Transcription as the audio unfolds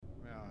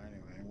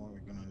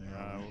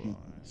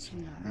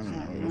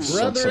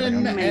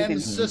Brethren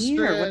and sisters,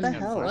 what the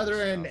hell?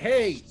 brethren,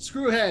 hey,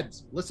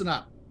 screwheads, listen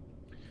up.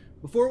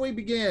 Before we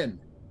begin,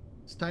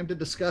 it's time to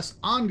discuss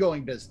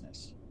ongoing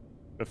business.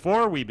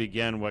 Before we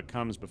begin, what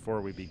comes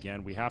before we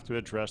begin, we have to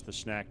address the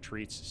snack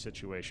treats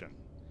situation.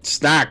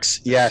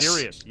 Snacks, yes.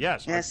 Serious,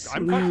 yes. Yes.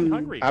 I'm fucking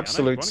hungry. Man.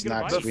 Absolute I wanna get a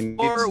snacks. bite. We need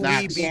Before we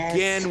snacks.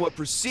 begin what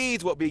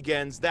precedes what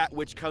begins, that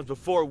which comes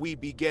before we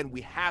begin,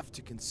 we have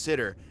to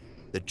consider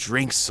the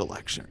drink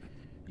selection.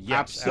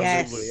 Yes, Yes.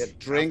 absolutely. A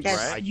drink,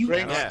 Yes, right? you-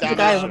 Drink Yeah. You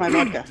guys are my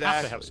vodka.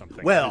 Have to have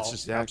something. Well, It's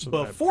just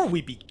absolutely- before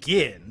we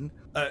begin,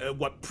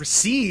 what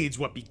precedes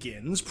what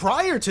begins,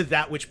 prior to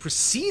that which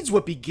precedes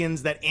what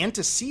begins, that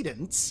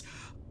antecedents,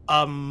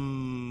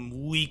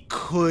 we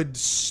could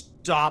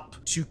stop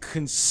to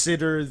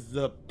consider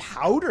the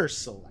powder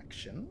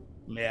selection.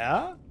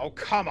 Yeah? Oh,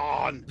 come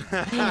on.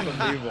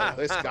 Unbelievable.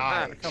 This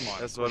guy. Come on.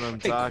 That's what I'm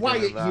Hey, talking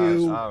quiet about.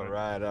 you. All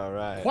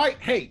right. Quite,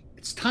 hey,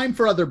 it's time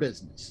for other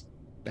business.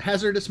 The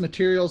hazardous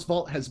materials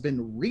vault has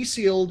been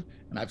resealed,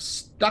 and I've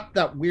stuck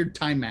that weird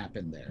time map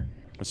in there.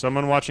 Is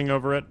someone watching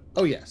over it?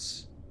 Oh,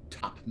 yes.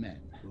 Top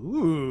men.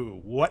 Ooh,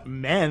 what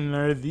men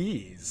are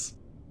these?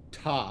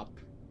 Top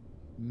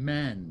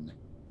men.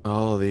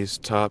 All these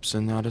tops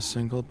and not a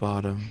single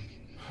bottom.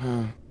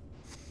 Huh.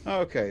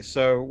 Okay,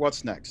 so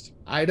what's next?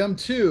 Item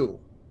 2.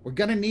 We're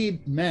gonna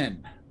need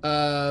men.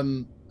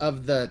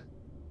 Of the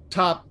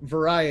top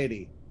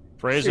variety.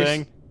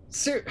 Phrasing.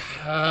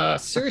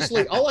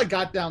 Seriously, all I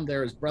got down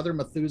there is Brother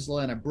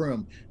Methuselah and a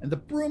broom, and the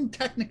broom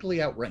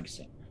technically outranks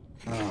him.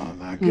 Oh,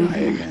 that guy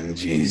again,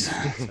 jeez.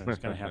 That's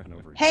going to happen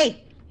over here.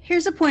 Hey,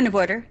 here's a point of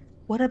order.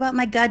 What about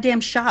my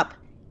goddamn shop?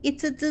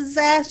 It's a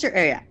disaster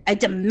area. I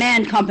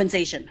demand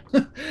compensation.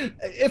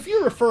 If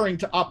you're referring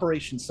to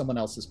Operation Someone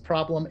Else's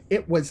Problem,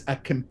 it was a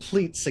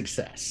complete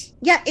success.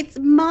 Yeah, it's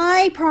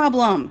my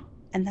problem.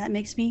 And that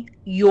makes me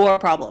your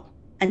problem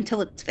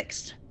until it's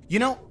fixed. You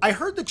know, I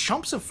heard the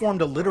chumps have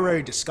formed a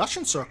literary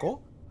discussion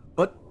circle,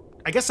 but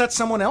I guess that's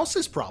someone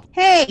else's problem.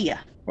 Hey!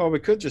 Well, we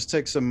could just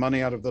take some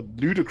money out of the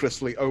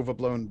ludicrously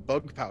overblown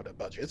bug powder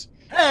budget.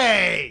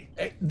 Hey!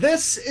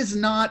 This is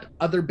not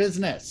other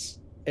business.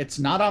 It's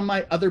not on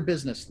my other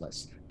business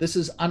list. This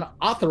is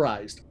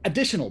unauthorized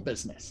additional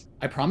business.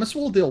 I promise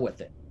we'll deal with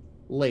it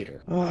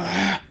later.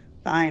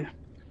 Fine.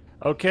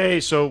 Okay,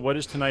 so what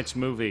is tonight's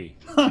movie?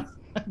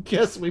 I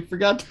guess we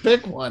forgot to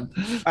pick one.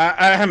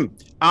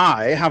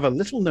 I have a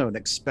little-known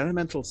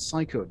experimental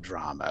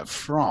psychodrama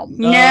from...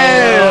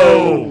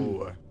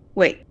 No!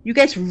 Wait, you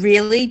guys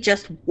really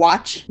just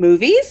watch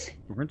movies?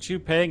 Weren't you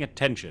paying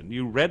attention?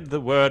 You read the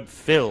word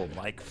film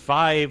like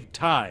 5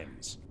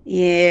 times.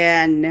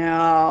 Yeah,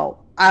 no.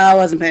 I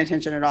wasn't paying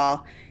attention at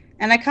all.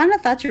 And I kind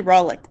of thought you were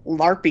all like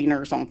LARPing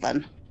or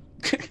something.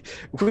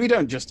 We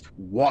don't just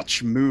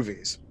watch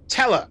movies.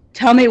 Tell her.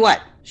 Tell me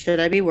what? Should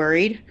I be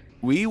worried?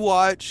 We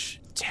watch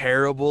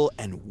terrible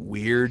and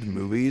weird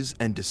movies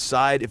and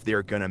decide if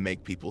they're gonna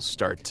make people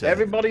start to...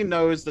 Everybody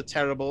knows the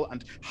terrible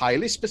and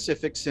highly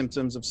specific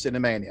symptoms of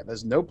cinemania.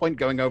 There's no point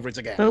going over it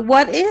again. But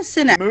what is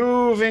cinema?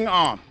 Moving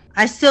on.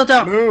 I still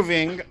don't.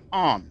 Moving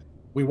on.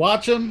 We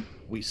watch them,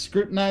 we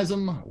scrutinize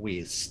them,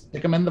 we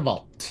stick them in the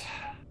vault.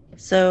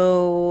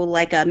 So,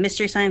 like a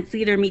Mystery Science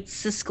Theater meets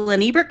Siskel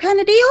and Ebert kind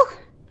of deal?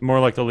 More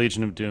like the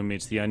Legion of Doom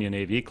meets the Onion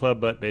AV Club,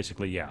 but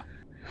basically, yeah.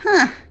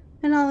 Huh.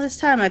 And all this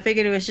time, I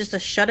figured it was just a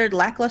shuttered,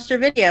 lackluster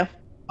video.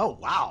 Oh,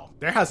 wow.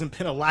 There hasn't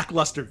been a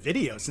lackluster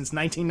video since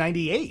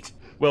 1998.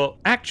 Well,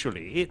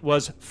 actually, it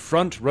was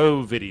Front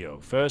Row Video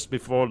first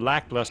before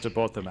Lackluster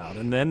bought them out,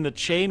 and then the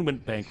chain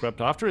went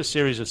bankrupt after a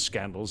series of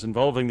scandals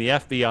involving the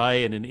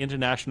FBI and an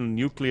international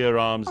nuclear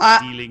arms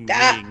dealing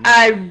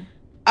ring.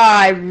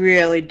 I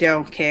really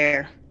don't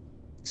care.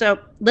 So,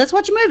 let's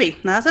watch a movie.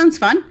 That sounds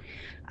fun.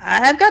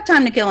 I've got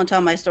time to kill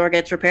until my store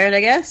gets repaired, I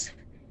guess.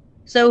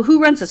 So,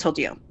 who runs this whole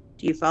deal?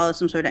 Do you follow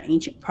some sort of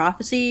ancient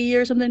prophecy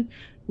or something?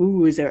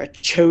 Ooh, is there a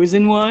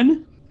chosen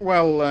one?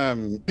 Well,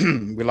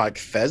 we like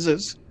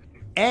fezzes.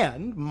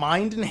 And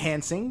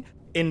mind-enhancing,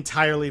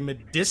 entirely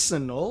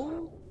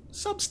medicinal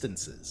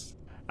substances.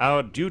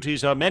 Our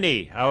duties are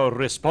many, our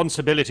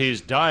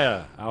responsibilities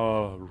dire,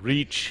 our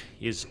reach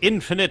is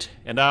infinite,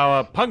 and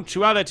our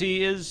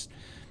punctuality is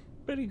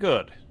pretty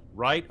good.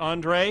 Right,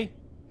 Andre?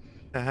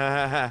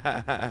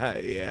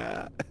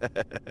 Yeah.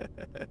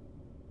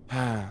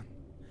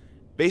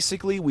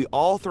 Basically, we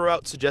all throw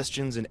out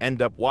suggestions and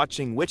end up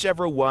watching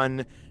whichever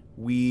one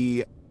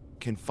we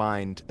can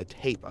find a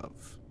tape of.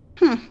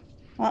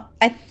 Well,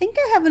 I think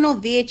I have an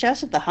old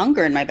VHS of The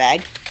Hunger in my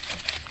bag.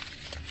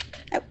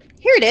 Oh,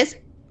 here it is.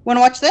 Want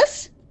to watch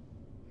this?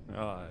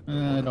 I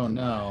don't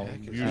know.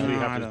 You usually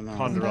have I to don't know.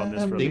 ponder on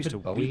this for at David least a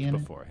Bowie week in it?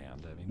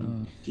 beforehand. I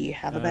mean, Do you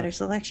have a better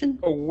selection?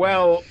 Oh,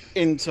 well,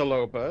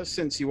 Interloper,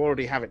 since you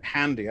already have it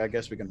handy, I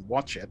guess we can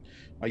watch it.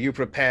 Are you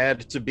prepared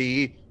to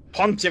be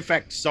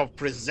Pontifex of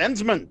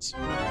Presentment?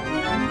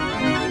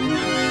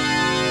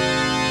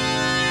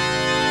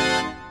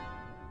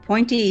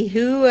 Pointy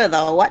who,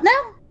 the what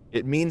now?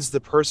 It means the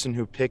person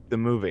who picked the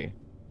movie.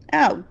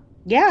 Oh,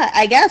 yeah,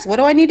 I guess. What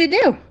do I need to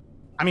do?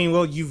 I mean,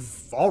 well,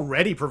 you've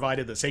already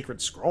provided the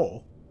sacred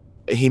scroll.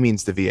 He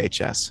means the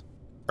VHS.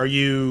 Are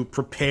you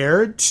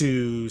prepared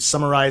to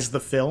summarize the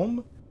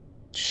film?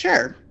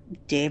 Sure.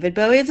 David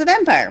Bowie is a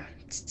vampire.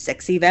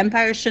 Sexy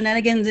vampire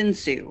shenanigans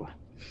ensue.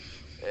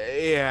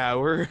 Yeah,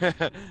 we're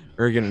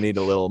gonna need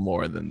a little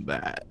more than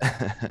that.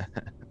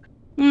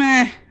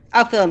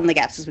 I'll fill in the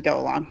gaps as we go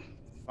along.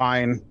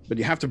 Fine, but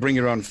you have to bring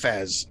your own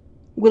fez.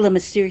 Will a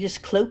mysterious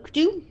cloak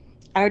do?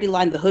 I already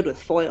lined the hood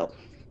with foil.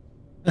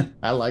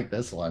 I like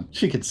this one.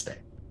 She can stay.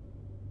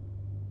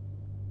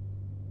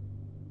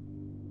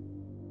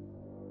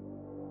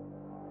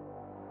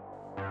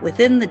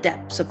 Within the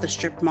depths of the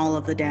strip mall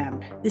of the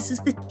damned, this is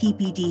the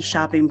TPD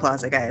shopping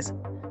plaza, guys,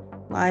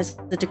 lies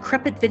the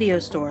decrepit video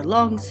store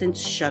long since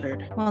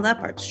shuttered. Well, that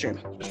part's true.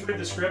 Just read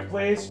the script,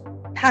 please.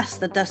 Past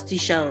the dusty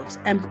shelves,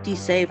 empty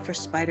save for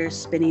spiders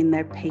spinning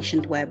their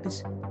patient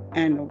webs,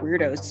 and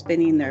weirdos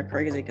spinning their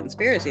crazy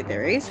conspiracy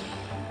theories.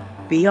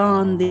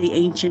 Beyond the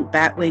ancient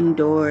batwing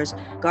doors,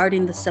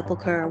 guarding the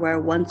sepulchre where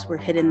once were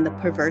hidden the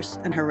perverse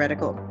and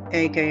heretical,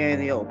 aka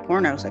the old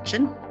porno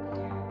section,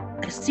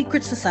 a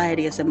secret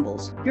society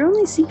assembles. You're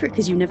only secret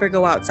because you never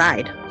go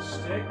outside.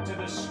 Stick to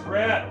the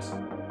script.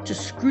 To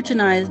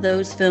scrutinize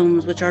those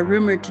films which are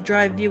rumored to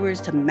drive viewers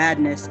to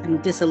madness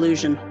and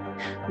disillusion.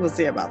 We'll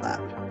see about that.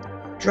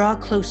 Draw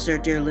closer,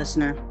 dear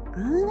listener. I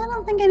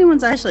don't think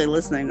anyone's actually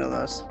listening to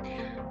this.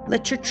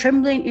 Let your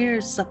trembling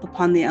ears sup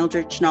upon the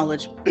eldritch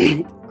knowledge,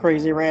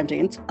 crazy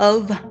rantings,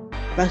 of the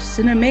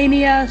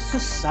Cinemania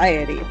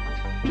Society.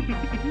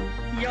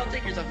 Y'all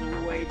take yourself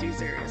way too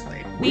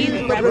seriously. We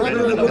the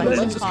brethren of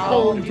what's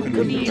called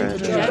the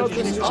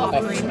judges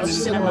offering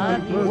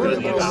cinema,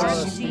 worthy of our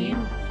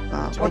esteem.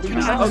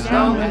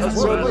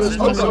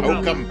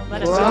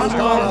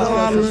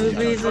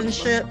 Movies and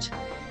shit.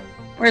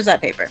 Where's that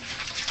paper?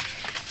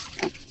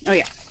 Oh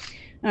yeah.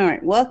 All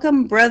right.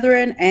 Welcome,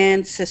 brethren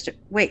and sister.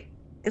 Wait,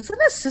 isn't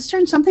a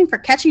cistern something for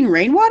catching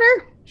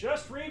rainwater?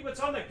 Just read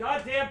what's on the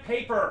goddamn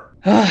paper.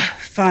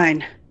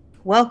 Fine.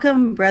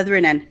 Welcome,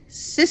 brethren and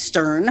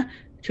cistern,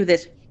 to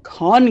this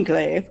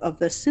conclave of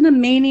the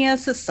Cinemania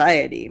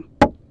Society.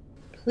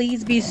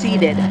 Please be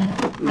seated,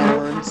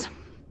 lords.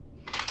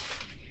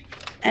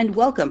 And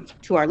welcome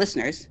to our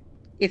listeners,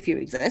 if you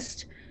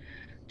exist,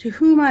 to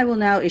whom I will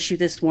now issue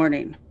this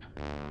warning.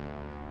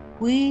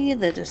 We,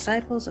 the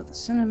disciples of the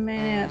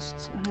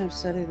Cinemania, have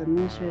studied the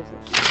mysteries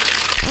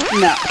of...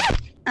 No,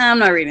 I'm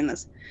not reading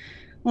this.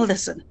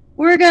 Listen,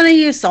 we're going to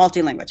use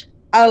salty language.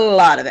 A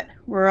lot of it.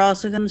 We're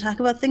also going to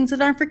talk about things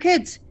that aren't for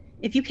kids.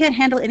 If you can't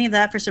handle any of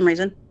that for some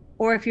reason,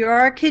 or if you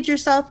are a kid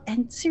yourself,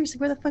 and seriously,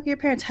 where the fuck are your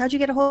parents? How'd you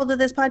get a hold of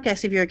this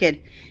podcast if you're a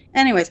kid?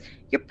 Anyways,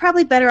 you're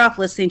probably better off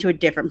listening to a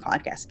different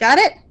podcast. Got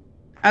it?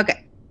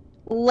 Okay.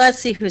 Let's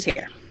see who's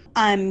here.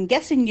 I'm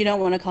guessing you don't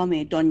want to call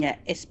me Doña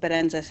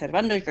Esperanza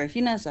Servando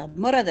Georgina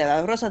Zamora de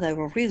la Rosa de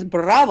Ruiz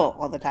Bravo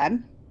all the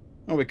time.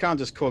 Oh, we can't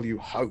just call you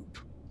Hope.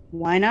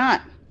 Why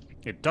not?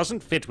 It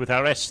doesn't fit with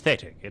our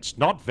aesthetic. It's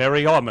not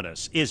very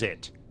ominous, is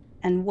it?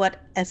 And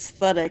what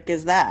aesthetic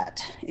is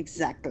that,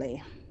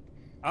 exactly?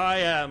 I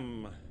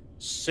am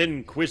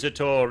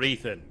Cinquisitor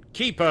Ethan,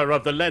 keeper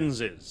of the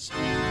lenses.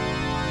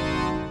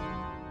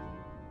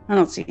 I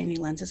don't see any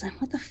lenses.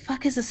 What the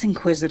fuck is this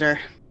Inquisitor?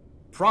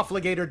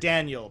 Profligator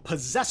Daniel,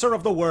 possessor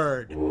of the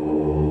word.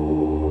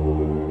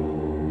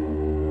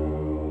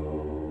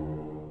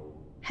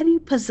 How do you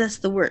possess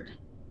the word?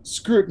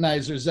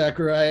 Scrutinizer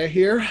Zacharia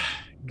here,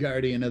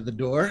 guardian of the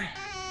door.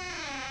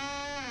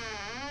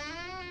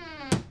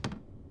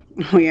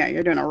 Oh yeah,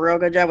 you're doing a real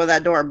good job with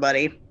that door,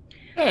 buddy.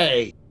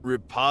 Hey!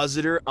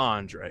 Repositor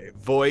Andre,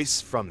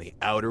 voice from the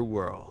outer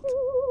world.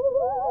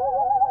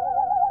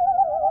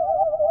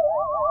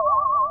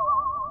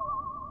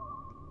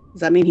 Does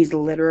that mean he's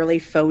literally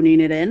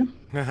phoning it in?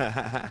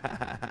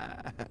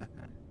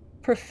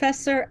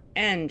 Professor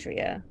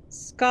Andrea,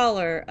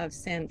 scholar of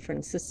San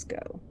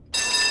Francisco.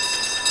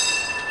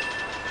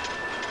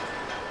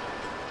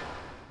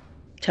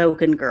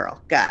 Token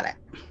girl. Got it.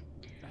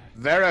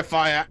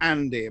 Verifier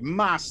Andy,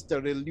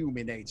 Master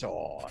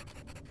Illuminator.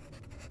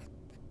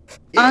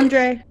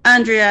 Andre,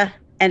 Andrea,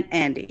 and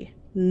Andy.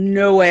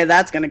 No way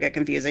that's going to get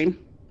confusing.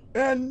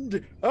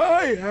 And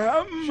I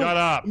am... Shut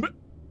up.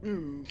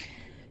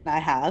 I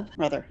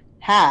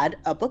had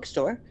a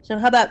bookstore. So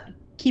how about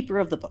keeper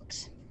of the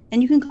books?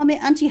 And you can call me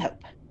Auntie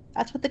Hope.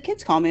 That's what the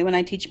kids call me when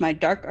I teach my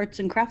dark arts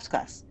and crafts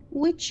class,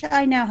 which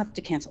I now have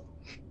to cancel.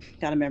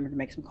 Gotta remember to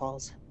make some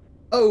calls.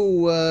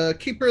 Oh,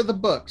 keeper of the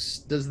books.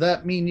 Does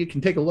that mean you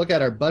can take a look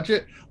at our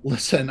budget?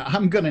 Listen,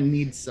 I'm gonna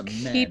need some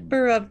men.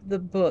 Keeper of the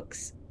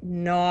books,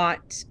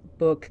 not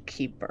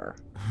bookkeeper.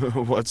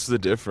 What's the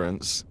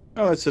difference?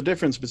 Oh, it's the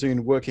difference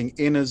between working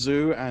in a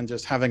zoo and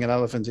just having an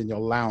elephant in your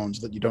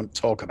lounge that you don't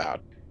talk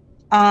about.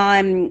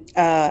 I'm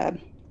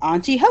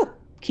Auntie Hope,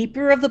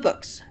 keeper of the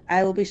books.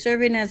 I will be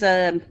serving as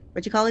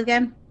what'd you call it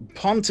again?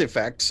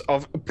 Pontifex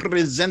of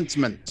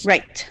Presentment.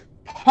 Right.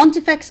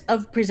 Pontifex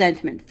of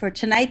Presentment for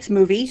tonight's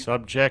movie.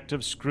 Subject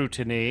of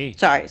scrutiny.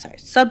 Sorry.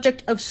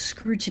 Subject of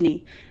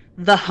scrutiny.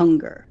 The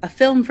Hunger, a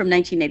film from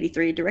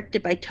 1983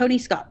 directed by Tony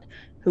Scott,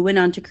 who went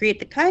on to create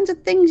the kinds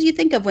of things you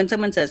think of when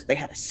someone says they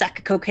had a sack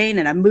of cocaine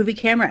and a movie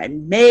camera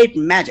and made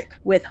magic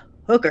with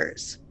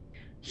hookers.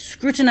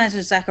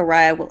 Scrutinizer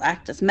Zacharia will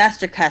act as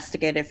master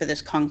castigator for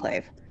this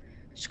conclave.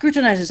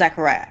 Scrutinizer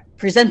Zacharia,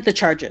 present the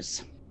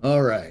charges.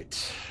 All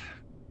right.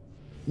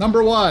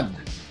 Number 1,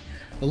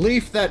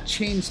 belief that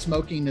chain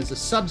smoking is a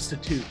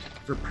substitute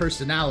for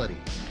personality.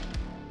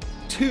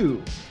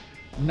 2,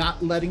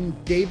 not letting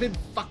David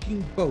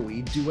fucking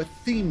Bowie do a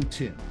theme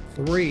tune.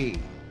 3,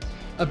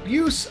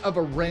 abuse of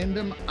a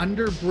random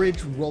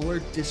underbridge roller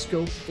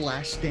disco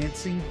flash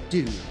dancing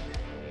dude.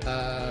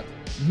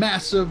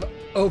 Massive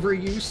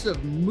overuse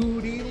of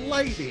moody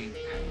lighting.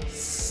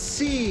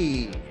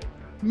 C,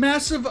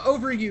 massive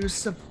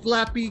overuse of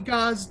flappy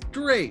gauze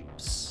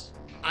drapes.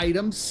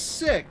 Item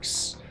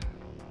 6,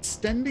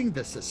 extending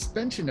the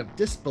suspension of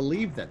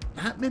disbelief that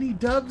many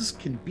doves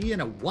can be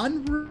in a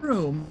one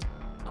room,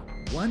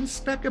 one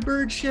speck of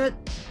bird shit,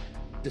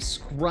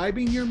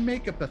 describing your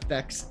makeup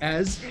effects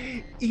as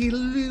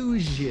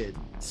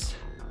illusions.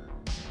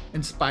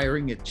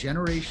 Inspiring a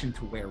generation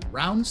to wear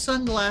round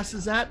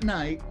sunglasses at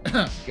night,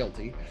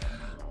 guilty,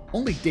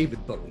 only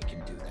David Bowie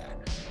can do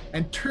that.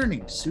 And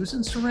turning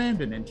Susan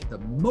Sarandon into the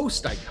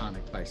most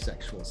iconic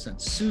bisexual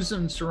since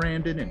Susan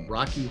Sarandon in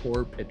Rocky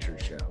Horror Picture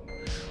Show,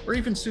 or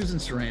even Susan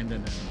Sarandon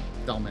in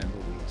Thelma and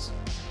Louise.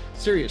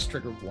 Serious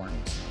trigger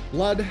warnings.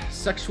 Blood,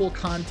 sexual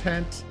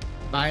content,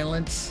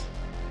 violence,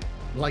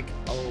 like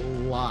a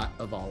lot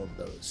of all of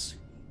those.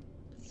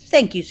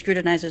 Thank you,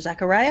 Scrutinizer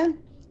Zacharia.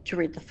 To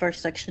read the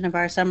first section of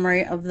our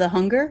summary of The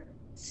Hunger,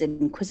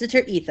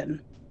 Cinquisitor Ethan.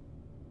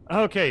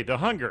 Okay, The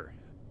Hunger.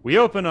 We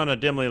open on a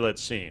dimly lit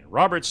scene.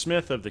 Robert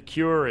Smith of The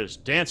Cure is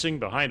dancing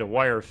behind a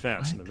wire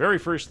fence, and the very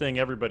first thing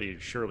everybody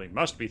surely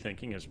must be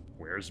thinking is,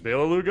 where's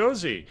Bela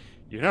Lugosi?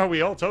 You know,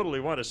 we all totally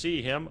want to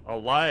see him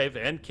alive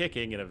and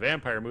kicking in a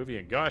vampire movie,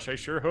 and gosh, I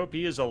sure hope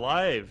he is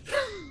alive.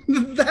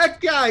 That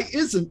guy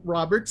isn't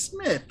Robert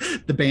Smith.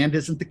 The band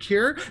isn't The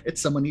Cure.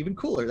 It's someone even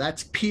cooler.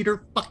 That's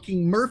Peter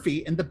fucking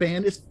Murphy, and the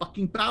band is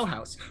fucking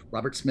Bauhaus.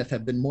 Robert Smith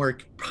had been more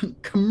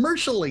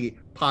commercially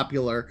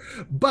popular,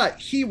 but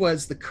he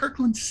was the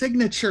Kirkland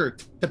signature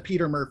to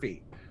Peter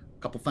Murphy.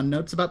 A couple fun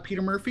notes about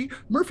Peter Murphy.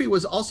 Murphy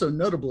was also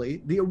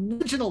notably the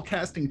original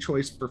casting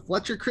choice for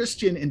Fletcher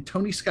Christian in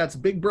Tony Scott's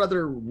big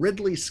brother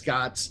Ridley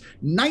Scott's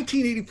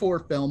 1984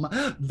 film,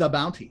 The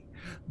Bounty.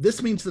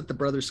 This means that the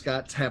Brother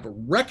Scotts have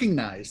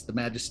recognized the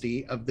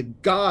majesty of the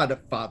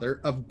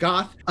Godfather of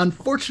Goth.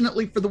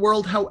 Unfortunately for the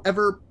world,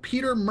 however,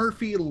 Peter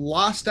Murphy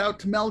lost out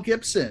to Mel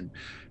Gibson,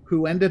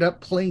 who ended up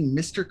playing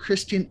Mr.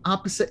 Christian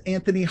opposite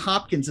Anthony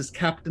Hopkins as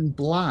Captain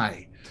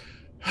Bligh.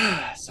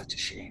 Such a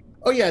shame.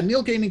 Oh yeah,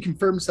 Neil Gaiman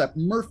confirms that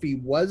Murphy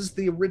was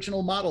the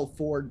original model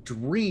for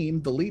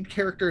Dream, the lead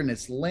character in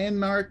his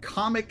landmark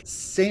comic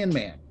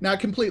Sandman. Now,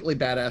 completely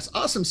badass,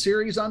 awesome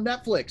series on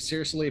Netflix.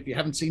 Seriously, if you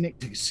haven't seen it,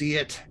 do see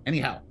it.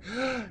 Anyhow,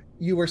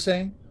 you were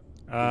saying?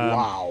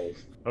 Wow.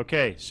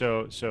 Okay,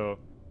 so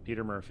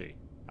Peter Murphy.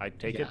 I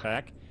take it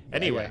back.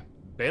 Anyway,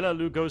 Bela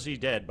Lugosi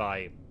Dead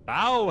by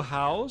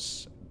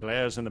Bauhaus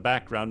blares in the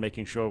background,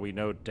 making sure we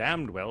know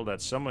damned well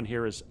that someone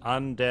here is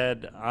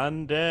undead.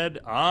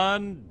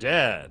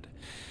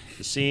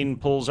 The scene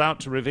pulls out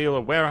to reveal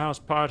a warehouse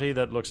party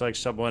that looks like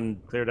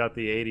someone cleared out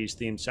the 80s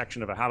themed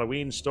section of a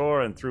Halloween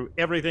store and threw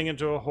everything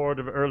into a horde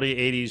of early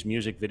 80s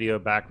music video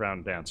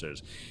background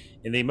dancers.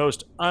 In the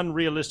most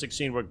unrealistic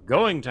scene we're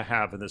going to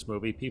have in this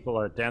movie, people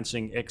are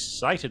dancing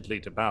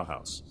excitedly to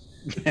Bauhaus.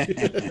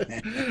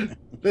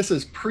 This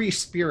is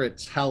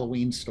pre-Spirit's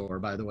Halloween store,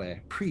 by the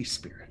way.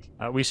 Pre-Spirit.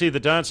 We see the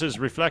dancers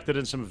reflected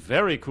in some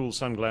very cool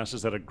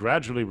sunglasses that are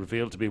gradually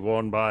revealed to be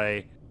worn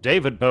by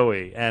David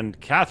Bowie and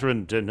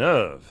Catherine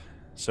Deneuve.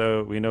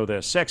 So we know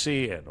they're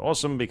sexy and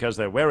awesome because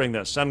they're wearing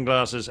their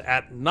sunglasses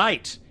at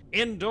night,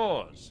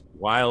 indoors,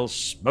 while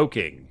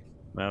smoking.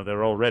 Now,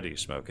 they're already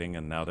smoking,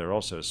 and now they're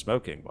also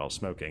smoking while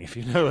smoking, if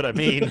you know what I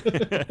mean.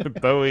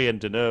 Bowie and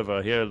Deneuve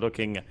are here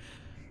looking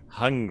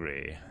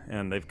hungry,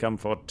 and they've come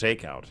for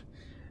takeout.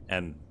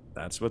 And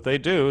that's what they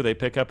do. They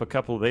pick up a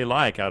couple they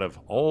like out of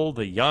all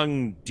the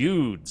young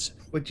dudes.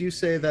 Would you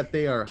say that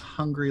they are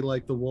hungry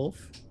like the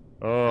wolf?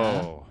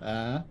 Oh.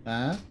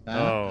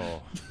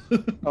 Oh.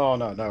 Oh,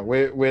 no.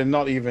 We're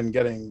not even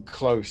getting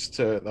close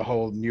to the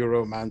whole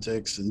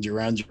neuromantics and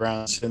Duran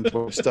Duran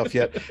synth stuff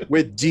yet.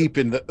 We're deep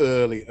in the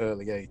early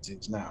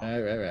 80s now.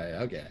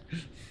 Right.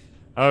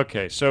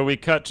 Okay, so we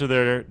cut to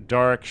their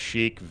dark,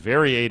 chic,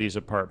 very 80s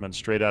apartment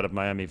straight out of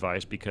Miami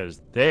Vice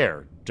because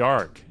they're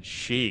dark,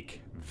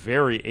 chic,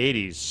 very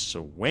 80s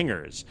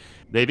swingers.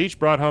 They've each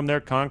brought home their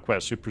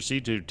conquests who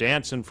proceed to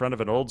dance in front of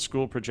an old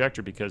school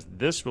projector because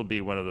this will be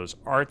one of those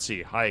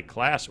artsy,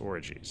 high-class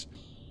orgies.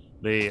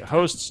 The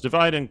hosts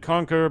divide and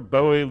conquer,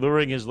 Bowie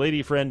luring his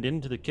lady friend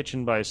into the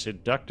kitchen by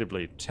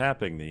seductively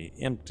tapping the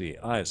empty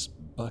ice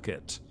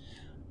bucket.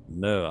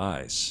 No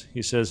ice,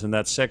 he says in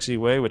that sexy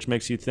way which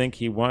makes you think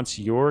he wants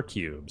your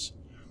cubes.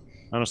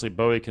 Honestly,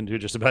 Bowie can do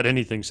just about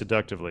anything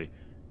seductively.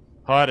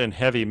 Hot and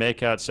heavy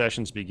make-out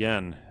sessions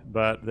begin,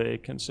 but they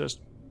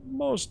consist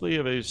mostly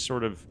of a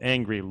sort of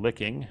angry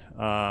licking,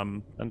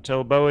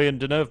 until Bowie and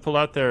Deneuve pull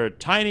out their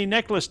Tiny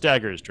Necklace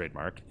Daggers,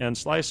 trademark, and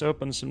slice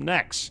open some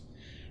necks.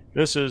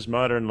 This is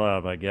modern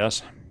love, I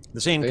guess.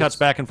 The scene cuts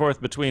back and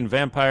forth between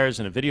vampires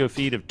and a video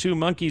feed of two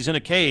monkeys in a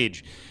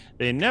cage.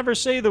 They never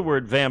say the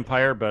word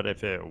vampire, but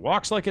if it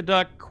walks like a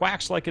duck,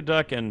 quacks like a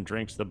duck, and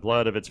drinks the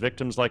blood of its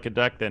victims like a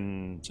duck,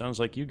 then it sounds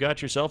like you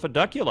got yourself a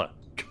duckula.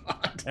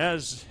 God.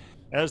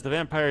 As the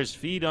vampires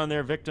feed on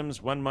their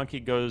victims, one monkey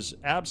goes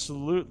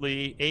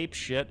absolutely ape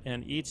shit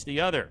and eats the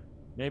other.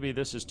 Maybe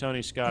this is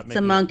Tony Scott. It's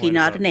a monkey,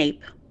 not an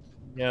ape.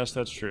 Yes,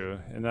 that's true.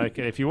 And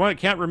if you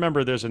can't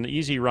remember, there's an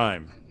easy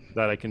rhyme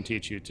that I can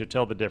teach you to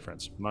tell the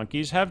difference.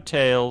 Monkeys have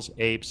tails,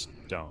 apes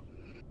don't.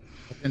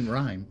 That didn't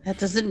rhyme. That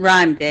doesn't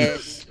rhyme,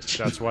 bitch.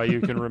 That's why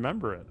you can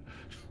remember it.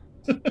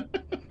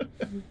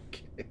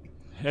 Okay.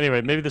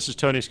 Anyway, maybe this is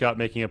Tony Scott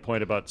making a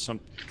point about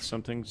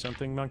something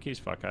monkeys.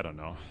 Fuck, I don't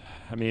know.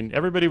 I mean,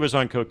 everybody was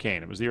on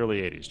cocaine. It was the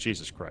early 80s.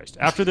 Jesus Christ.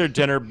 After their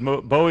dinner,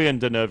 Bowie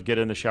and Deneuve get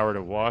in the shower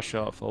to wash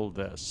off all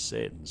their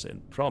sins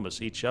and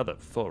promise each other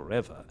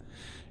forever.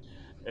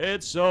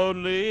 It's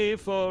only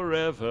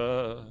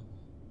forever,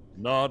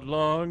 not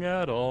long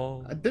at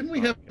all. Didn't we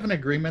have an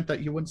agreement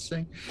that you wouldn't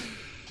sing?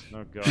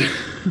 Oh, God.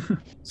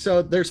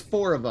 So there's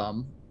 4 of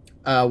them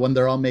when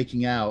they're all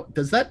making out.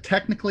 Does that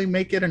technically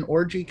make it an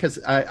orgy? Because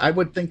I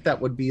would think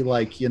that would be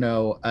like,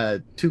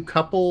 a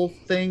 2-couple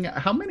thing.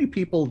 How many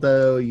people,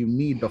 though, you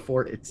need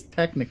before it's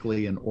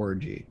technically an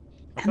orgy?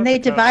 And they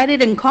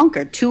divided and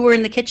conquered. 2 were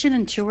in the kitchen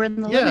and 2 were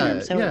in the living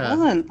room. So it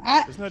wasn't.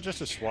 Isn't that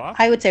just a swap?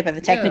 I would say by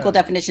the technical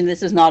definition,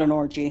 this is not an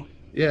orgy.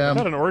 Yeah. I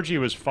thought an orgy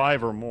was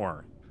 5 or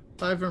more.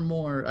 5 or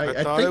more.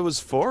 I thought it was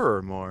 4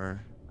 or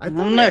more. I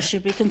don't know.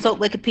 Should we consult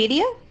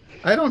Wikipedia?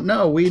 I don't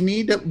know. We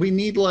need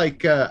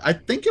like, I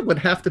think it would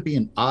have to be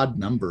an odd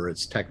number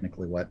is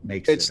technically what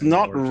makes it. It's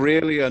not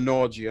really an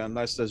orgy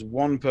unless there's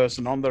one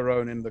person on their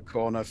own in the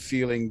corner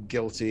feeling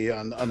guilty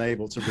and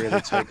unable to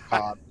really take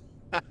part.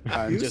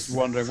 I'm just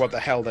wondering what the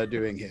hell they're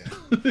doing here.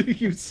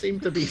 You seem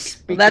to be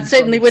speaking. Well, that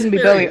certainly wouldn't be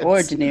Bowie or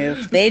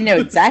experience. Deneuve. They know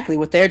exactly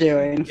what they're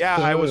doing. Yeah,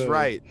 I was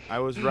right.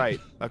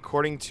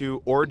 According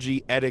to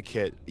orgy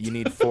etiquette, you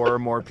need 4 or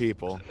more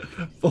people.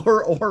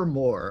 4 or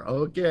more.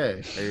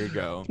 Okay. There you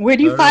go. Where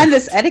do you find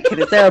this etiquette?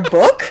 Is there a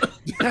book?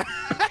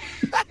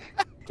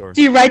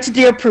 Do you write to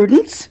Dear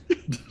Prudence?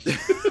 It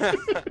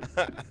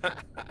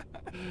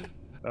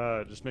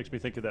just makes me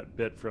think of that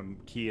bit from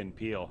Key and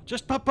Peele.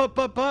 Just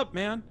pop,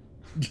 man.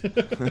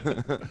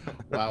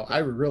 Wow, I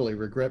really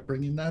regret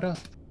bringing that up.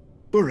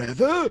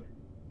 Forever?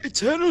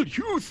 Eternal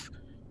youth,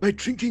 by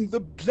drinking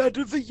the blood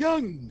of the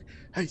young.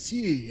 I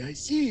see.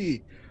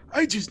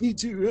 I just need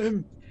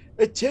to,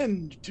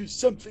 attend to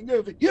something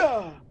over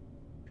here.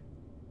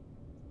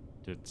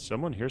 Did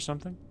someone hear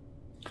something?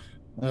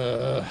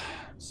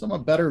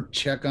 Someone better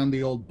check on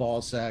the old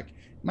ball sack.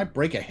 Might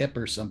break a hip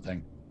or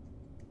something.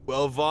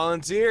 Well,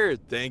 volunteer.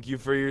 Thank you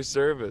for your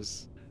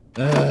service.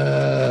 All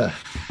right.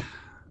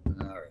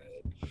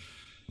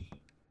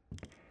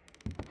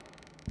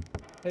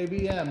 Hey,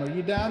 VM, are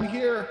you down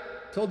here?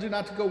 Told you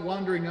not to go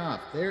wandering off.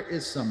 There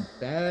is some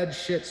bad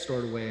shit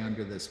stored away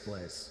under this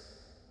place.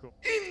 Cool.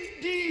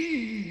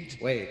 Indeed.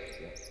 Wait,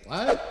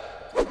 what?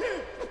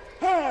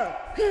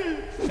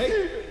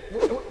 Hey,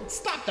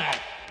 stop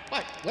that!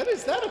 What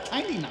is that, a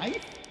tiny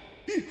knife?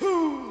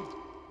 Behold!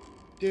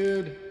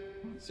 Dude,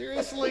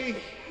 seriously?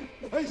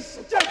 I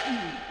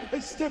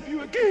stab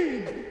you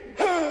again!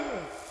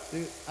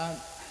 Dude,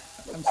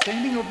 I'm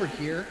standing over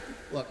here.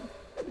 Look,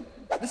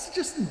 this is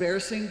just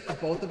embarrassing for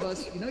both of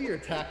us. You know you're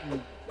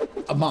attacking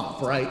a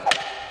mob, right?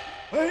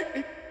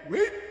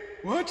 Wait,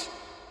 what?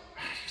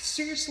 Are you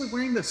seriously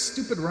wearing the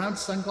stupid round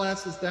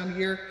sunglasses down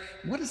here?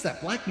 What is that,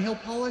 black nail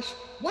polish?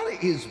 What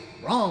is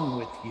wrong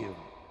with you?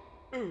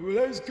 Oh,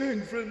 well, I was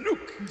going for a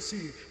look, you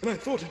see, and I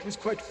thought it was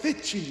quite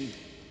fetching.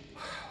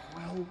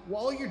 Well,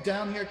 while you're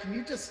down here, can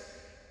you just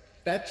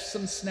fetch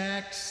some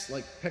snacks,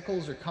 like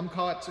pickles or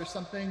kumquats or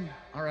something?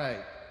 All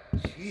right.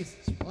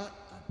 Jesus, what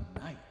a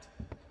night.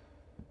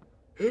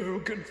 Oh,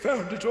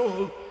 confound it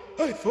all.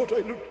 I thought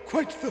I looked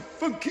quite the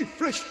funky,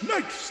 fresh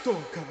night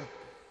stalker.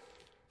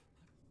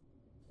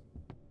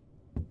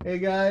 Hey,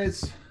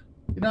 guys.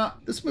 You know,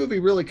 this movie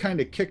really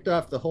kind of kicked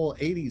off the whole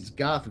 80s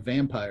goth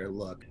vampire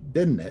look,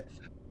 didn't it?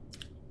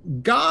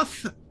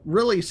 Goth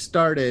really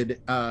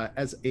started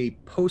as a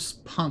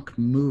post-punk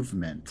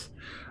movement.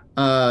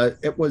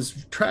 It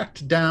was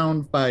tracked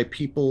down by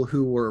people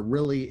who were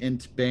really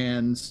into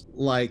bands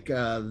like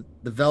the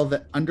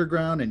Velvet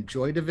Underground and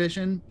Joy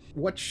Division,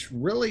 which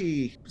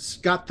really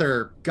got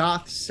their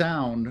goth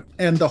sound.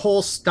 And the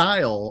whole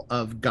style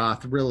of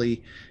goth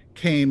really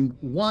came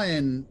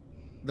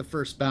the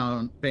first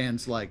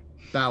bands like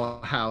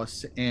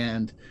Bauhaus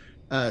and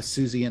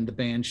Susie and the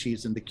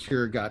Banshees and The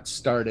Cure got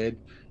started.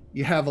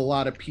 You have a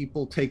lot of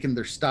people taking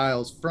their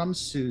styles from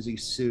Susie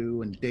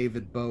Sue and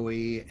David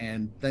Bowie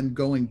and then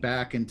going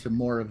back into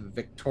more of a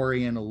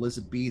Victorian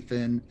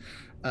Elizabethan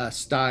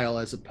style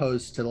as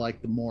opposed to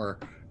like the more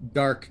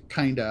dark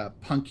kind of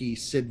punky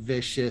Sid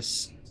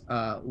Vicious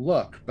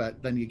look,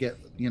 but then you get,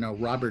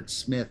 Robert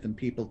Smith and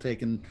people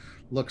taking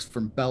looks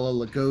from Bela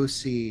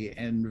Lugosi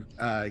and,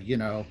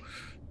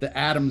 the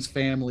Addams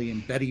Family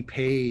and Betty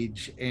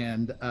Page.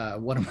 And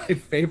one of my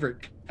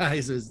favorite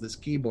guys is this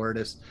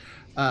keyboardist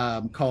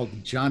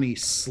called Johnny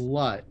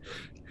Slut,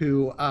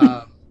 who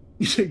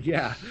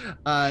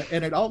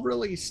and it all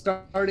really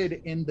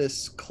started in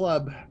this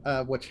club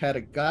which had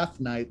a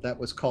goth night that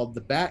was called the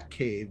Bat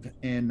Cave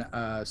in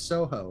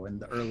Soho in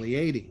the early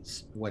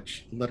 80s,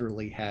 which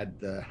literally had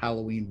the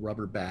Halloween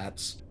rubber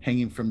bats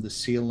hanging from the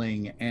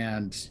ceiling.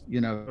 And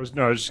I was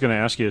just going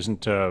to ask you,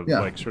 isn't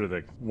like sort of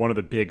one of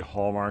the big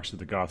hallmarks of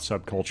the goth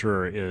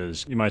subculture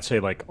is, you might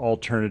say, like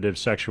alternative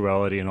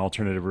sexuality and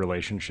alternative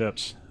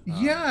relationships?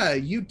 Yeah,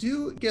 you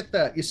do get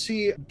that. You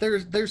see,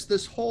 there's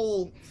this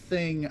whole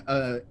thing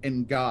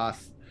in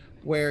goth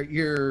where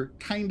you're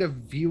kind of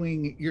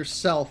viewing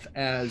yourself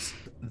as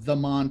the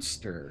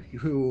monster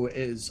who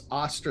is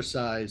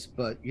ostracized,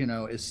 but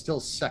is still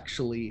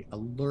sexually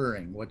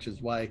alluring, which is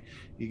why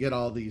you get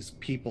all these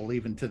people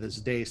even to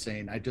this day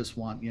saying, I just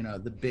want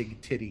the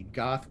big titty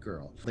goth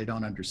girl. They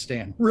don't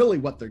understand really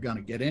what they're going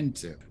to get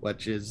into,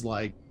 which is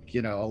like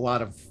a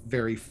lot of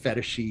very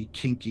fetishy,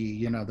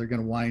 kinky, they're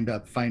going to wind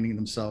up finding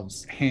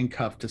themselves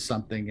handcuffed to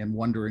something and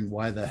wondering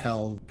why the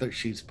hell that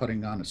she's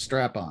putting on a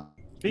strap on.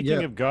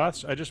 Speaking of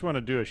goths, I just want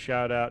to do a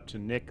shout out to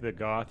Nick the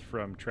Goth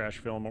from Trash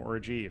Film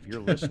Orgy. If you're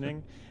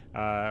listening,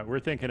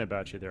 we're thinking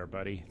about you there,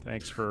 buddy.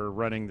 Thanks for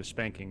running the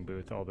spanking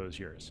booth all those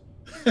years.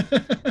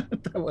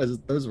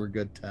 Those were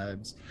good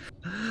times.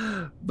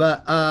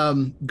 But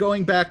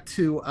going back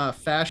to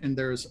fashion,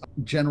 there's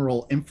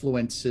general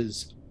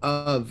influences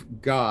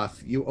of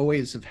goth. You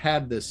always have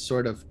had this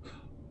sort of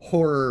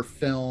horror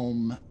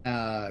film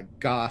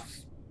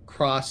goth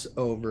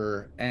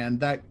crossover, and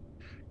that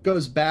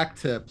goes back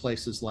to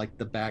places like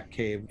the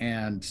Batcave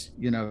and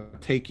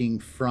taking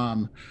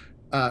from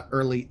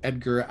early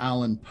Edgar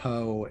Allan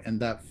Poe and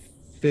that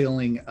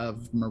feeling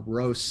of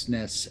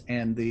moroseness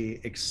and the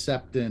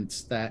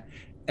acceptance that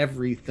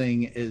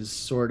everything is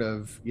sort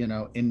of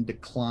in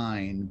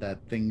decline, that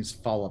things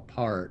fall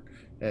apart.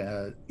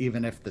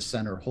 Even if the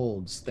center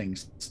holds,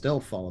 things still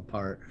fall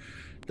apart.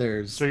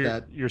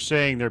 You're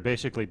saying they're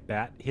basically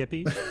bat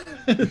hippies?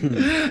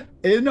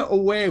 In a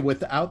way,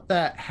 without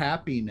that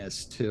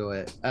happiness to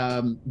it.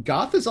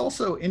 Goth is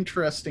also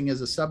interesting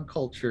as a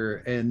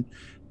subculture in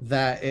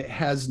that it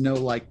has no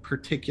like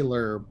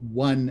particular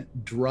one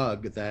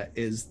drug that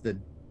is the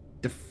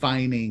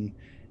defining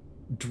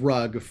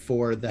drug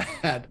for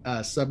that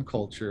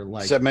subculture.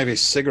 Like, except maybe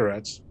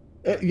cigarettes.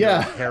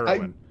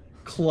 Heroin.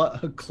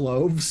 Cloves.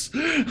 Clove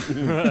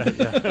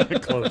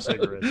cigarettes. Clove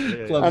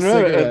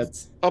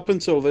cigarettes. Up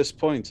until this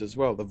point as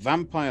well, the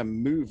vampire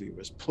movie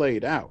was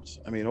played out.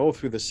 I mean, all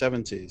through the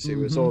 70s, it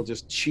was all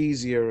just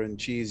cheesier and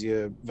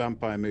cheesier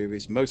vampire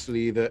movies,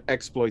 mostly either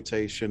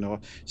exploitation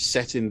or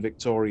set in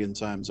Victorian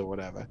times or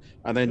whatever.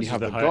 And then you have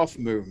the goth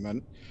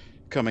movement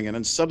coming in,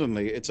 and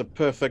suddenly it's a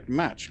perfect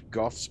match.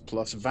 Goths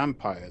plus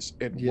vampires.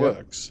 It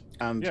works.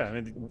 And I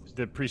mean,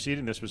 the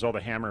preceding this was all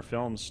the Hammer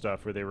Films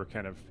stuff where they were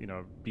kind of,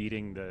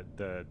 beating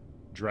the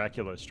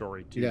Dracula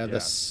story to death.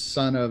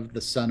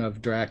 The son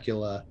of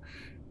Dracula.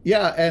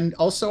 Yeah, and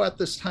also at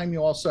this time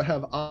you also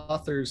have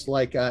authors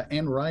like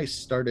Anne Rice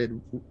started.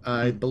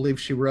 I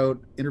believe she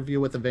wrote Interview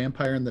with a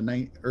Vampire in the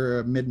mid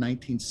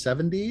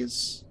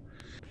 1970s.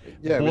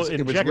 Yeah, it was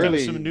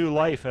really some new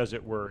life, as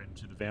it were,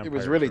 into the vampire. It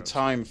was really tropes.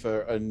 time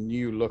for a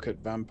new look at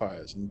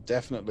vampires, and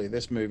definitely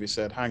this movie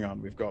said, hang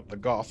on, we've got the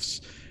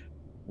Goths,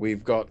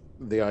 we've got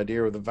the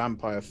idea of the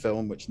vampire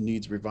film, which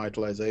needs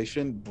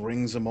revitalization,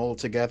 brings them all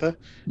together,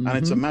 and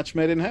it's a match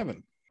made in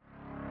heaven.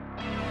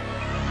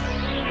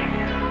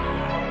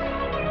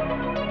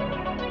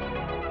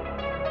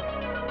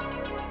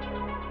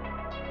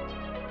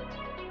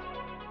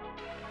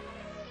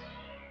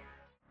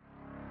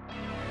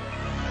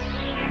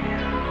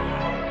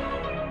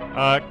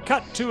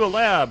 Cut to a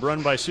lab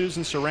run by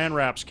Susan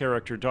Sarandon's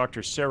character,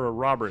 Dr. Sarah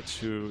Roberts,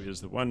 who is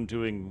the one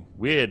doing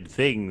weird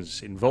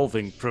things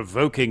involving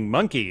provoking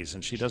monkeys,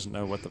 and she doesn't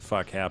know what the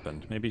fuck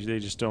happened. Maybe they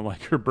just don't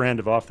like her brand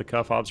of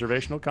off-the-cuff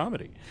observational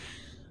comedy.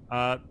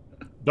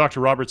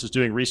 Dr. Roberts is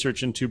doing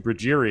research into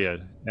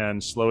progeria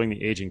and slowing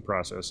the aging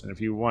process. And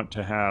if you want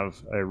to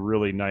have a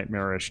really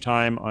nightmarish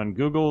time on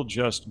Google,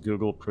 just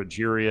Google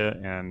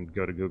progeria and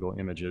go to Google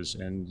Images,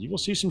 and you will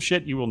see some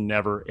shit you will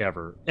never,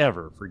 ever,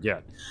 ever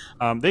forget.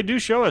 They do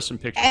show us some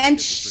pictures and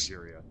of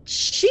progeria.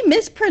 She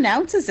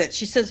mispronounces it.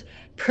 She says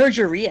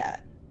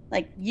progeria.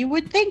 Like, you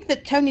would think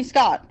that Tony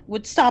Scott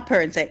would stop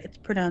her and say, it's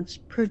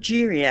pronounced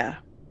progeria.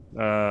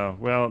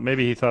 Well,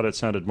 maybe he thought it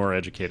sounded more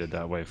educated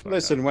that way.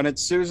 Listen, when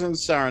it's Susan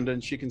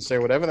Sarandon, she can say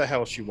whatever the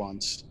hell she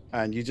wants,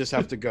 and you just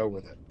have to go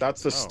with it.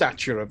 That's the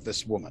stature of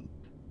this woman.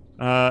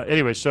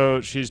 Anyway,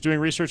 so she's doing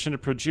research into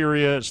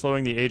progeria,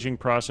 slowing the aging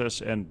process,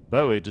 and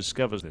Bowie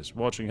discovers this,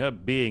 watching her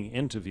being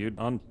interviewed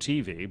on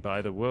TV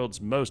by the world's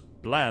most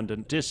bland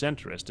and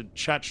disinterested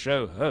chat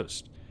show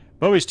host.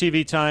 Bowie's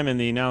TV time in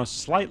the now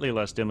slightly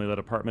less dimly lit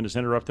apartment is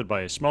interrupted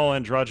by a small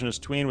androgynous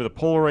tween with a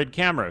Polaroid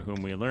camera,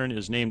 whom we learn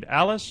is named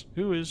Alice,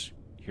 who is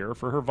here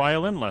for her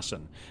violin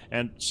lesson.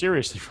 And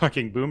seriously,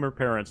 fucking boomer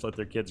parents let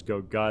their kids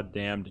go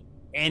goddamned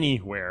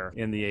anywhere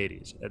in the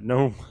 80s.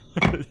 No,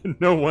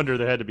 no wonder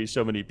there had to be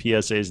so many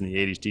PSAs in the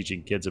 80s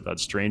teaching kids about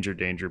stranger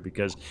danger,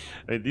 because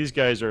these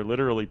guys are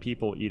literally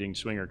people eating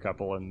swinger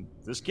couple, and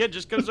this kid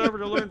just goes over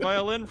to learn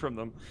violin from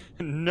them.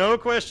 No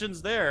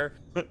questions there.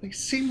 They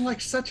seem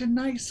like such a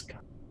nice guy.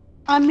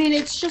 I mean,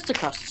 it's just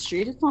across the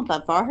street. It's not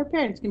that far. Her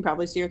parents can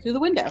probably see her through the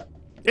window.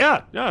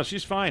 Yeah,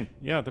 she's fine.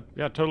 Yeah,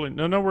 totally.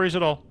 No worries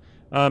at all.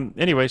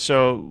 Anyway,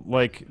 so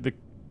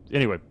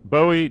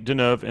Bowie,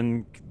 Deneuve,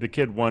 and the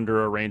kid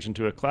Wonder arrange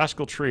into a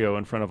classical trio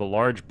in front of a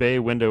large bay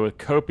window with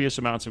copious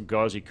amounts of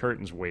gauzy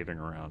curtains waving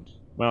around.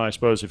 Well, I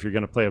suppose if you're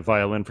going to play a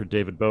violin for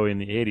David Bowie in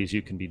the 80s,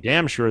 you can be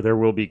damn sure there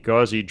will be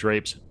gauzy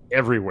drapes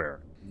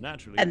everywhere.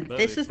 Naturally, and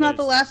this is not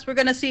the last we're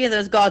going to see of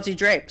those gauzy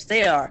drapes.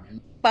 They are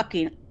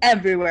fucking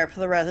everywhere for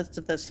the rest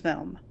of this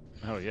film.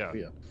 Oh, yeah.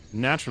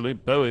 Naturally,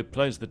 Bowie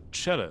plays the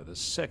cello, the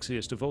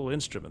sexiest of all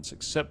instruments,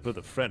 except for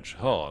the French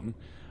horn,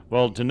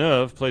 while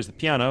Deneuve plays the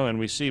piano, and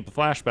we see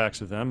flashbacks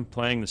of them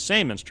playing the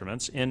same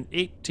instruments in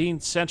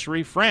 18th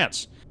century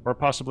France, or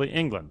possibly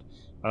England.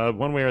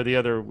 One way or the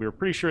other, we're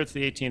pretty sure it's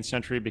the 18th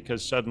century,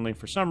 because suddenly,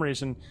 for some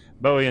reason,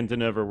 Bowie and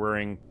Deneuve are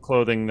wearing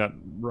clothing that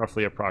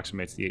roughly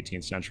approximates the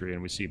 18th century,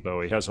 and we see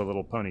Bowie has a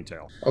little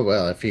ponytail. Oh,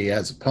 well, if he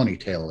has a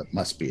ponytail, it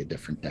must be a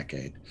different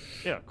decade.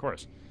 Yeah, of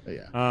course.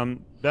 Yeah.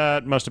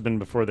 That must have been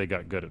before they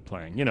got good at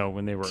playing,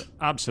 when they were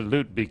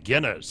absolute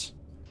beginners.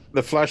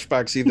 The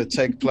flashbacks either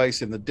take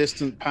place in the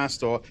distant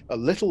past or a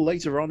little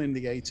later on in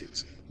the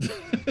 80s.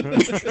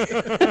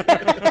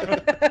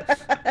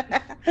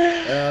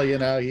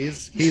 Well,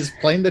 he's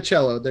playing the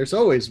cello. There's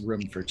always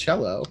room for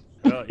cello.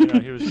 Well, he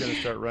was going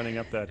to start running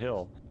up that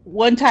hill.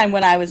 One time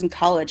when I was in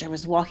college, I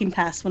was walking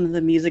past one of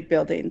the music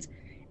buildings,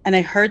 and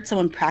I heard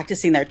someone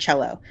practicing their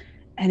cello,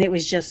 and it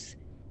was just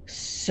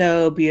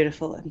so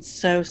beautiful and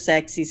so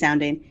sexy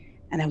sounding,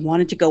 and I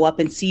wanted to go up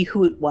and see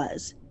who it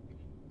was.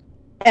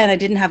 And I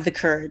didn't have the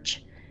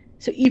courage.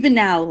 So even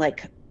now,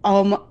 like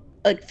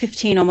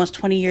 15, almost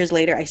 20 years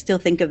later, I still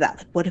think of that.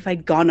 Like, what if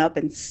I'd gone up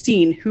and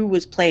seen who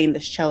was playing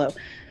this cello,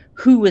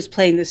 who was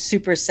playing this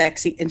super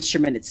sexy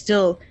instrument? It's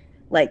still,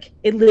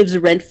 it lives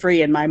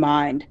rent-free in my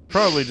mind.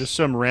 Probably just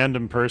some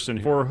random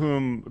person for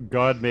whom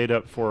God made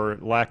up for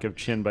lack of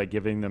chin by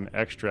giving them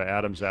extra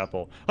Adam's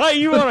apple. Hey,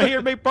 you want to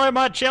hear me play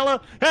my cello?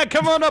 Hey,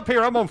 come on up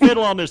here. I'm going to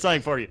fiddle on this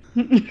thing for you.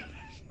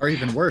 Or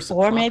even worse.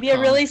 Or maybe a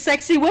really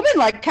sexy woman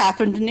like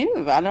Catherine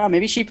Deneuve. I don't know.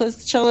 Maybe she plays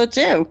the cello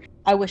too.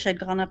 I wish I'd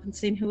gone up and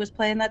seen who was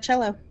playing that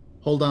cello.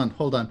 Hold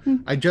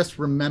on. I just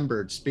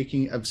remembered,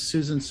 speaking of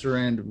Susan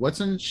Sarandon,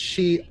 wasn't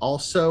she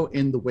also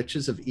in The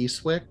Witches of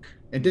Eastwick?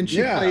 And didn't she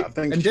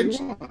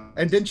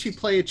didn't she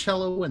play a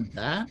cello in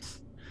that?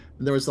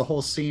 And there was the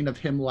whole scene of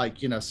him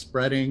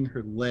spreading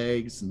her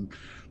legs and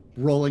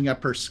rolling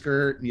up her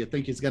skirt, and you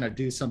think he's going to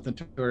do something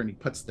to her, and he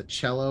puts the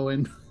cello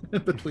in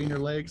between her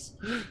legs.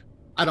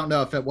 I don't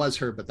know if it was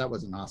her, but that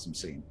was an awesome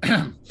scene.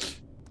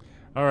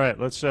 All right,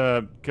 let's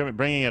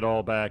bringing it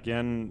all back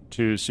in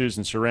to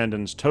Susan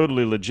Sarandon's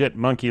totally legit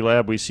monkey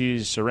lab. We see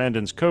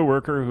Sarandon's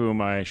co-worker, whom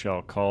I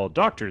shall call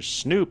Dr.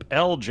 Snoop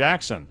L.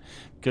 Jackson,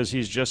 because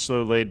he's just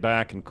so laid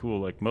back and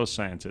cool like most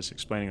scientists,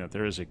 explaining that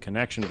there is a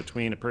connection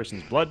between a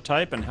person's blood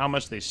type and how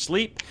much they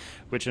sleep,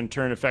 which in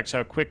turn affects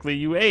how quickly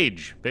you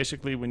age.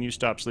 Basically, when you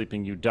stop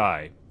sleeping, you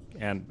die.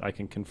 And I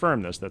can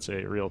confirm this. That's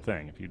a real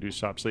thing. If you do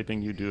stop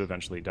sleeping, you do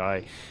eventually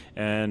die.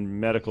 And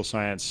medical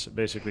science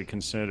basically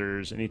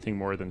considers anything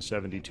more than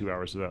 72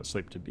 hours without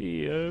sleep to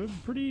be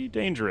pretty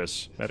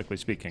dangerous, medically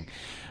speaking.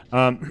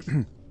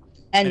 And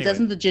anyway.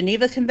 Doesn't the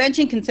Geneva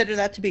Convention consider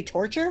that to be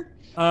torture?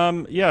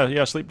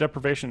 Yeah. Sleep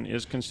deprivation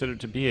is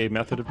considered to be a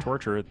method of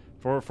torture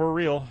for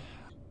real.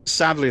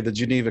 Sadly, the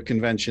Geneva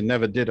Convention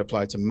never did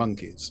apply to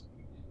monkeys.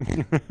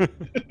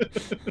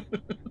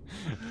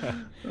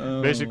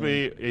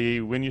 Basically,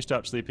 when you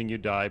stop sleeping, you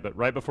die, but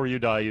right before you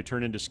die, you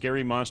turn into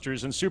scary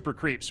monsters and super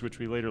creeps, which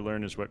we later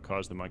learn is what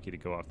caused the monkey to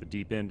go off the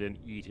deep end and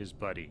eat his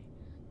buddy.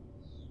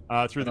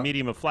 Through the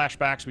medium of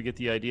flashbacks, we get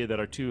the idea that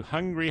our two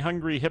hungry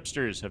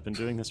hipsters have been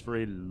doing this for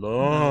a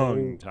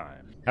long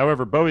time.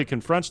 However, Bowie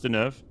confronts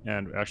Deneuve,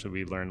 and actually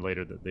we learn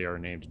later that they are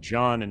named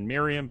John and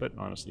Miriam, but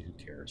honestly, who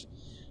cares?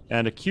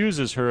 And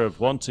accuses her of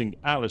wanting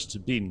Alice to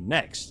be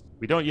next.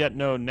 We don't yet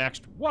know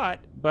next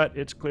what, but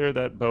it's clear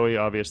that Bowie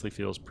obviously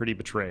feels pretty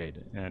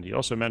betrayed. And he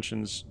also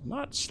mentions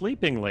not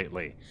sleeping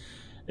lately.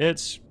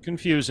 It's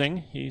confusing.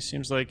 He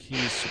seems like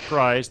he's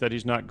surprised that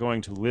he's not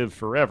going to live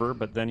forever,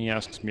 but then he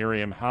asks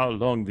Miriam how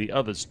long the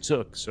others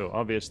took, so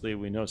obviously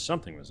we know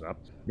something was up.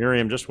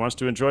 Miriam just wants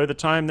to enjoy the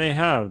time they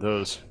have,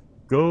 those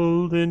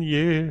golden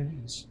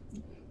years.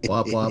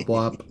 Wop, wop,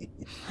 wop.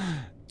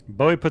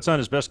 Bowie puts on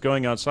his best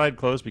going outside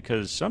clothes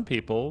because some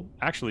people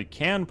actually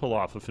can pull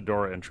off a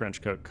fedora and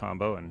trench coat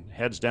combo, and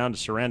heads down to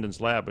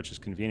Sarandon's lab, which is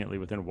conveniently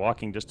within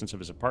walking distance of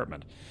his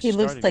apartment. He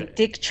looks like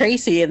Dick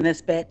Tracy in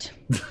this bit.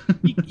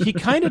 He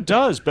kind of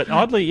does, but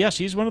oddly, yes,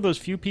 he's one of those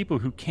few people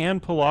who can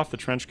pull off the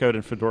trench coat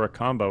and fedora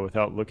combo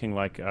without looking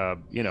like,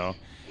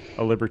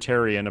 a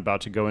libertarian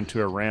about to go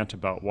into a rant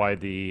about why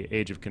the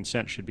age of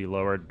consent should be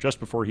lowered just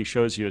before he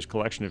shows you his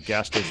collection of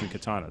gas station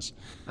katanas.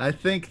 I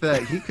think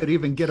that he could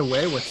even get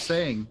away with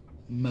saying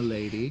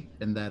 "milady"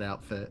 in that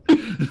outfit.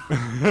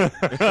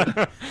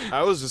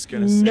 I was just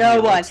gonna say. No he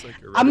one. looks like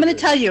a I'm gonna redhead.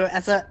 tell you,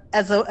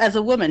 as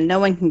a woman, no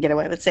one can get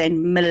away with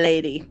saying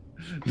 "milady."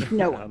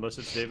 No one. Unless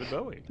it's David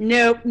Bowie.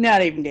 Nope,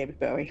 not even David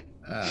Bowie.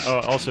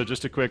 Also,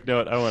 just a quick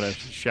note, I want to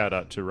shout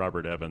out to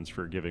Robert Evans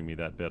for giving me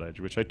that bit,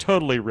 which I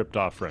totally ripped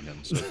off from him.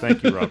 So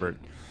thank you, Robert.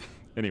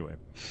 Anyway,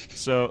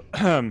 so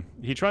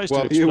he tries to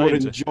While explain you were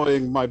to...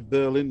 enjoying my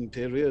Berlin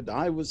period,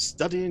 I was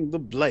studying the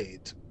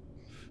blade.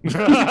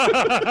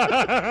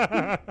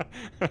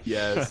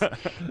 Yes.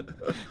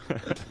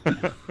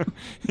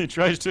 He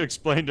tries to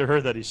explain to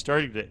her that he's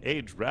starting to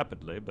age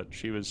rapidly, but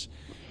she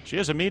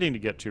has a meeting to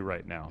get to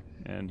right now.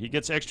 And he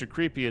gets extra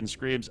creepy and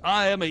screams,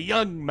 "I am a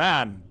young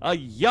man,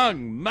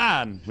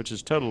 which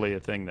is totally a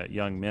thing that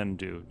young men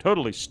do.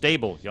 Totally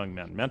stable young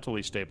men,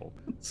 mentally stable.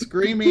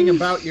 Screaming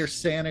about your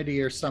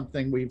sanity or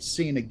something we've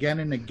seen again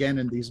and again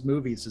in these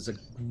movies is a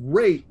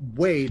great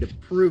way to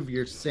prove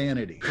your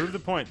sanity. Prove the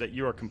point that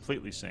you are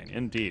completely sane,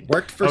 indeed.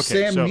 Worked for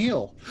Sam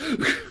Neill.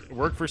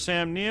 Worked for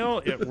Sam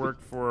Neill. It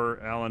worked for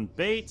Alan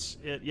Bates.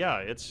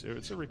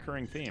 It's a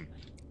recurring theme.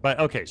 But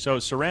okay, so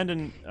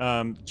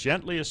Sarandon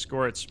gently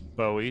escorts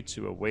Bowie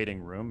to a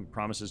waiting room,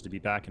 promises to be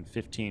back in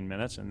 15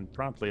 minutes, and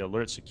promptly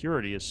alerts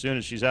security as soon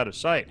as she's out of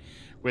sight,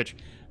 which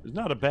is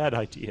not a bad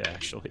idea,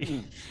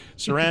 actually.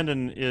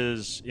 Sarandon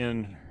is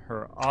in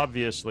her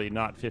obviously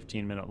not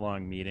 15-minute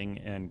long meeting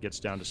and gets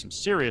down to some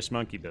serious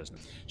monkey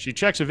business. She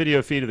checks a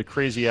video feed of the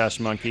crazy-ass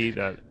monkey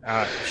that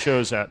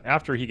shows that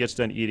after he gets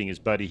done eating his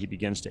buddy, he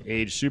begins to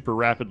age super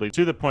rapidly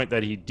to the point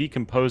that he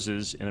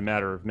decomposes in a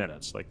matter of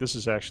minutes. Like, this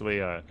is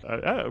actually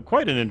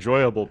quite an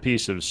enjoyable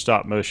piece of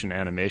stop-motion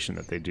animation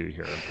that they do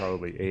here, and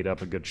probably ate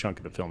up a good chunk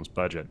of the film's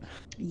budget.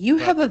 You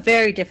have a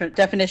very different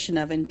definition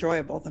of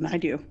enjoyable than I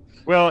do.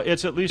 Well,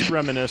 it's at least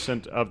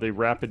reminiscent of the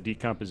rapid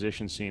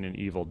decomposition scene in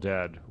Evil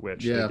Dead,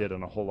 which they did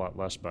on a whole lot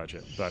less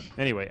budget. But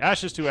anyway,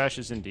 ashes to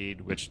ashes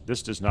indeed, which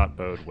this does not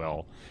bode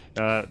well.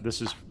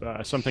 This is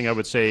something I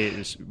would say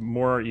is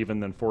more even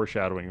than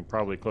foreshadowing,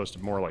 probably close to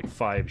more like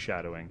 5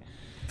 shadowing.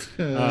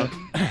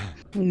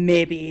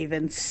 Maybe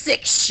even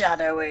 6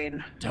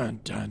 shadowing. Dun,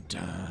 dun,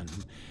 dun.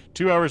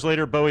 2 hours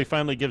later, Bowie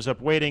finally gives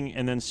up waiting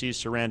and then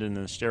sees Sarandon in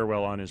the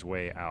stairwell on his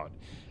way out.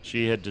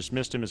 She had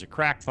dismissed him as a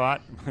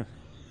crackpot.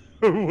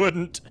 Who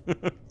wouldn't?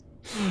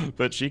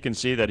 But she can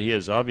see that he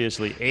has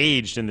obviously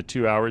aged in the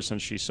 2 hours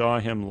since she saw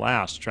him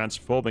last,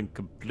 transforming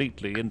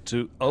completely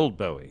into Old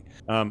Bowie,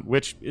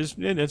 which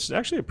it's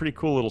actually a pretty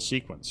cool little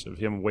sequence of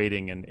him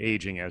waiting and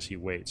aging as he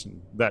waits,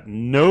 and that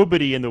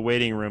nobody in the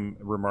waiting room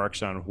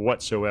remarks on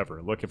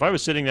whatsoever. Look, if I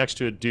was sitting next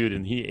to a dude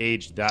and he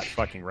aged that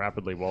fucking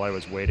rapidly while I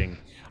was waiting,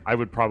 I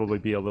would probably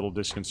be a little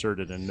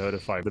disconcerted and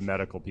notify the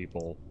medical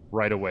people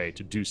right away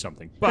to do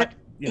something. But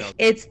you know,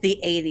 it's the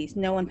 80s.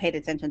 No one paid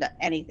attention to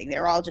anything. They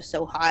were all just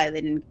so high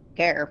they didn't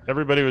care.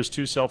 Everybody was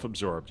too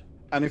self-absorbed.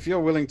 And if you're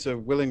willing to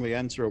willingly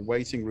enter a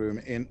waiting room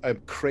in a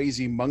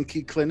crazy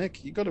monkey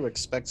clinic, you got to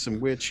expect some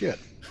weird shit.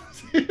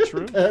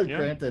 True.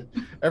 Granted,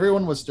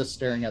 everyone was just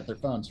staring at their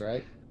phones,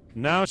 right?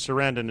 Now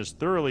Sarandon is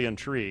thoroughly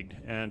intrigued,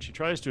 and she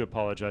tries to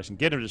apologize and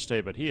get him to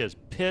stay, but he is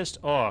pissed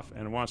off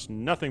and wants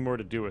nothing more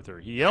to do with her.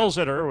 He yells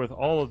at her with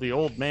all of the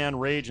old man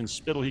rage and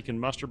spittle he can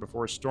muster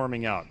before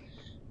storming out.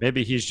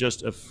 Maybe he's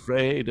just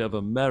afraid of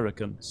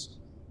Americans.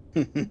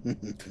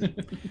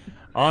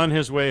 On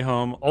his way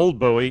home, Old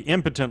Bowie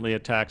impotently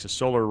attacks a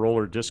solar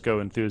roller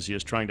disco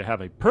enthusiast trying to have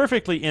a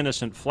perfectly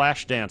innocent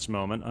flash dance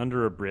moment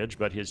under a bridge,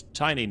 but his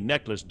tiny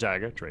necklace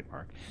dagger,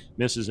 trademark,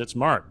 misses its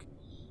mark.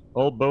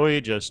 Old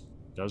Bowie just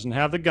doesn't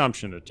have the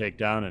gumption to take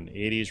down an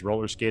 80s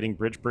roller skating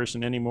bridge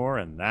person anymore,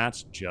 and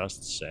that's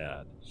just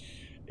sad.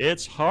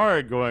 It's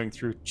hard going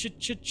through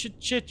changes.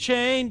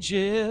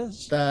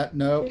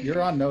 No,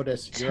 you're on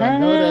notice. You're on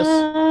notice.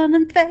 Turn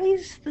and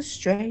face the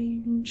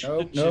strange.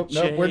 Nope.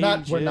 We're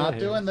not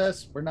doing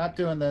this. We're not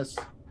doing this.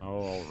 Oh,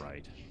 all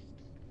right.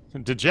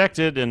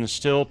 Dejected and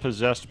still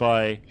possessed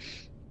by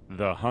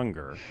the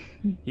hunger,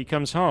 he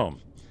comes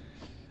home.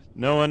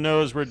 No one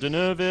knows where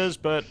Deneuve is,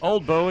 but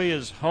Old Bowie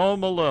is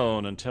home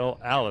alone until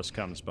Alice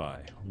comes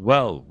by.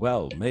 Well,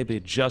 maybe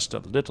just a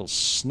little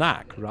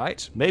snack,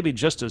 right? Maybe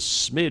just a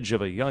smidge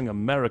of a young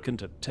American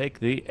to take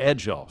the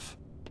edge off.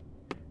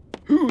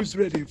 Who's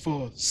ready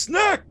for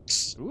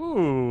snacks?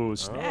 Ooh,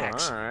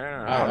 snacks. All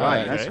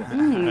right. Okay.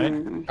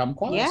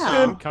 Kumquats?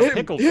 Yeah.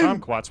 Pickled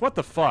kumquats. What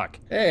the fuck?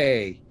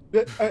 Hey.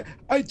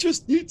 I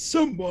just need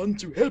someone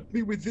to help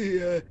me with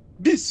the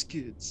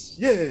biscuits.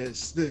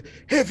 Yes, the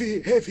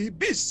heavy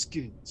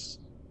biscuits.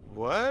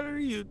 What are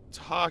you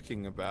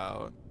talking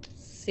about?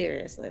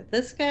 Seriously,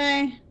 this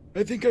guy?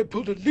 I think I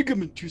pulled a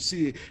ligament, you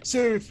see. So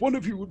if one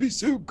of you would be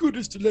so good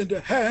as to lend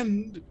a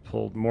hand.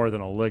 Pulled more than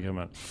a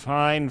ligament.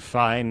 Fine.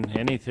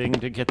 Anything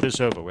to get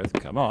this over with.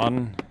 Come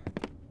on.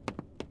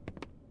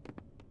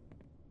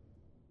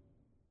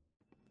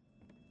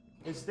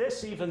 Is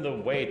this even the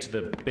way to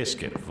the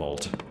biscuit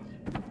vault?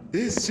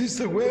 This is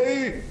the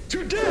way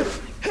to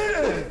death.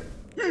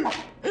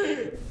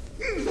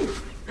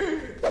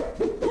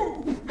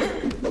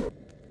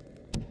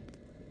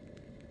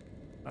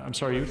 I'm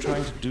sorry, are you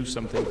trying to do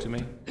something to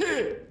me?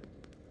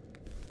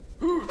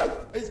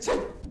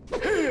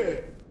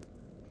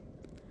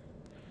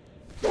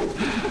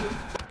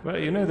 Well,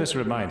 you know, this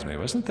reminds me.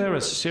 Wasn't there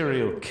a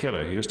serial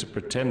killer who used to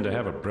pretend to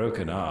have a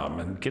broken arm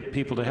and get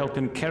people to help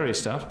him carry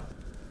stuff?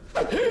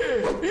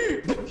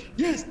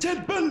 Yes,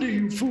 Ted Bundy,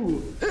 you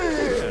fool.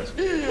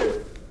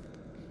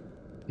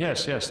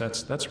 Yes,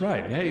 that's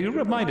right. Hey, you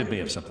reminded me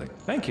of something.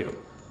 Thank you.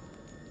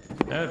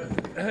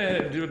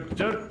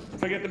 Don't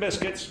forget the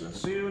biscuits. I'll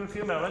see you in a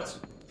few moments.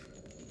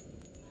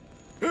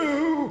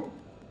 Oh,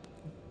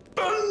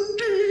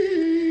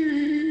 Bundy!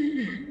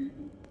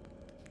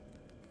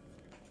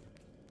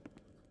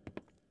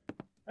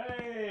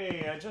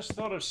 Hey, I just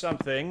thought of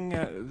something.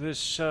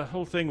 This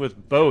whole thing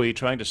with Bowie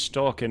trying to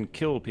stalk and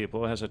kill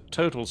people has a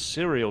total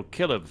serial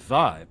killer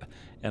vibe.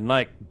 And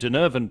like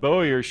Deneuve and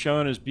Bowie are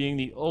shown as being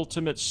the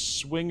ultimate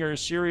swinger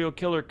serial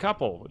killer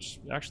couple, which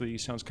actually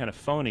sounds kind of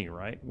phony,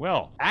 right?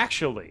 Well,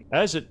 actually,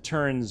 as it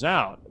turns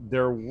out,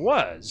 there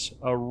was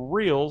a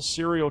real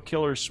serial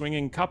killer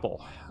swinging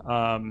couple.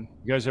 You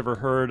guys ever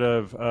heard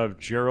of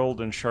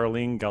Gerald and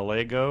Charlene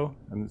Gallego?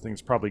 I think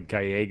it's probably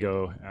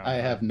Gallego. I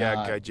have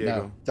not. Yeah,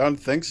 Gallego. No. Don't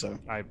think so.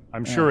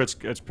 I'm sure it's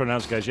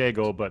pronounced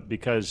Gallego, but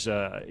because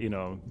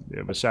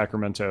it was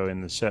Sacramento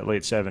in the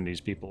late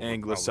 70s, people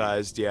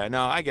Anglicized, yeah.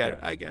 No, I get it.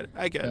 I get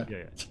it.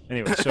 Yeah.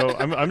 Anyway, so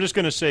I'm just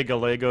going to say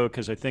Gallego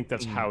because I think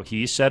that's how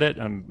he said it.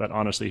 But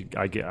honestly,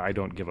 I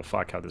don't give a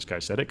fuck how this guy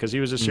said it because he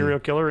was a serial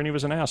killer and he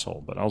was an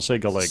asshole. But I'll say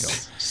Gallego.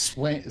 I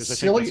think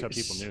that's how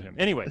people knew him.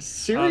 Anyway,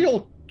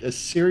 a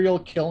serial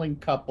killing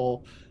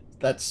couple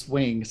that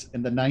swings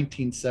in the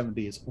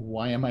 1970s.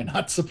 Why am I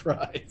not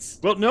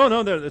surprised? Well,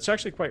 no, it's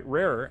actually quite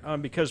rare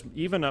because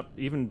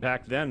even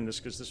back then,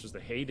 because this was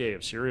the heyday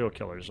of serial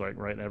killers, like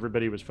right,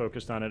 everybody was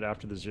focused on it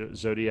after the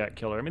Zodiac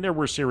killer. I mean, there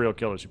were serial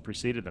killers who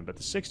preceded them, but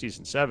the 60s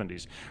and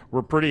 70s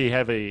were pretty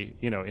heavy.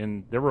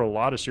 There were a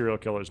lot of serial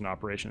killers in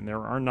operation, and there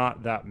are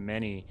not that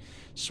many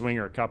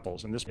swinger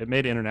couples, and it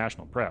made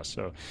international press.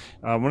 So,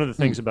 one of the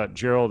things about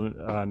Gerald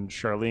and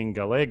Charlene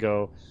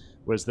Gallego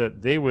was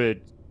that they would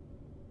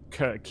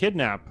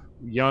kidnap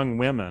young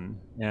women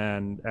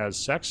and as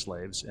sex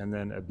slaves and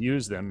then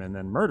abuse them and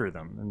then murder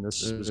them. And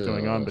this was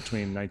going on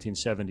between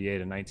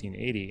 1978 and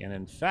 1980. And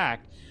in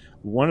fact,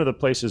 one of the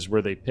places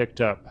where they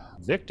picked up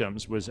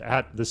victims was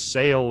at the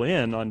Sail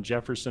Inn on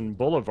Jefferson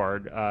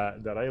Boulevard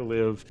that I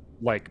live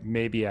like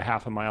maybe a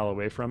half a mile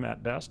away from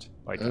at best.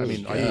 I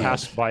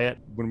passed by it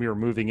when we were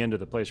moving into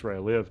the place where I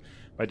live.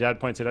 My dad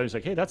points it out. He's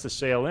like, "Hey, that's the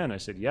Sail Inn." I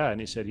said, "Yeah."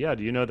 And he said, "Yeah,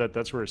 do you know that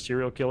that's where a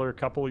serial killer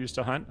couple used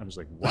to hunt?" I was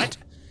like, "What?"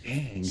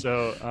 Dang.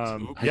 So, I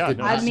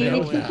mean,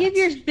 if you give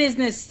your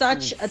business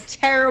such a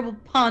terrible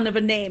pun of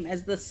a name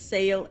as the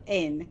Sail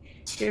Inn,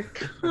 you're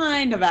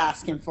kind of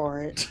asking for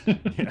it.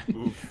 Yeah.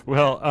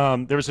 Well,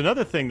 there was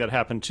another thing that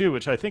happened too,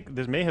 which I think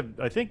this may have.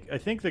 I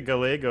think the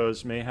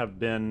Gallegos may have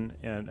been,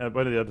 and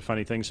one of the other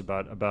funny things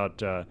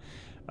about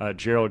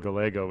Gerald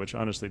Gallego, which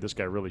honestly this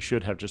guy really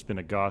should have just been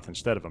a goth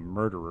instead of a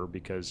murderer,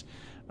 because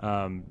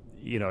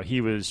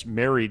he was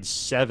married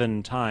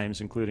 7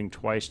 times, including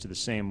twice to the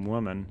same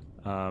woman.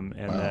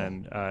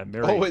 Then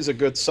married. Always a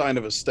good sign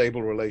of a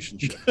stable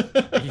relationship.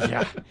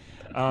 Yeah.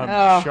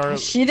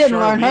 She didn't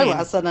learn her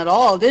lesson at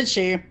all, did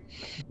she?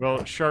 Well,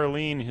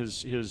 Charlene,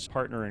 his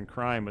partner in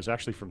crime, was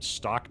actually from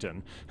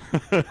Stockton.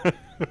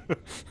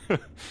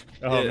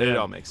 It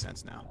all makes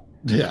sense now.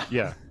 Yeah.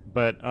 Yeah.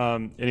 But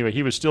anyway,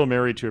 he was still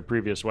married to a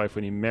previous wife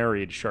when he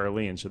married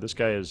Charlene. So this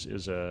guy is he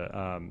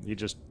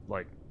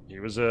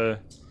was a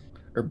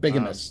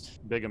bigamist.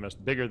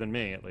 Bigamist, bigger than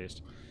me at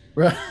least.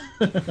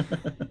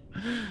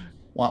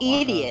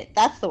 Idiot.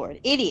 That's the word.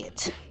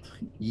 Idiot.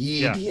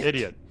 Yeah,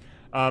 idiot.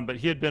 But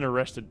he had been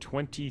arrested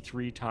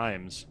 23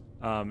 times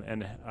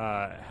and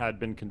had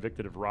been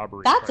convicted of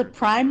robbery. That's a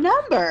prime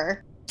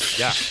number.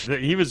 Yeah,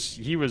 he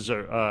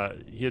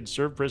had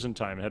served prison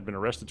time and had been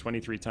arrested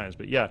 23 times.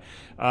 But yeah,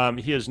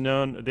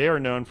 they are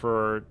known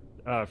for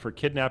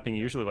kidnapping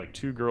usually like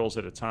 2 girls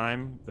at a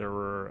time. There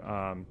were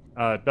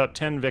about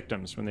 10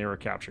 victims when they were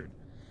captured.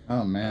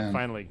 Oh man!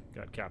 Finally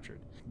got captured.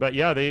 But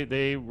yeah,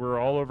 they were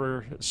all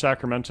over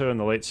Sacramento in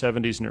the late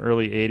 70s and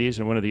early 80s.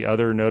 And one of the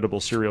other notable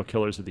serial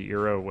killers of the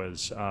era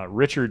was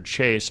Richard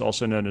Chase,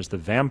 also known as the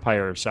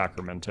Vampire of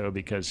Sacramento,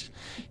 because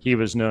he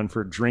was known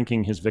for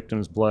drinking his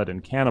victims' blood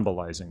and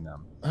cannibalizing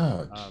them.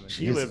 Oh,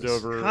 he lived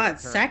over... God,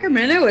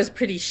 Sacramento was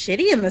pretty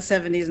shitty in the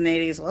 70s and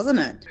 80s, wasn't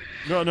it?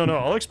 No.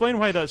 I'll explain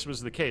why that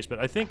was the case. But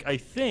I think I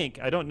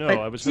don't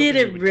know. But did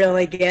it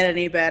really get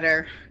any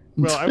better?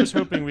 Well, I was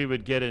hoping we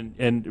would get an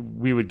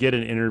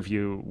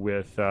interview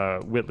with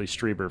Whitley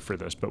Strieber for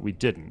this, but we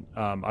didn't.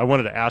 I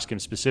wanted to ask him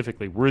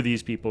specifically, were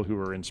these people who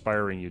were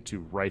inspiring you to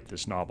write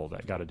this novel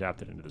that got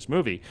adapted into this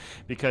movie?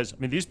 Because, I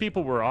mean, these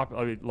people were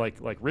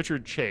like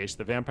Richard Chase,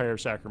 the Vampire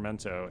of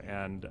Sacramento,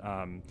 and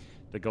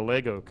the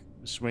Gallego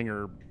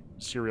swinger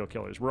serial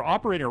killers were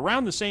operating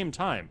around the same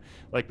time,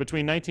 like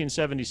between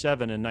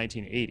 1977 and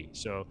 1980.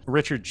 So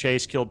Richard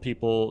Chase killed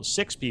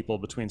 6 people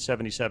between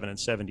 77 and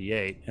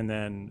 78, and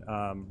then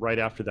right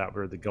after that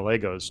were the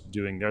Gallegos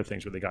doing their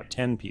things where they got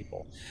 10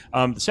 people.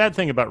 The sad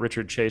thing about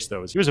Richard Chase,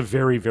 though, is he was a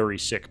very, very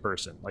sick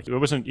person. Like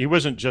he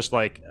wasn't just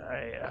like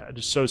a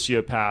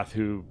sociopath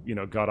who, you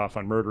know, got off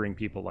on murdering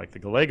people like the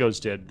Gallegos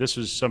did. This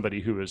was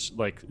somebody who was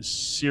like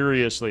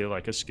seriously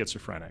like a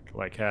schizophrenic,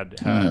 like had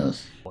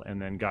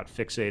and then got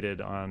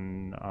fixated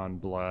on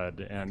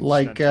blood and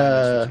like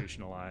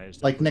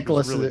institutionalized. Like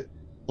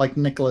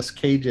Nicolas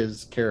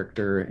Cage's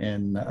character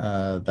in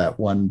that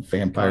one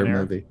vampire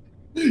movie.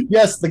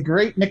 Yes, the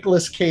great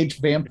Nicolas Cage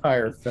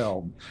vampire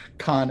film,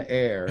 Con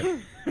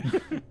Air.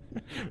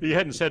 You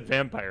hadn't said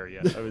vampire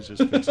yet. I was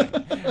just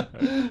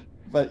fixing.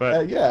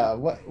 But yeah,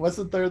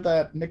 wasn't there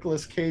that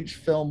Nicolas Cage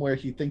film where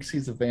he thinks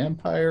he's a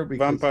vampire?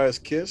 Vampire's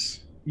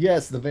Kiss?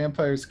 Yes, The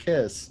Vampire's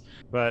Kiss.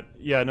 But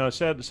yeah, no,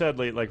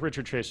 sadly, like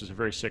Richard Chase is a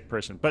very sick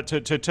person. But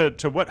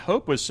to what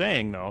Hope was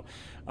saying, though,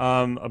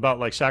 about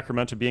like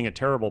Sacramento being a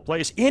terrible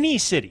place, any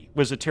city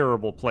was a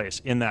terrible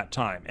place in that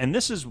time. And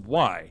this is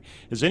why.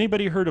 Has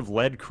anybody heard of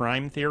lead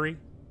crime theory?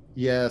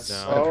 Yes,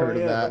 No. I've heard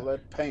of that. The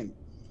lead paint.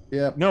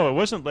 Yeah. No, it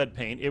wasn't lead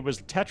paint. It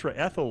was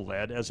tetraethyl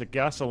lead as a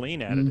gasoline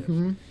additive.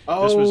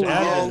 Mm-hmm. This was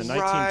added in the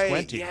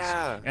 1920s.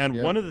 Yeah.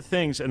 And one of the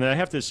things, and I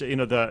have to say, you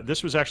know,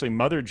 this was actually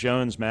Mother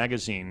Jones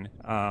magazine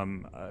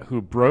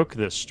who broke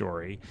this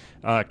story.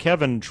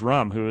 Kevin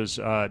Drum, who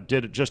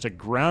did just a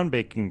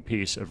groundbreaking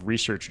piece of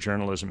research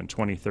journalism in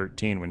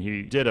 2013 when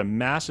he did a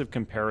massive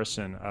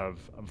comparison of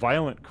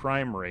violent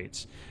crime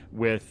rates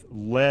with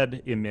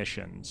lead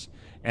emissions.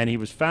 And he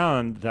was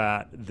found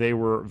that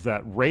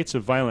rates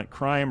of violent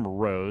crime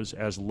rose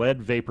as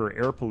lead vapor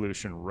air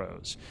pollution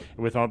rose,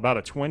 with about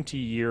a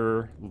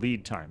 20-year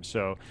lead time.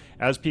 So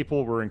as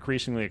people were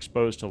increasingly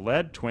exposed to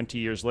lead, 20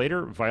 years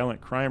later, violent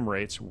crime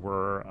rates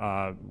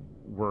were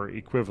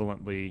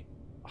equivalently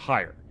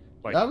higher.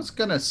 Like, I was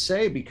gonna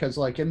say, because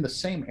like in the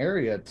same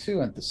area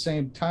too, at the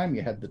same time,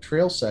 you had the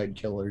trailside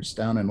killers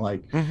down in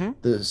like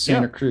the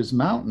Santa Cruz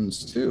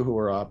Mountains too, who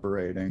were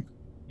operating.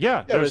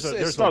 Yeah,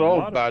 it's not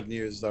all bad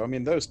news, though. I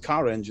mean, those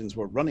car engines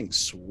were running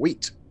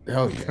sweet.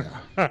 Oh,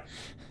 yeah.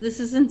 This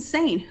is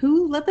insane.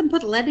 Who let them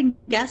put lead in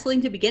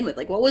gasoline to begin with?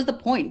 Like, what was the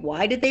point?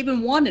 Why did they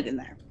even want it in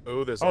there?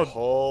 Oh, there's a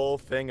whole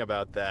thing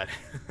about that.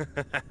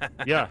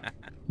 Yeah.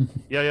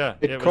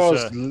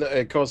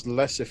 It caused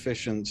less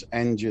efficient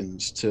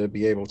engines to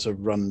be able to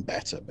run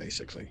better,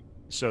 basically.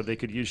 So they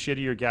could use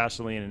shittier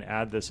gasoline and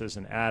add this as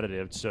an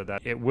additive so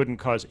that it wouldn't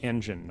cause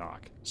engine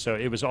knock. So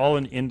it was all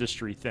an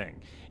industry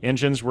thing.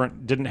 Engines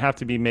didn't have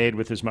to be made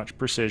with as much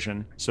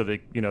precision, so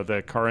that, you know,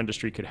 the car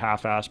industry could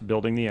half-ass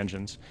building the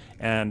engines,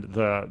 and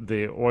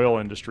the oil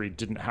industry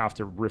didn't have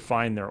to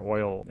refine their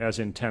oil as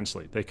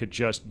intensely. They could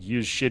just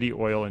use shitty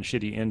oil and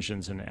shitty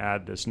engines and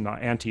add this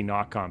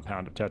anti-knock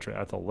compound of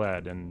tetraethyl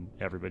lead, and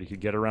everybody could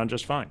get around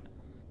just fine.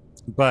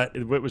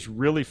 But what was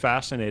really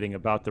fascinating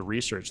about the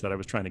research that I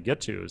was trying to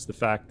get to is the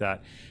fact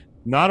that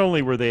not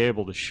only were they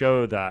able to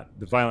show that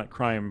the violent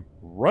crime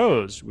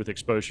rose with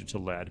exposure to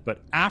lead, but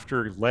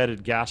after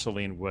leaded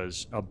gasoline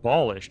was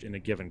abolished in a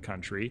given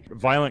country,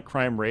 violent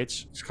crime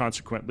rates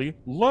consequently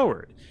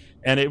lowered.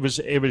 And it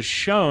was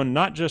shown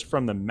not just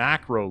from the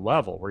macro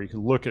level, where you could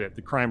look at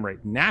the crime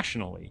rate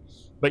nationally,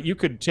 but you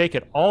could take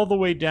it all the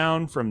way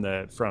down from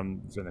the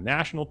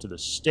national to the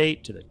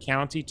state to the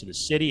county to the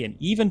city and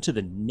even to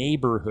the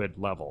neighborhood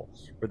level,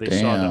 where they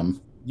saw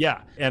them.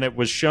 Yeah, and it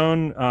was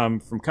shown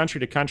from country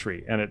to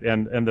country, and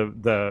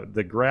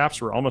the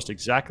graphs were almost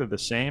exactly the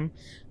same,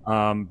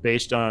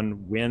 based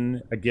on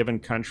when a given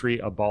country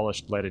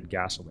abolished leaded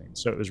gasoline.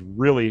 So it was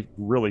really,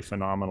 really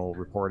phenomenal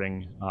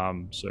reporting.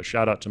 So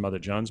shout out to Mother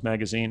Jones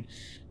magazine,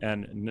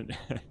 and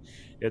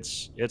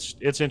it's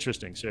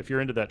interesting. So if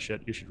you're into that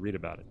shit, you should read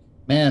about it.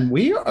 Man,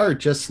 we are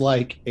just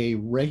like a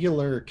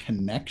regular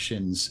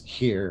connections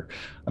here.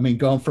 I mean,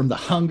 going from the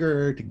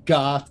hunger to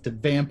goth to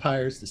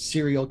vampires to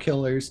serial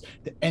killers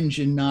to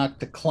engine knock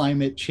to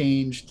climate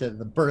change to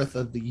the birth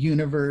of the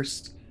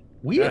universe.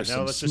 Now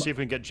let's just see if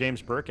we can get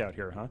James Burke out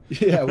here, huh?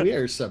 Yeah, we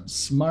are some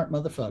smart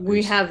motherfuckers.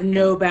 We have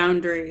no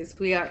boundaries.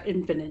 We are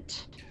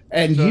infinite.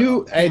 And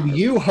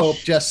you Hope,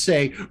 just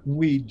say,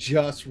 we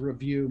just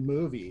review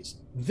movies.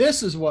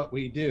 This is what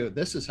we do.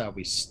 This is how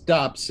we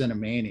stop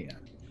Cinemania.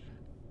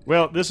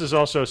 Well, this is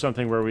also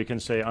something where we can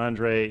say,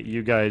 Andre,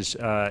 you guys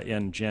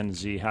in Gen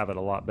Z have it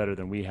a lot better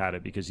than we had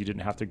it, because you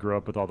didn't have to grow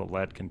up with all the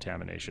lead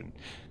contamination.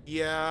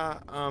 Yeah,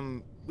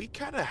 we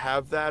kind of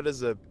have that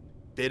as a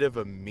bit of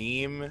a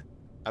meme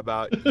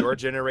about your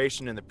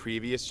generation and the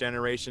previous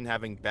generation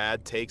having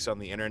bad takes on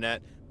the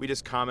internet. We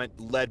just comment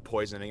lead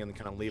poisoning and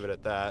kind of leave it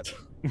at that.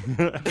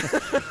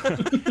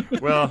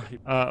 Well,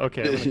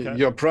 okay.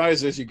 Your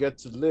prize is you get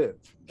to live.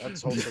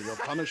 That's also your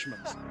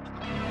punishment.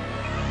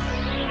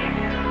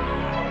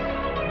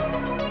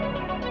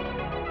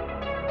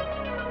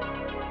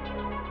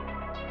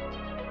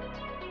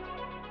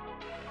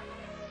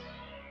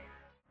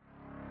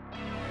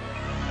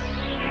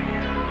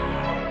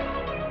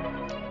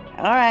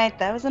 All right,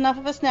 that was enough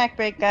of a snack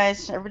break,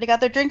 guys. Everybody got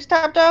their drinks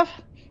topped off?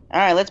 All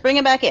right, let's bring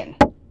it back in.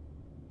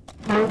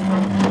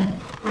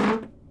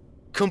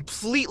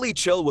 Completely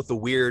chill with the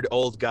weird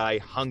old guy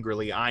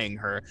hungrily eyeing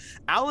her,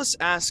 Alice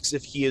asks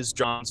if he is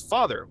John's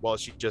father, while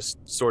she's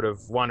just sort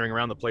of wandering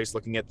around the place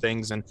looking at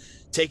things and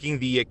taking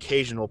the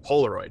occasional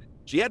Polaroid.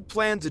 She had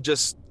planned to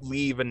just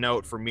leave a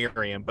note for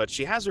Miriam, but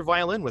she has her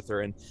violin with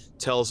her and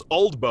tells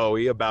Old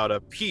Bowie about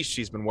a piece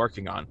she's been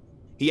working on.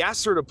 He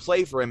asks her to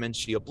play for him and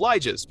she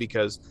obliges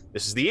because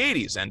this is the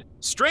 80s and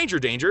stranger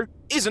danger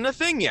isn't a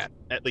thing yet,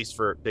 at least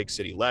for big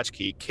city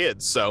latchkey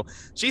kids, so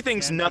she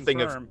thinks nothing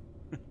confirm.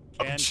 of...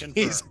 Can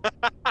jeez.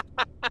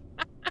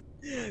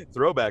 confirm.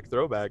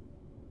 Throwback.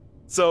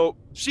 So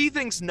she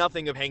thinks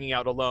nothing of hanging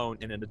out alone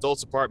in an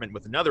adult's apartment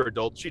with another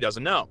adult she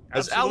doesn't know.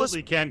 As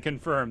Absolutely can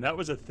confirm. That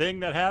was a thing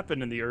that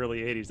happened in the early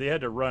 80s. They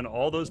had to run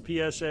all those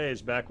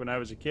PSAs back when I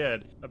was a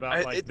kid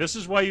about this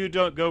is why you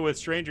don't go with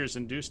strangers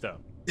and do stuff.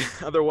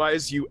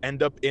 Otherwise, you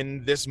end up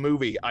in this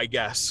movie, I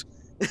guess.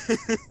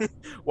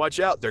 Watch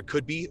out, there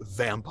could be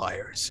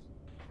vampires.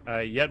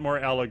 Yet more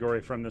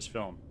allegory from this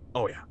film.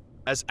 Oh yeah.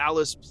 As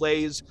Alice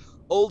plays,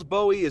 Old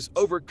Bowie is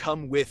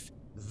overcome with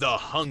the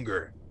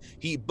hunger.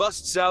 He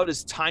busts out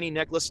his Tiny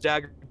Necklace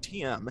Dagger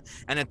TM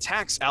and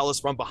attacks Alice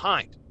from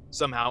behind.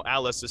 Somehow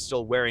Alice is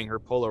still wearing her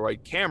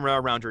Polaroid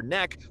camera around her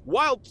neck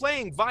while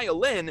playing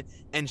violin,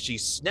 and she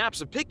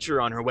snaps a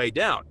picture on her way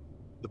down.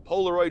 The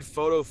Polaroid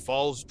photo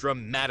falls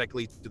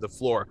dramatically to the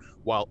floor,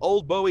 while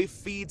Old Bowie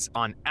feeds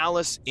on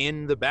Alice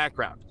in the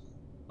background.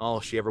 All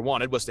she ever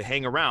wanted was to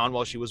hang around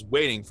while she was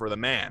waiting for the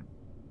man.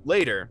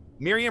 Later,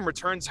 Miriam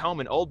returns home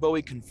and Old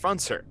Bowie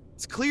confronts her.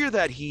 It's clear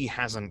that he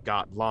hasn't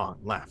got long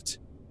left.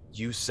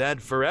 "You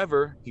said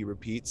forever," he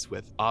repeats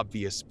with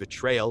obvious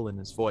betrayal in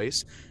his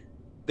voice.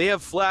 They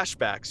have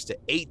flashbacks to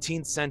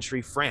 18th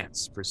century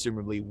France.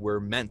 Presumably we're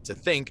meant to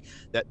think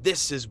that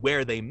this is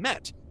where they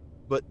met.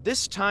 But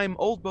this time,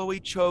 Old Bowie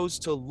chose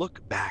to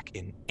look back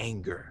in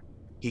anger.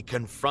 He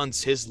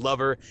confronts his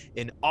lover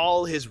in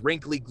all his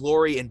wrinkly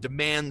glory and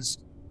demands,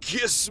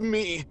 "Kiss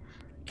me!"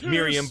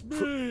 Kiss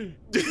me!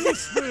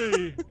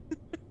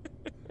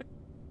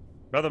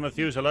 Brother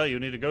Methuselah, you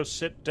need to go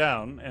sit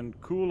down and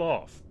cool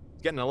off.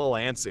 Getting a little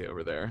antsy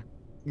over there.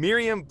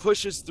 Miriam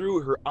pushes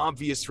through her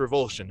obvious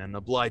revulsion and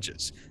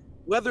obliges.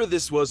 Whether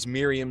this was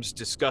Miriam's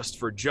disgust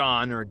for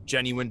John or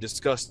genuine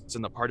disgust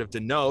on the part of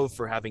Deneuve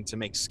for having to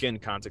make skin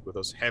contact with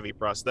those heavy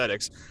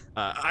prosthetics,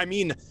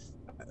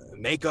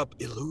 makeup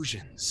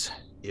illusions,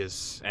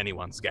 is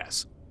anyone's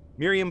guess.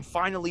 Miriam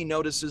finally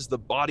notices the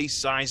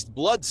body-sized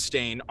blood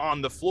stain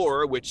on the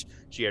floor, which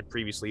she had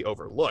previously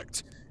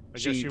overlooked. I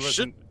guess she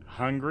wasn't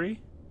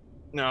hungry?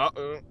 No,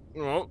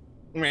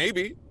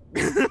 maybe.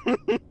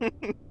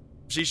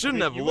 She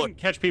shouldn't have you looked. Wouldn't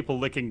catch people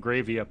licking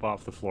gravy up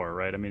off the floor,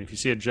 right? I mean, if you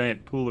see a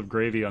giant pool of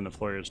gravy on the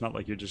floor, it's not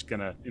like you're just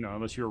gonna,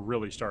 unless you're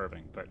really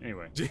starving. But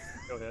anyway,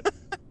 go ahead.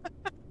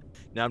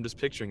 Now I'm just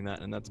picturing that,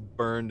 and that's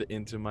burned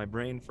into my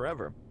brain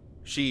forever.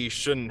 She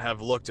shouldn't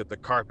have looked at the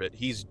carpet.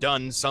 He's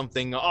done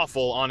something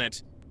awful on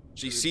it.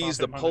 She sees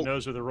the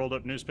nose with a rolled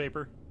up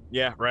newspaper.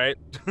 Yeah, right.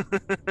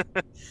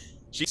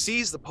 She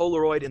sees the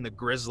Polaroid in the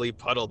grisly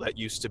puddle that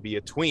used to be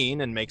a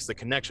tween and makes the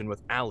connection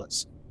with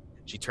Alice.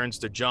 She turns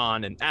to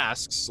John and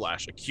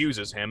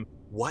asks/accuses him,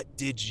 "What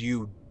did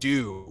you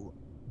do?"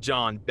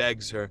 John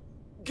begs her,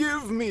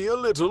 "Give me a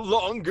little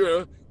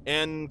longer,"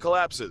 and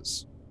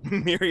collapses.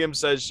 Miriam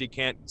says she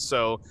can't,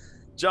 so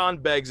John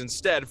begs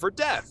instead for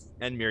death,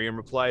 and Miriam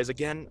replies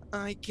again,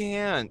 "I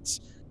can't."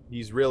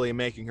 He's really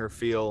making her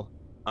feel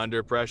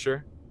under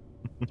pressure.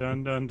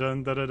 Dun dun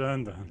dun dun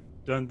dun dun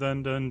dun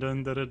dun dun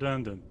dun dun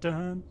dun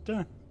dun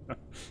dun.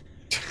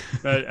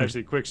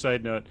 Actually, quick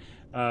side note.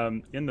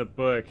 In the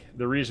book,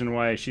 the reason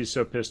why she's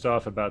so pissed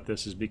off about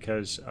this is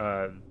because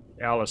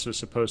Alice was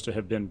supposed to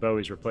have been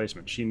Bowie's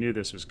replacement. She knew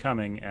this was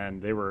coming,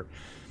 and they were,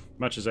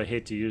 much as I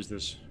hate to use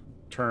this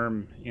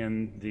term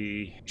in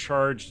the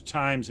charged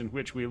times in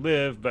which we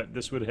live, but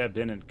this would have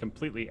been a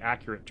completely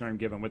accurate term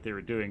given what they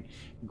were doing,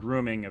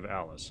 grooming of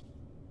Alice.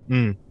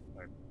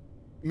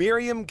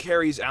 Miriam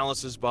carries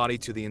Alice's body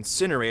to the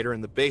incinerator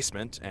in the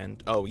basement,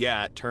 and oh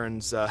yeah, it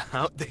turns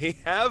out they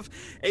have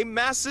a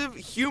massive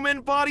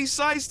human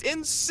body-sized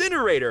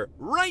incinerator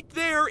right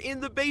there in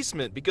the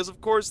basement, because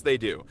of course they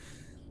do.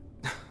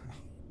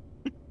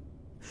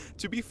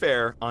 To be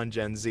fair, on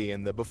Gen Z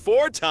in the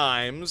before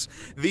times,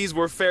 these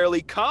were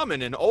fairly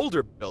common in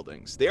older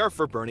buildings. They are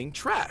for burning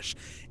trash,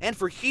 and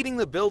for heating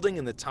the building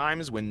in the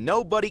times when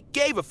nobody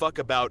gave a fuck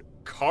about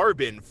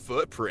carbon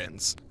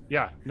footprints.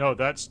 Yeah, no,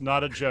 that's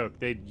not a joke.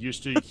 They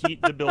used to heat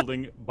the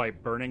building by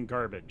burning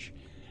garbage.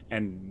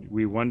 And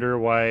we wonder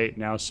why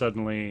now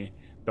suddenly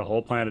the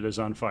whole planet is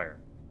on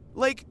fire.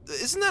 Like,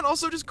 isn't that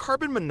also just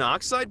carbon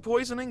monoxide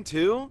poisoning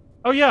too?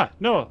 Oh yeah,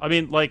 no, I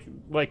mean, like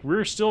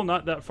we're still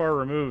not that far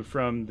removed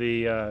from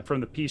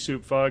the pea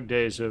soup fog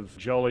days of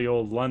jolly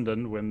old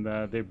London when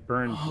they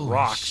burned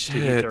rocks to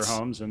heat their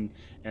homes, and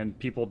and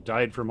people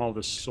died from all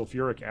the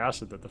sulfuric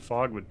acid that the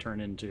fog would turn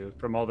into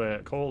from all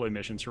the coal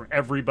emissions from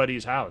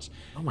everybody's house.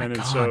 Oh my and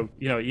then God. So,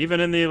 even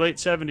in the late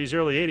 70s,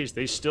 early 80s,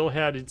 they still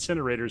had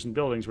incinerators in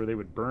buildings where they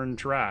would burn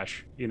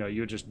trash.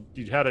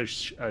 You'd had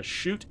a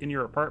chute in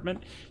your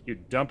apartment,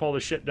 you'd dump all the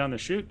shit down the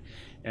chute,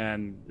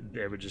 and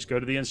they would just go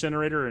to the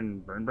incinerator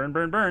and burn, burn,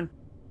 burn, burn.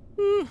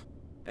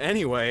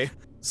 Anyway,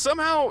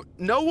 somehow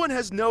no one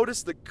has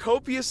noticed the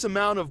copious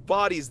amount of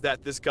bodies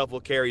that this couple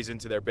carries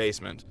into their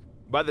basement.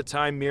 By the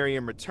time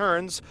Miriam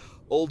returns,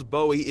 Old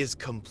Bowie is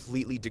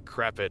completely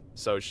decrepit,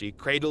 so she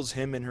cradles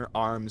him in her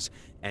arms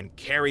and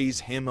carries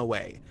him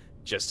away.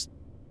 Just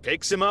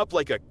picks him up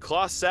like a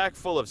cloth sack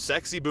full of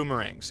sexy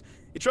boomerangs.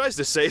 He tries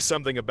to say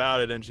something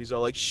about it, and she's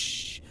all like,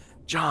 "Shh,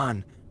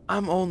 John,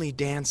 I'm only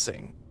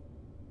dancing."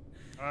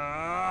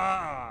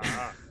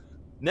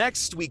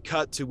 Next, we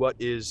cut to what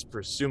is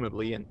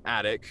presumably an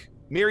attic.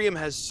 Miriam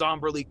has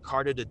somberly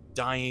carted a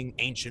dying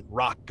ancient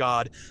rock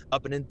god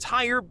up an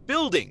entire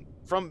building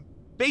from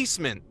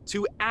basement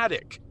to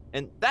attic.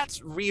 And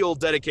that's real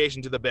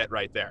dedication to the bit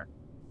right there.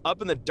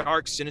 Up in the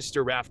dark,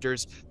 sinister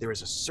rafters, there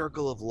is a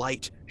circle of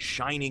light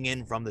shining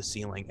in from the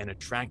ceiling and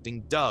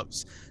attracting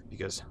doves,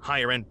 because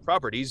higher-end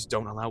properties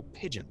don't allow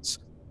pigeons.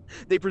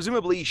 They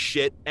presumably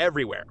shit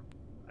everywhere.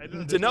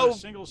 There's not a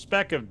single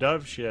speck of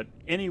dove shit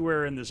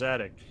anywhere in this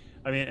attic.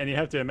 I mean, and you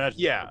have to imagine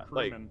the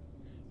crewmen,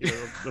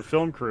 the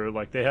film crew,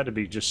 like they had to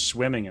be just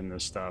swimming in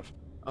this stuff.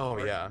 Oh,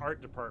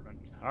 Art department.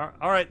 All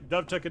right,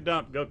 Dove took a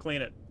dump. Go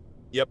clean it.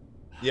 Yep.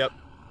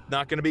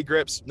 Not gonna be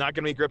Grips. Not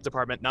gonna be Grip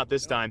department. Not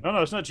this time.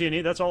 No, it's not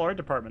G&E. That's all art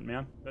department,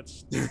 man.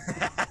 That's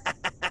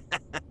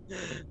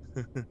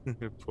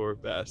poor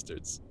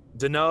bastards.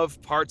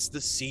 Deneuve parts the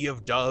sea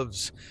of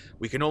doves.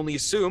 We can only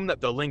assume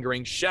that the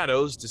lingering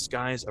shadows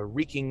disguise a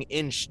reeking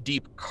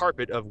inch-deep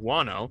carpet of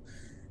guano,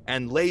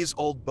 and lays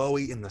Old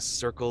Bowie in the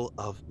circle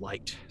of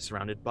light,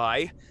 surrounded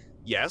by,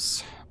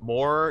 yes,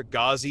 more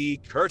gauzy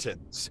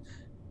curtains.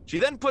 She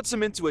then puts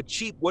him into a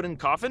cheap wooden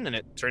coffin, and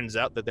it turns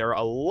out that there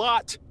are a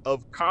lot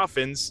of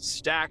coffins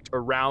stacked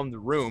around the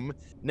room.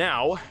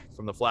 Now,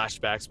 from the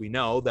flashbacks, we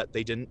know that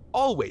they didn't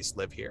always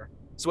live here.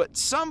 So at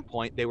some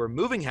point, they were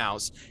moving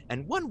house,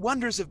 and one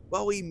wonders if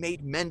Bowie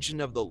made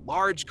mention of the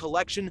large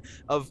collection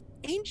of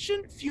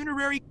ancient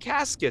funerary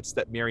caskets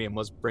that Miriam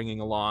was bringing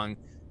along.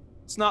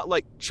 It's not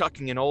like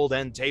chucking an old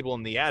end table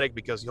in the attic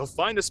because you'll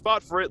find a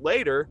spot for it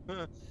later.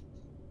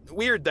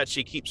 Weird that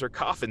she keeps her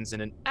coffins in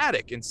an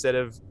attic instead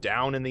of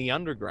down in the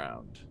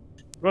underground.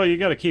 Well, you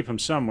got to keep them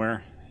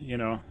somewhere,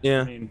 Yeah.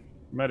 I mean,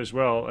 might as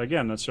well.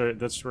 Again, that's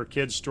where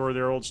kids store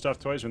their old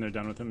stuffed toys when they're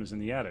done with them, is in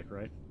the attic,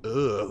 right?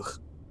 Ugh.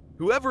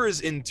 Whoever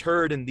is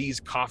interred in these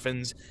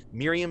coffins,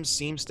 Miriam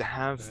seems to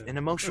have an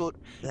emotional...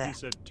 He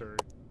said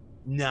turd.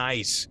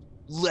 Nice.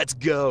 Let's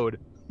go.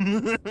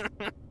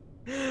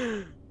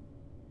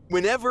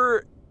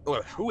 Whoever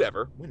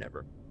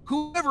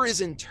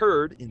is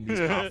interred in these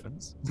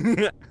coffins,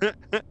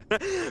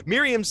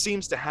 Miriam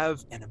seems to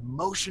have an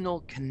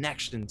emotional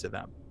connection to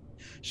them.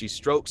 She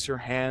strokes her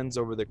hands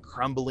over the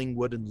crumbling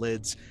wooden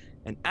lids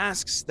and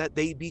asks that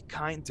they be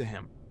kind to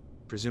him,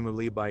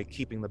 presumably by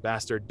keeping the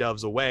bastard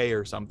doves away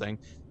or something.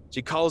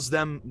 She calls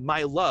them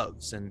my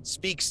loves and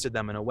speaks to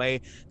them in a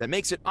way that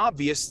makes it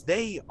obvious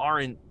they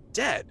aren't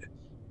dead.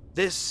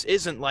 This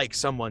isn't like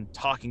someone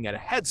talking at a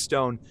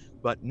headstone,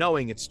 but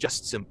knowing it's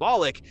just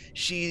symbolic,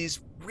 she's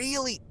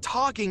really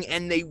talking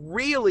and they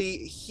really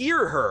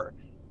hear her.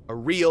 A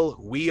real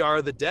We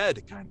Are the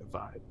Dead kind of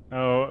vibe.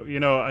 Oh,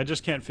 I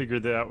just can't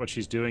figure out what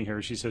she's doing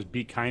here. She says,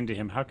 be kind to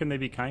him. How can they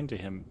be kind to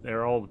him?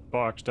 They're all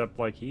boxed up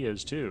like he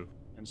is, too,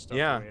 and stuff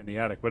away in the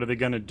attic. What are they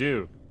going to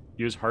do?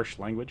 Use harsh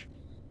language?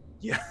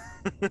 Yeah.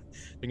 They're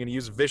going to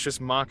use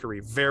vicious mockery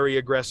very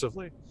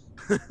aggressively.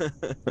 You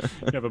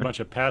have a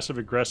bunch of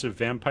passive-aggressive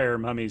vampire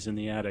mummies in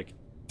the attic.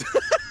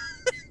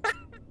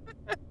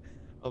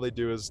 All they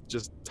do is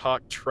just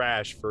talk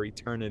trash for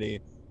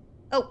eternity.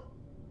 Oh,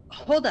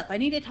 hold up. I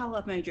need to top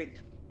up my drink.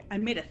 I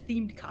made a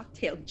themed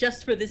cocktail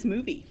just for this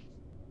movie.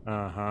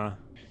 Uh-huh.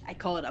 I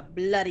call it a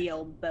bloody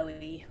old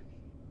Bowie.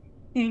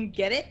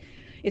 Get it?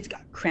 It's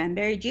got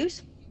cranberry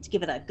juice to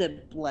give it a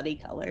good bloody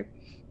color,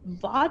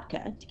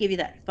 vodka to give you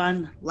that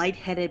fun,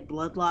 lightheaded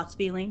blood loss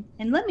feeling,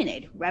 and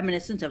lemonade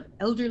reminiscent of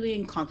elderly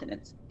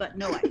incontinence, but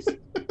no ice.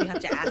 You have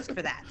to ask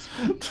for that.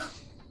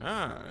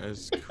 Ah,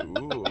 it's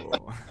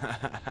cool.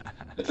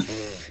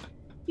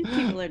 You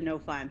people are no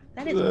fun.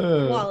 That is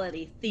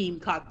quality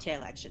themed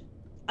cocktail action.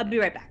 I'll be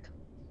right back.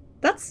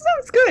 That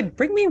sounds good.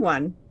 Bring me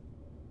one.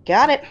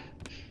 Got it.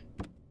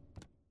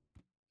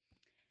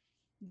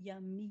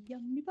 Yummy,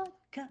 yummy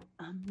vodka.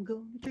 I'm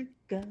gonna drink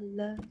a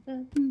lot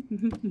of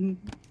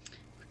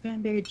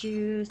cranberry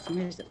juice. And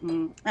there's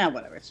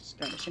whatever. It's just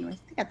garnish anyways.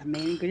 I got the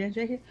main ingredients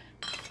right here.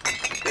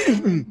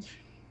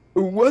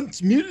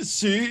 Want me to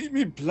see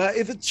me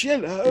play the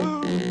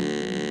cello?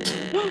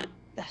 The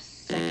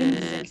second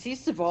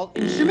sexiest of all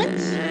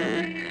instruments?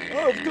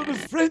 I've got a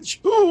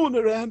French horn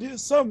around here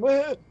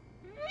somewhere.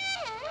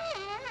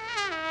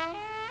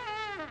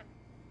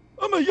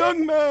 I'm a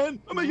young man.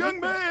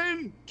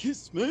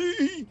 Kiss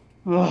me.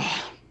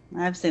 Oh,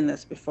 I've seen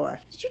this before.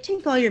 Did you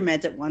take all your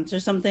meds at once or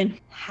something?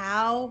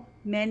 How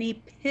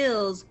many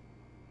pills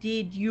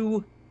did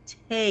you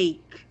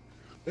take?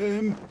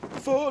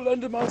 Fall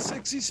under my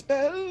sexy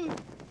spell.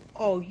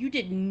 Oh, you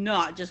did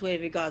not just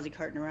wave your gauzy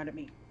carton around at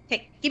me.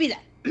 Hey, give me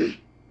that.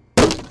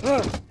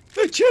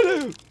 A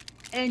cello.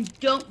 And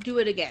don't do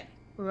it again,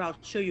 or I'll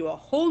show you a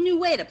whole new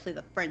way to play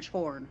the French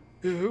horn.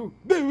 Oh,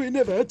 Bowie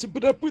never had to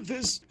put up with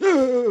this.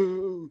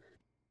 Oh.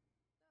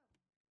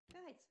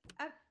 Guys,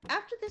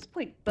 after this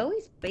point,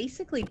 Bowie's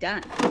basically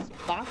done. He's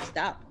boxed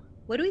up.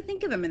 What do we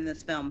think of him in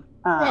this film?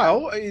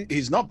 Well,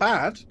 he's not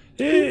bad.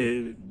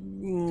 I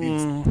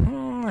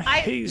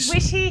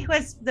wish he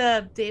was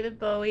the David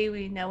Bowie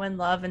we know and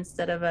love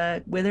instead of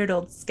a withered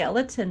old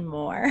skeleton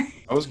more.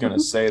 I was gonna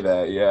say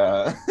that,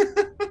 yeah.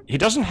 He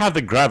doesn't have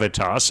the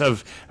gravitas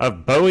of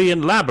Bowie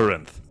in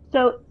Labyrinth.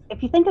 So,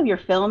 if you think of your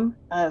film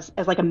as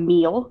like a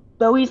meal,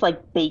 Bowie's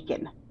like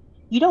bacon.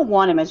 You don't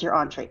want him as your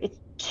entree. It's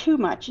too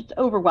much. It's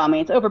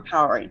overwhelming. It's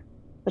overpowering.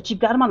 But you've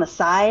got him on the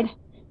side.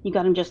 You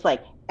got him just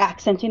like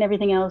accenting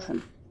everything else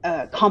and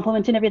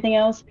complimenting everything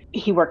else.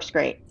 He works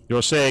great.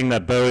 You're saying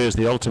that Bowie is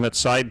the ultimate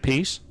side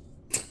piece?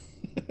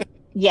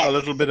 Yes. A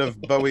little bit of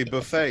Bowie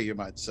buffet, you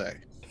might say.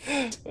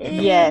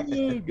 Yes.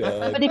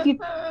 But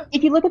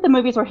if you look at the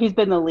movies where he's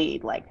been the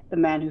lead, like The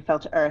Man Who Fell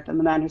to Earth and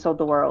The Man Who Sold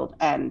the World,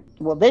 and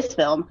well, this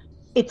film,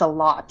 it's a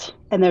lot,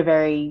 and they're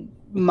very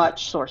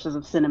much sources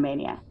of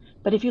Cinemania.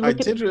 But if you look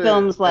at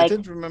films like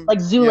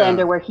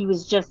Zoolander, where he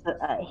was just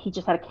he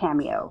just had a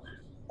cameo,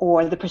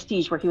 or The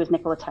Prestige, where he was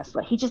Nikola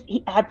Tesla,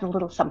 he adds a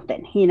little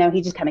something. You know,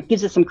 he just kind of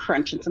gives it some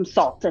crunch and some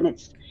salt,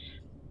 and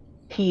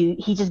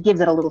he just gives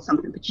it a little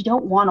something. But you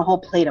don't want a whole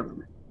plate of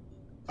them.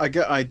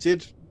 I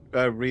did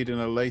read in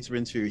a later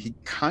interview, he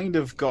kind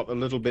of got a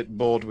little bit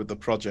bored with the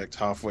project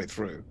halfway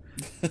through.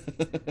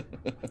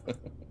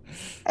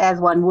 As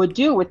one would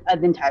do with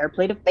an entire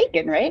plate of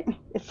bacon, right?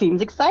 It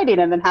seems exciting,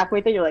 and then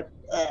halfway through you're like,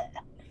 ugh.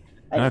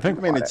 I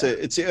mean, it's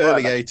the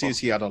early 80s.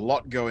 He had a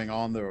lot going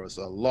on. There was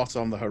a lot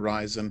on the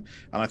horizon.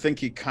 And I think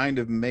he kind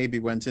of maybe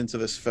went into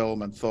this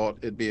film and thought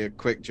it'd be a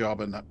quick job,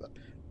 and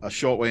a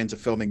short way into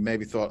filming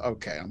maybe thought,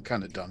 okay, I'm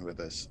kind of done with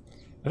this.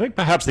 I think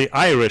perhaps the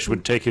Irish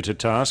would take you to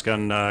task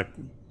on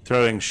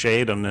throwing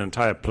shade on an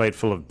entire plate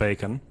full of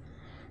bacon.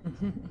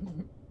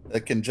 I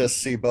can just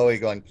see Bowie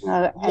going,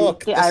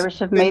 look, the Irish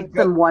have made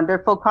some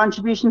wonderful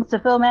contributions to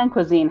film and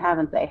cuisine,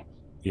 haven't they?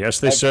 Yes,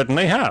 they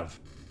certainly have.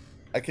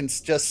 I can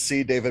just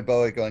see David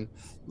Bowie going,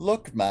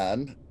 look,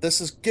 man,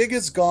 gig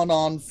has gone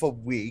on for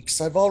weeks.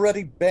 I've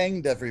already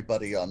banged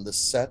everybody on the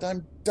set.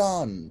 I'm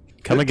done.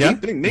 Come again?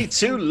 Keeping me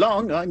too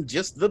long. I'm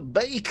just the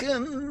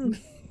bacon.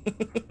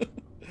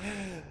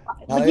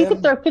 Like you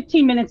could throw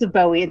 15 minutes of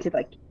Bowie into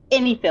like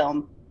any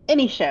film,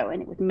 any show,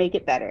 and it would make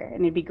it better,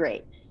 and it'd be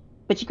great.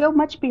 But you go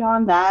much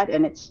beyond that,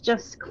 and it's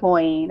just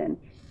cloying and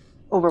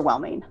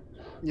overwhelming.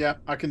 Yeah,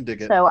 I can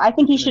dig it. So I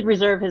think he should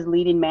reserve his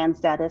leading man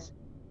status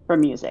for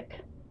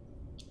music.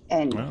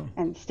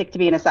 And stick to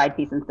being a side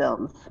piece in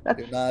films.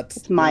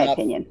 That's my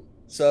opinion.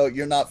 So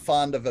you're not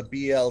fond of a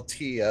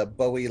BLT, a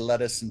Bowie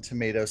lettuce and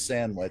tomato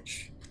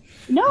sandwich?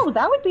 No,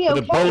 that would be okay.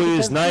 The Bowie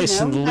is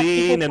nice and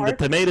lean, and the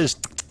tomatoes,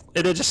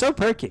 they're just so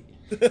perky.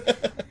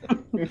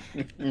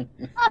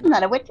 I'm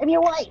not a witch, I'm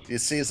your wife. You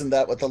season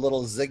that with a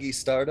little Ziggy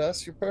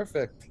Stardust, you're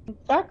perfect.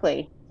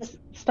 Exactly. Just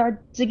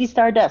Ziggy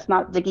Stardust,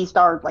 not Ziggy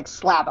Star like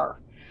slather.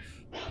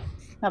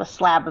 Not a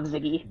slab of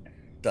Ziggy.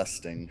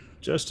 Dusting.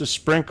 Just a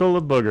sprinkle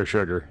of booger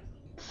sugar.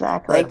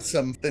 Exactly. Spread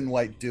some thin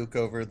white Duke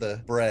over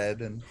the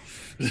bread, and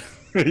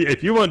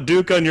if you want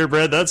Duke on your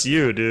bread, that's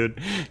you,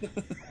 dude.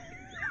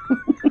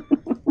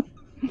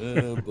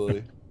 Oh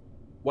boy.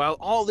 While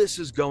all this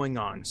is going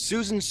on,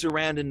 Susan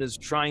Sarandon is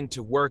trying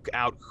to work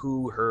out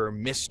who her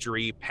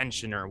mystery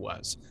pensioner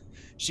was.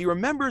 She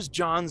remembers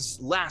John's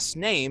last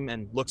name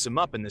and looks him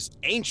up in this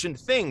ancient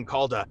thing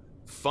called a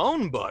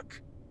phone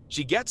book.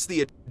 She gets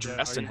the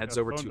address and heads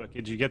over to... Book.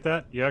 Did you get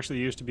that? You actually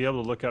used to be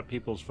able to look up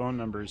people's phone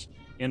numbers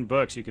in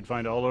books you could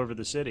find all over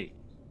the city.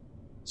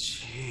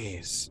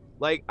 Jeez.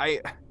 Like,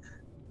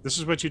 This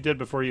is what you did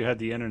before you had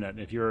the internet.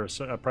 If you were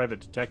a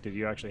private detective,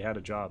 you actually had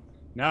a job.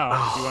 Now,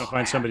 if you want to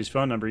find somebody's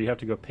phone number, you have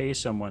to go pay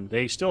someone.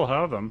 They still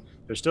have them.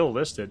 They're still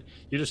listed.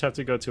 You just have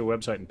to go to a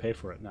website and pay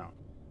for it now.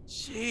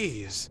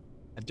 Jeez.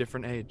 A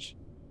different age.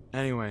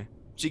 Anyway,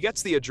 she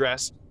gets the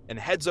address and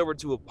heads over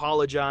to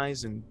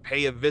apologize and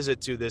pay a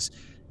visit to this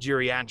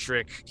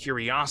geriatric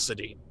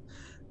curiosity.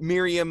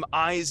 Miriam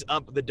eyes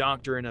up the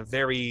doctor in a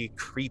very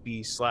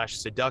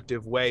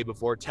creepy/seductive way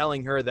before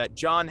telling her that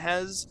John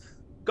has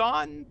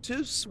gone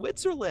to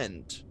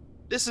Switzerland.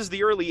 This is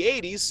the early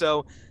 80s,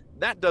 so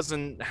that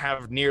doesn't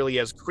have nearly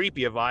as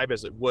creepy a vibe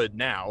as it would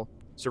now.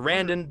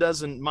 Sarandon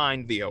doesn't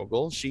mind the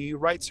ogle. She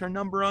writes her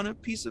number on a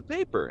piece of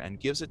paper and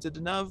gives it to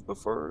Deneuve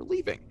before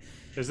leaving.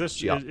 Is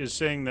this is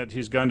saying that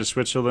he's gone to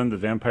Switzerland the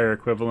vampire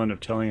equivalent of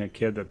telling a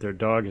kid that their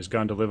dog has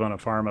gone to live on a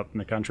farm up in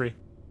the country?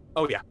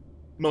 Oh yeah,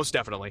 most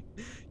definitely.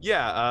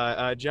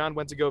 Yeah, John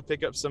went to go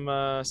pick up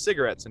some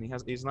cigarettes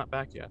and he's not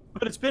back yet.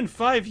 But it's been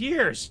 5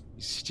 years.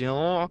 He's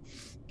still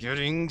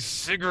getting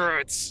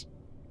cigarettes.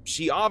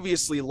 She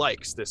obviously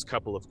likes this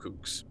couple of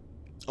kooks.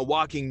 A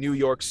walking New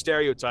York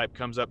stereotype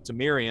comes up to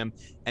Miriam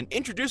and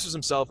introduces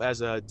himself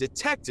as a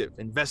detective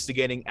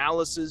investigating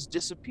Alice's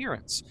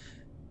disappearance.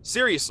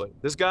 Seriously,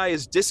 this guy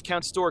is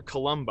Discount Store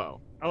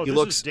Columbo. Oh,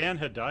 this is Dan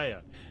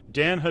Hedaya.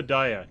 Dan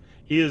Hedaya.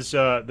 He is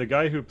the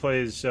guy who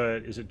plays,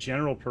 is it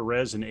General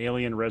Perez in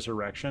Alien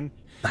Resurrection?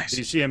 Nice.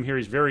 You see him here,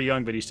 he's very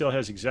young, but he still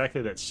has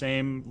exactly that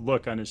same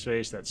look on his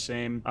face, that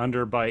same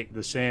underbite,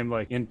 the same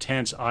like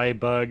intense eye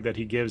bug that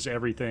he gives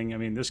everything. I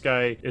mean, this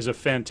guy is a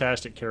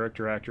fantastic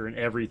character actor in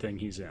everything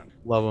he's in.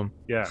 Love him.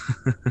 Yeah.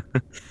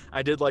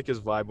 I did like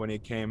his vibe when he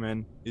came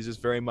in. He's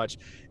just very much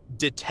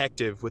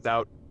detective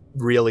without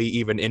really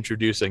even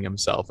introducing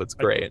himself. It's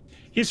great.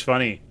 He's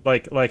funny.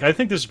 Like I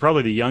think this is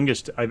probably the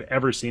youngest I've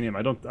ever seen him.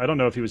 I don't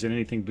know if he was in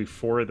anything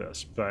before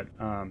this, but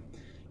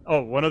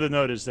one other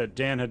note is that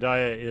Dan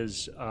Hedaya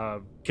is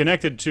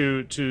connected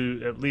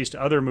to at least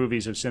other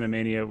movies of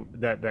Cinemania.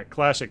 That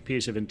classic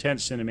piece of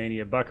intense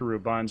Cinemania, Buckaroo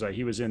Banzai.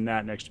 He was in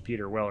that next to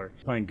Peter Weller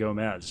playing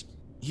Gomez.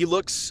 He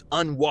looks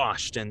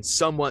unwashed and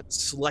somewhat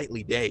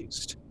slightly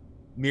dazed.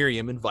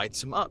 Miriam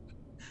invites him up.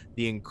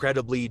 The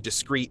incredibly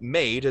discreet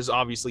maid has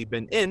obviously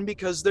been in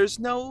because there's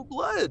no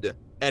blood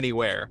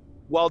anywhere.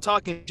 While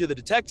talking to the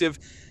detective,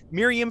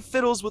 Miriam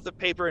fiddles with the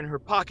paper in her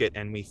pocket,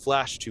 and we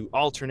flash to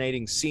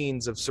alternating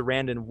scenes of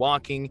Sarandon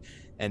walking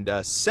and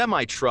a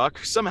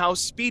semi-truck somehow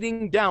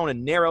speeding down a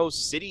narrow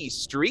city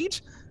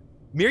street.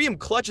 Miriam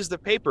clutches the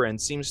paper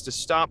and seems to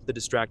stop the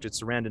distracted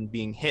Sarandon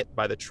being hit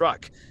by the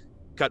truck.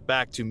 Cut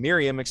back to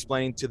Miriam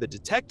explaining to the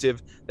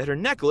detective that her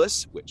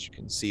necklace, which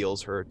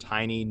conceals her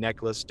tiny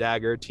necklace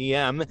dagger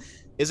TM,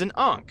 is an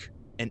Ankh,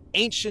 an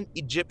ancient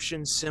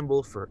Egyptian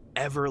symbol for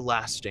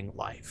everlasting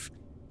life.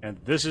 And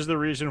this is the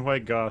reason why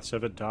Goths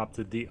have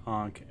adopted the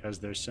Ankh as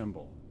their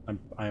symbol.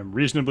 I am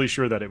reasonably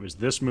sure that it was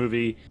this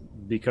movie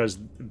because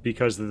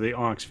the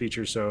Ankhs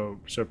feature so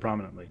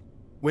prominently.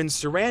 When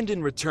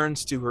Sarandon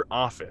returns to her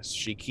office,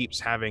 she keeps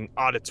having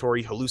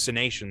auditory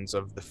hallucinations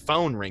of the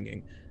phone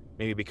ringing,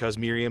 maybe because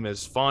Miriam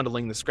is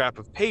fondling the scrap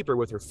of paper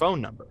with her phone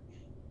number.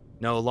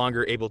 No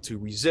longer able to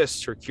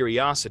resist her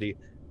curiosity,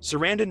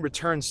 Sarandon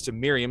returns to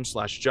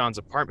Miriam/John's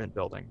apartment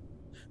building.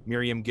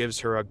 Miriam gives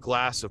her a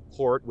glass of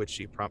port, which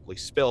she promptly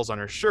spills on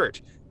her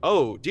shirt.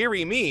 Oh,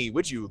 dearie me,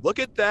 would you look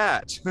at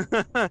that?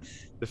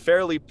 The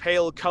fairly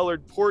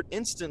pale-colored port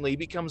instantly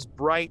becomes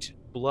bright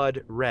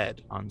blood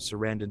red on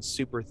Sarandon's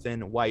super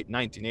thin white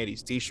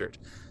 1980s t-shirt.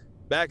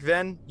 Back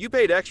then, you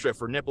paid extra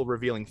for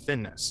nipple-revealing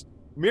thinness.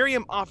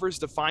 Miriam offers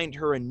to find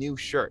her a new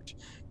shirt,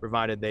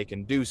 provided they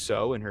can do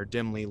so in her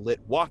dimly lit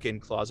walk-in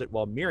closet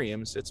while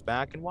Miriam sits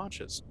back and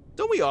watches.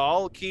 Don't we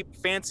all keep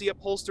fancy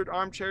upholstered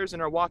armchairs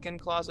in our walk-in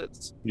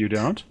closets? You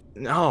don't?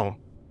 No,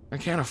 I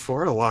can't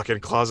afford a walk-in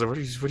closet. What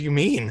do you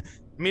mean?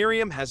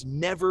 Miriam has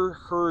never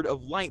heard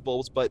of light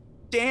bulbs, but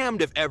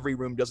damned if every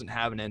room doesn't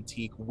have an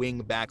antique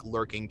wing-back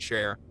lurking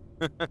chair.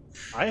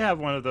 I have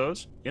one of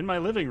those in my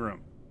living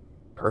room.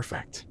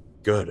 Perfect.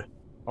 Good.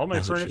 All my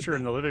furniture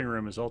in the living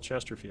room is all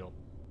Chesterfield.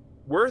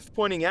 Worth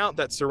pointing out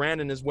that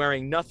Sarandon is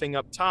wearing nothing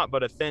up top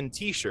but a thin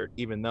t-shirt,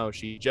 even though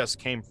she just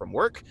came from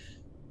work.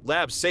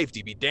 Lab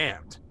safety be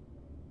damned.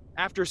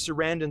 After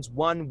Sarandon's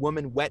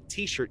one-woman wet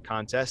t-shirt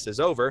contest is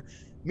over,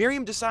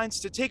 Miriam decides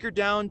to take her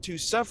down to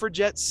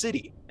Suffragette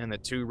City, and the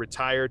two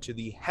retire to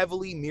the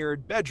heavily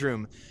mirrored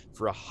bedroom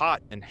for a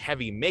hot and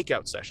heavy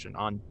makeout session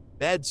on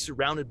beds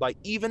surrounded by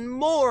even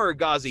more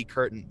gauzy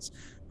curtains,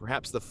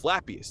 perhaps the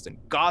flappiest and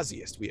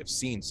gauziest we have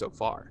seen so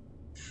far.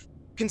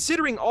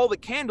 Considering all the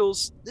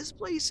candles, this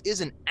place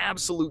is an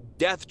absolute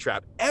death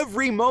trap.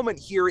 Every moment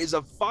here is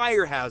a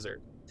fire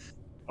hazard.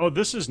 Oh,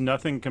 this is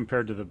nothing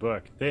compared to the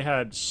book. They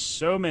had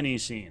so many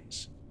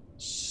scenes.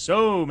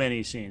 So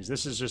many scenes.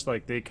 This is just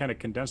like they kind of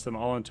condensed them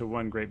all into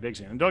one great big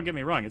scene. And don't get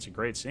me wrong, it's a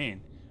great scene.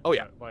 Oh,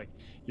 yeah. Like,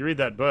 you read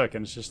that book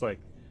and it's just like,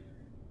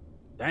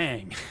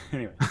 dang.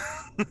 Anyway.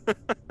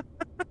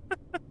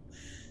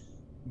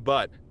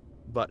 But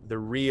the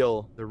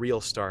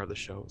real star of the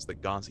show is the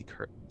gauzy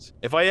curtains.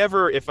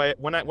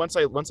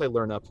 Once I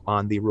learn up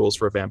on the rules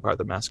for Vampire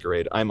the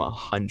Masquerade, I'm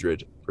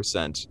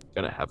 100%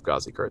 gonna have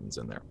gauzy curtains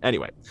in there.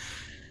 Anyway,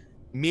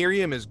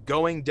 Miriam is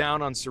going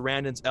down on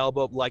Sarandon's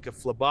elbow like a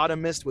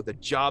phlebotomist with a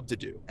job to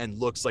do, and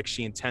looks like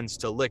she intends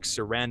to lick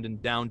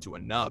Sarandon down to a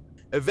nub.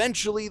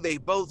 Eventually, they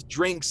both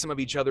drink some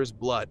of each other's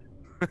blood.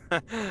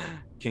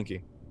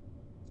 Kinky.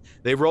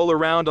 They roll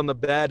around on the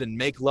bed and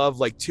make love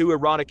like two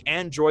erotic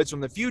androids from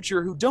the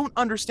future who don't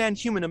understand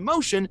human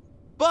emotion,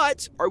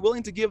 but are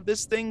willing to give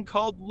this thing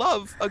called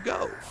love a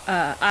go.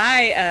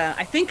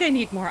 I think I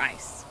need more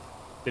ice.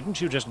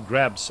 Didn't you just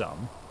grab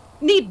some?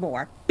 Need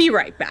more. Be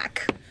right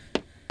back.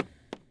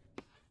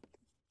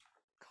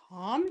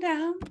 Calm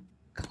down.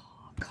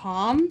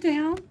 Calm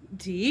down.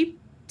 Deep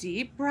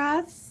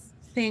breaths.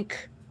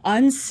 Think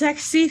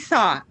unsexy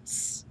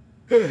thoughts.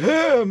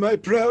 My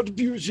proud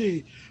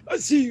beauty. I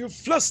see you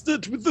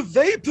flustered with the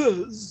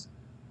vapors.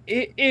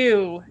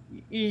 Ew.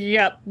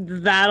 Yep,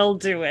 that'll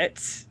do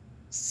it.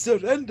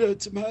 Surrender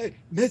to my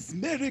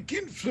mesmeric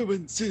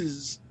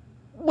influences.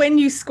 When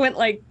you squint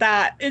like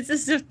that, it's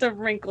as if the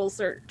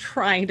wrinkles are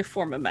trying to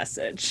form a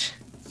message.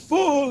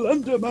 Fall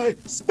under my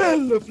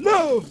spell of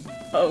love.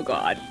 Oh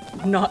God,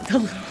 not the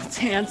little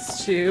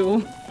dance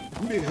too.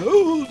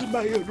 Behold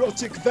my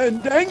erotic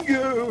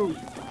fandango.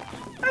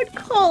 I'd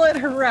call it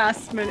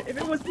harassment if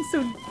it wasn't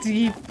so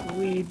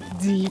deeply,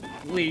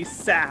 deeply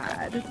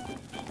sad.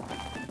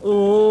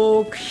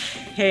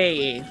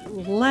 Okay,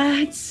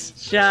 let's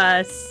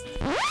just...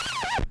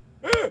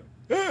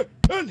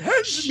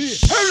 Unhand me,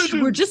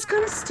 harridan! We're just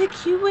gonna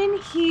stick you in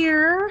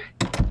here.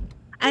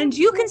 And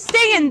you can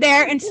stay in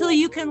there until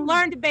you can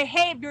learn to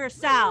behave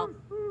yourself.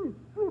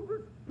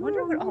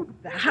 Wonder what all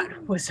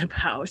that was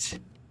about.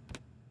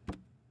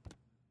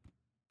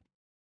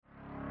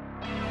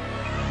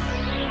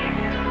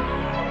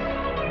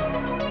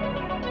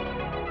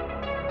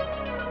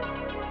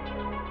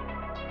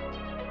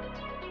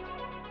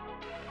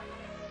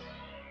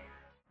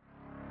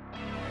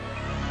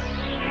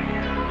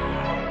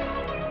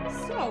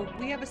 So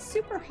we have a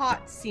super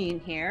hot scene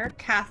here.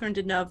 Catherine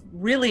Deneuve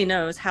really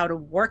knows how to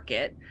work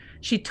it.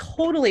 She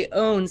totally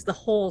owns the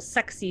whole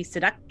sexy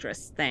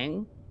seductress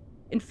thing.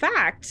 In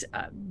fact,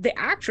 the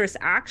actress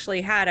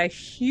actually had a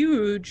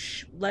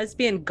huge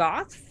lesbian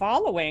goth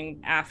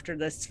following after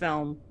this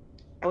film.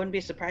 I wouldn't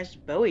be surprised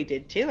if Bowie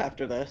did too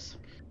after this.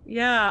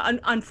 Yeah,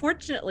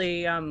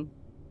 unfortunately,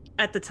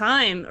 at the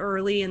time,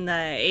 early in the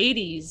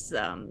 80s,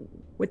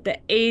 with the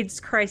AIDS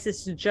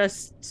crisis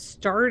just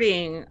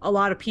starting, a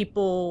lot of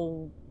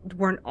people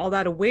weren't all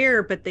that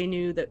aware, but they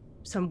knew that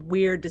some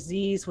weird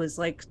disease was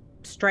like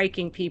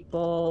striking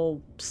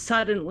people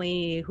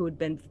suddenly who had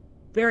been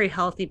very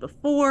healthy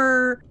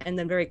before, and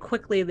then very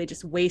quickly they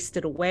just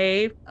wasted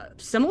away,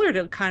 similar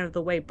to kind of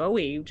the way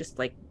Bowie just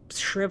like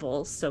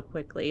shrivels so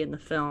quickly in the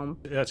film.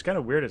 Yeah, it's kind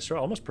of weird. It's sort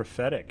of almost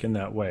prophetic in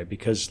that way,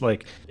 because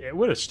like it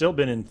would have still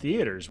been in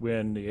theaters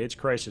when the AIDS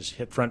crisis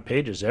hit front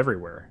pages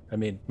everywhere. I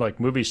mean, like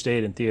movies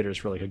stayed in theaters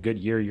for like a good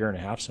year and a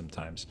half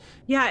sometimes.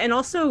 Yeah, and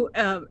also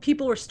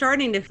people were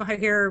starting to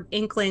hear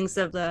inklings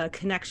of the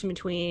connection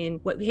between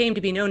what came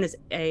to be known as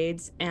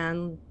AIDS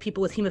and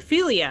people with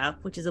hemophilia,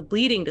 which is a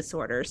bleeding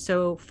disorder.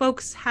 So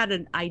folks had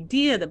an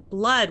idea that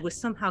blood was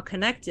somehow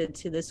connected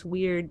to this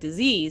weird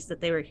disease that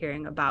they were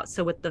hearing about.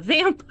 So with the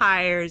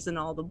vampires and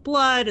all the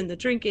blood and the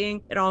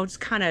drinking, it all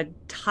just kind of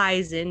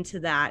ties into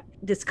that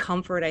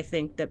discomfort, I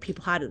think, that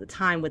people had at the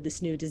time with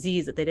this new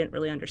disease that they didn't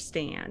really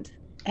understand.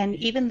 And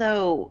even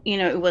though,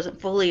 it wasn't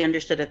fully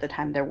understood at the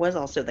time, there was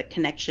also the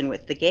connection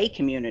with the gay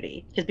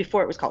community. Because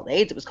before it was called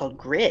AIDS, it was called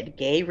GRID,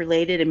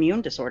 gay-related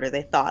immune disorder.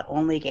 They thought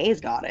only gays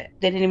got it.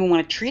 They didn't even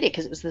want to treat it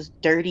because it was this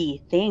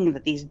dirty thing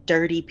that these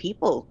dirty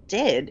people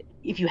did.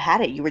 If you had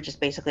it, you were just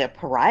basically a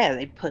pariah.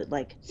 They'd put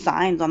like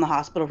signs on the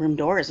hospital room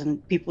doors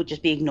and people would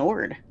just be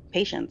ignored,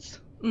 patients.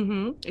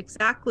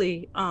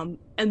 Exactly. And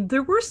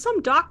there were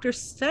some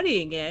doctors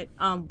studying it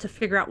to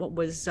figure out what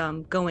was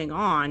going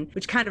on,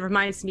 which kind of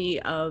reminds me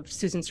of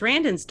Susan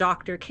Sarandon's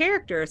doctor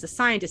character as a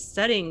scientist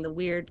studying the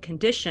weird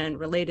condition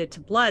related to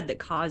blood that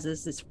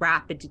causes this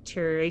rapid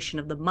deterioration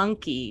of the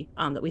monkey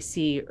that we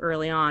see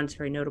early on. It's a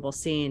very notable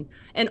scene,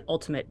 and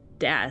ultimate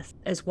death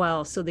as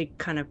well. So the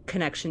kind of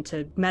connection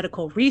to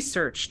medical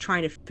research,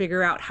 trying to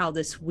figure out how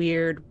this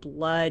weird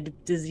blood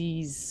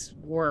disease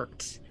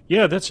worked.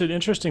 Yeah, that's an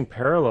interesting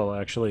parallel,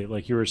 actually.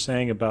 Like you were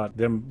saying about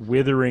them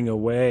withering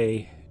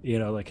away,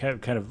 like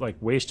kind of like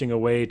wasting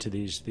away to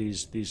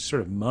these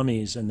sort of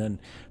mummies, and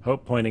then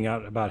Hope pointing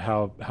out about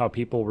how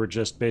people were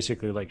just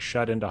basically like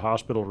shut into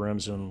hospital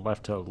rooms and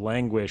left to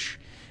languish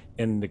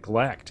in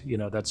neglect.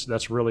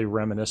 That's really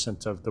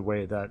reminiscent of the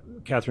way that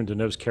Catherine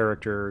Deneuve's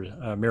character,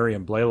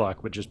 Miriam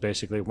Blaylock, would just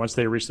basically, once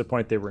they reached the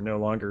point they were no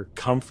longer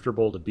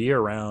comfortable to be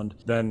around,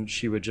 then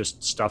she would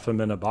just stuff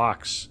them in a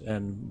box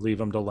and leave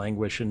them to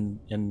languish in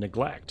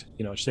neglect.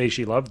 Say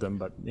she loved them,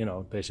 but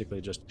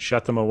basically just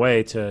shut them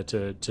away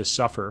to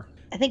suffer.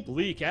 I think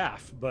bleak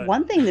af, but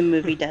one thing the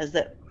movie does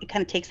that it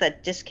kind of takes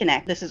that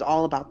disconnect. This is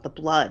all about the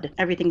blood.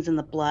 Everything's in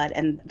the blood,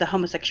 and the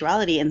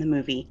homosexuality in the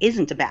movie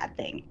isn't a bad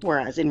thing.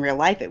 Whereas in real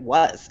life, it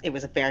was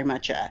very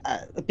much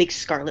a big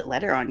scarlet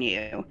letter on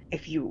you.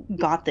 If you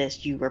got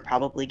this, you were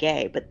probably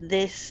gay. But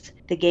this,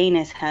 the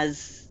gayness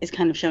is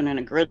kind of shown in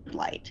a good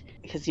light,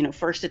 because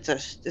first it's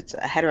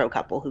a hetero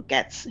couple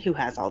who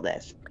has all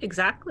this.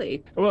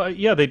 Exactly. Well,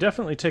 yeah, they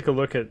definitely take a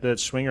look at that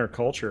swinger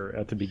culture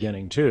at the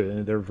beginning too,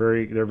 and they're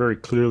very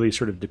clearly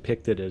sort of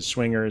depicted as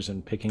swingers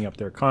and picking up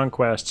their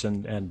conquests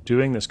and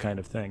doing this kind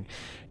of thing,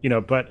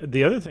 But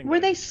the other thing, were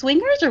they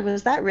swingers, or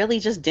was that really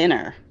just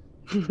dinner?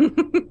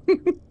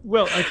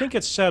 Well, I think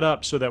it's set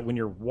up so that when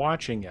you're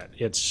watching it,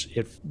 it's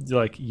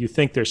like you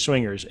think they're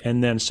swingers,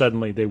 and then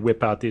suddenly they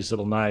whip out these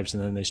little knives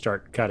and then they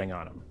start cutting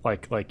on them.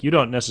 Like you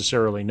don't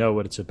necessarily know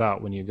what it's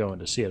about when you go in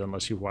to see it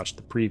unless you watch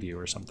the preview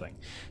or something.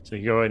 So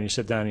you go in and you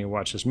sit down and you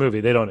watch this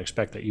movie. They don't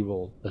expect that you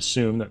will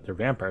assume that they're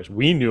vampires.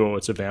 We knew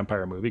it's a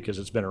vampire movie because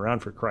it's been around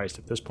for Christ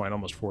at this point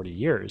almost 40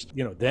 years.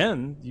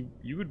 Then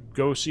you would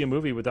go see a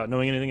movie without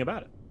knowing anything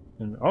about it.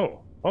 And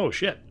oh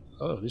shit.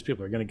 Oh, these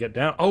people are going to get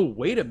down. Oh,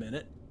 wait a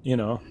minute.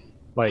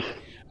 Like,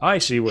 I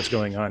see what's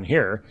going on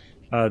here.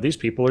 these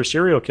people are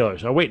serial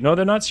killers. Oh wait, no,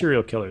 they're not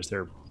serial killers.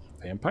 They're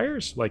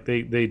vampires. Like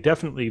they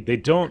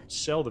don't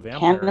sell the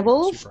vampire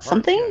cannibals,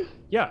 something.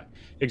 Yeah,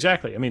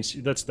 exactly. I mean,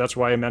 that's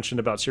why I mentioned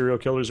about serial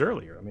killers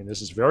earlier. I mean,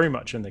 this is very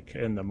much in the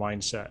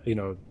mindset.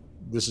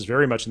 This is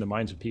very much in the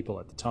minds of people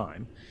at the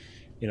time.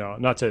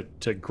 Not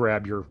to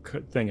grab your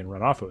thing and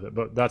run off with it,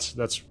 but that's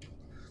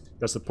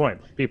the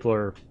point. People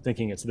are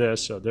thinking it's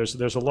this. So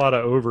there's a lot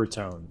of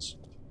overtones.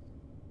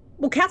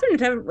 Well, Catherine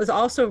Deneuve was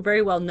also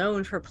very well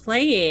known for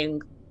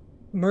playing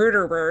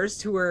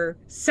murderers who were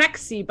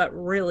sexy but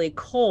really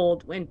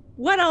cold. When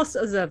what else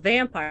is a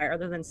vampire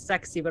other than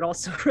sexy but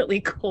also really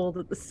cold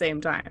at the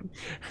same time?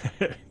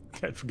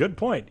 That's a good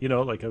point.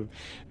 Like a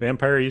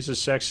vampire uses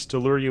sex to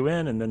lure you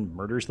in and then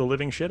murders the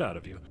living shit out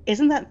of you.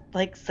 Isn't that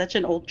like such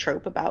an old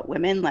trope about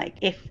women? Like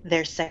if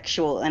they're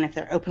sexual and if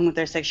they're open with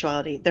their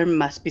sexuality, there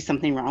must be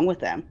something wrong with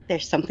them.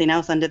 There's something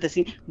else under the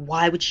scene.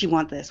 Why would she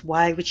want this?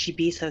 Why would she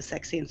be so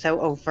sexy and so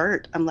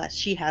overt unless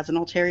she has an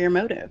ulterior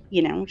motive?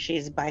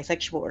 She's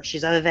bisexual or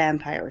she's a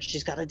vampire or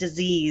she's got a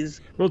disease.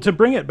 Well, to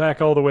bring it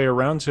back all the way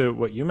around to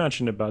what you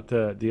mentioned about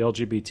the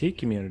LGBT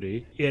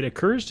community, it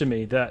occurs to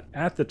me that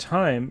at the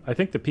time, I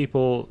think the people,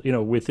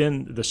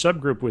 within the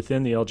subgroup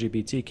within the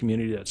LGBT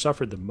community that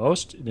suffered the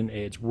most in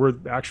AIDS were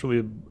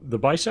actually the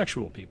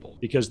bisexual people,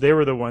 because they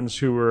were the ones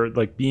who were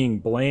like being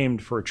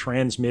blamed for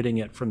transmitting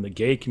it from the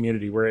gay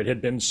community, where it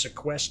had been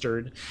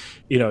sequestered,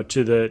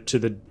 to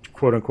the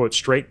quote unquote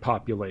straight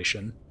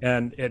population.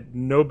 And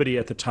nobody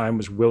at the time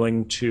was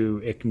willing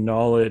to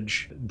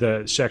acknowledge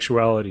the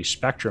sexuality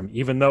spectrum,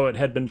 even though it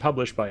had been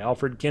published by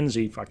Alfred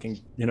Kinsey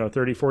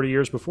 30, 40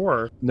 years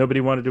before.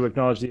 Nobody wanted to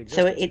acknowledge the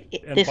existence.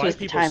 So this was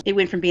the time it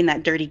went from being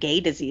that dirty gay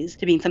disease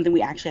to being something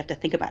we actually have to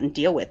think about and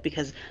deal with,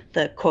 because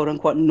the quote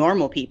unquote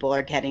normal people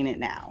are getting it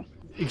now.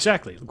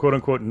 Exactly. "Quote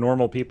unquote"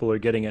 normal people are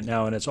getting it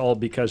now, and it's all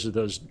because of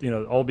those,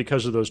 all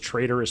because of those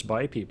traitorous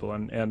bi people.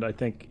 And I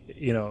think,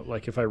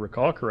 like if I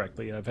recall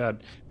correctly,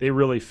 they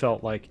really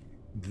felt like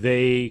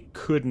they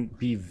couldn't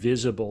be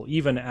visible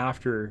even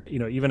after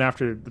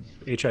the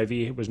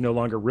HIV was no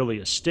longer really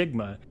a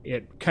stigma.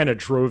 It kind of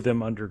drove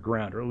them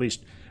underground, or at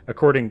least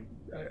according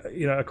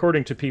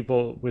to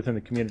people within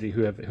the community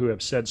who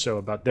have said so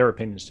about their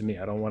opinions to me.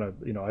 I don't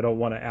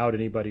want to out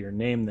anybody or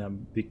name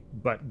them,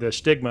 but the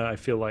stigma, I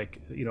feel like,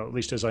 at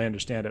least as I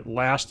understand it,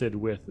 lasted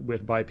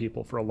with bi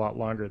people for a lot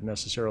longer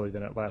necessarily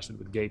than it lasted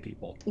with gay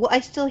people. Well, I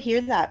still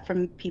hear that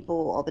from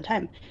people all the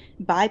time.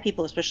 Bi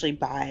people, especially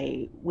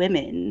bi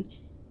women,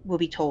 will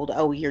be told,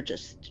 "Oh, you're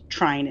just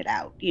trying it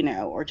out,"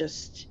 or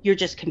you're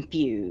just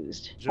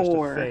confused,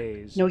 or a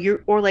phase.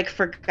 Or like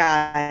for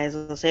guys,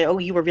 they'll say, "Oh,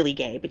 you were really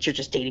gay, but you're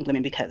just dating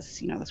women because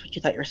that's what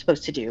you thought you were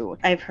supposed to do."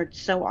 I've heard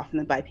so often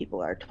that bi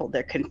people are told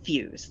they're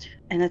confused,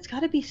 and it's got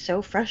to be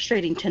so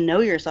frustrating to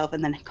know yourself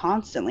and then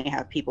constantly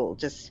have people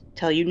just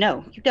tell you,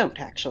 "No, you don't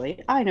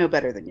actually. I know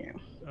better than you."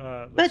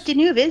 But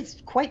Deneuve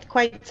is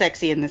quite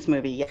sexy in this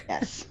movie,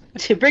 yes.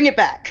 To bring it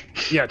back.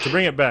 Yeah, to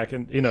bring it back,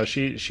 and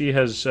she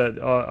has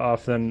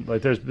often,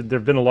 like,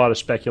 there've been a lot of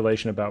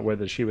speculation about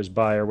whether she was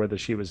bi or whether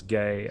she was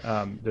gay.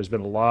 There's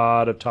been a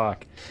lot of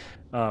talk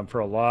for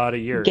a lot of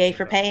years. Gay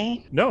for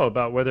pay? No,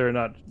 about whether or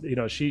not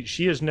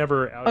she has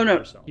never outed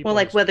herself. Well,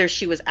 like whether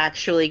she was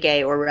actually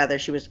gay or rather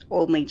she was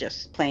only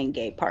just playing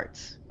gay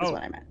parts. Is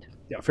what I meant.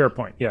 Yeah, fair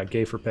point. Yeah,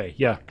 gay for pay.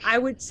 Yeah. I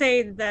would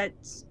say that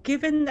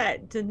given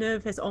that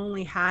Deneuve has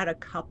only had a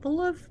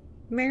couple of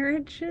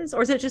marriages,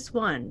 or is it just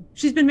one?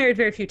 She's been married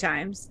very few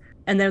times,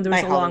 and then there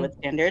was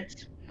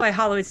by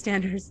Hollywood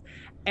standards,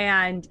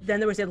 and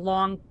then there was a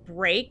long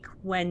break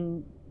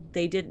when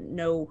they didn't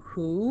know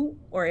who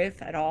or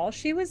if at all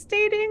she was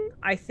dating.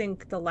 I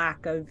think the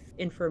lack of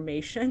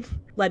information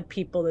led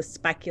people to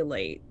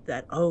speculate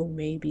that, oh,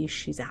 maybe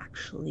she's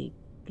actually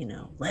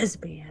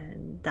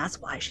lesbian. That's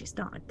why she's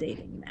not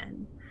dating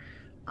men.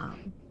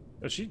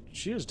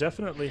 She has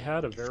definitely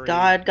had a very...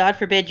 God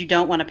forbid you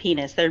don't want a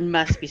penis. There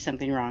must be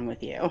something wrong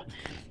with you.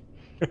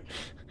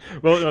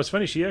 Well, it's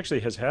funny. She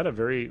actually has had a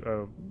very,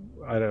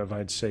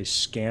 I'd say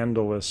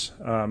scandalous,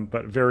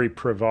 but very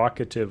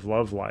provocative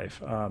love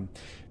life.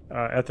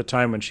 At the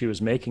time when she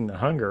was making The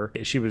Hunger,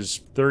 she was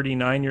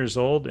 39 years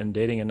old and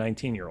dating a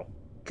 19-year-old.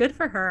 Good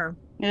for her.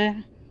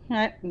 Yeah.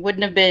 It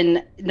wouldn't have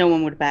been, no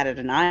one would have batted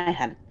an eye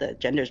had the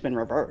gender's been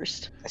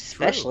reversed,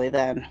 especially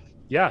then.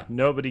 Yeah,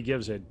 nobody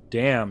gives a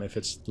damn if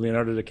it's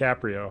Leonardo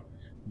DiCaprio.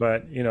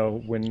 But,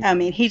 when... I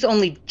mean, he's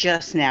only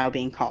just now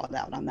being called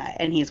out on that,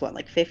 and he's,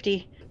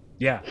 50?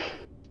 Yeah.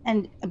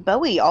 And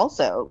Bowie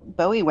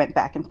went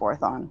back and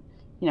forth on,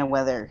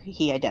 whether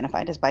he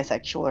identified as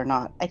bisexual or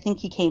not. I think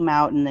he came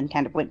out and then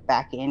kind of went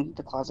back in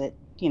the closet,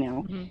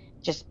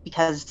 just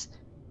because...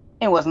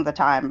 It wasn't the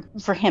time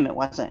for him. It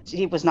wasn't.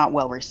 It was not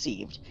well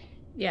received.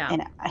 Yeah.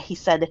 And he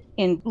said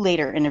in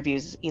later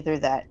interviews either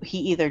that he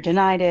either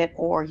denied it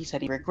or he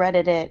said he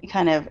regretted it.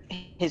 Kind of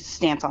his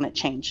stance on it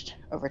changed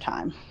over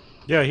time.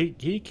 Yeah,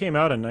 he came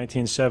out in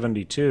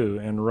 1972,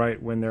 and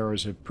right when there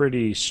was a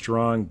pretty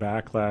strong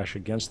backlash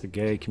against the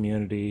gay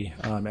community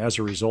as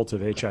a result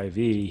of HIV,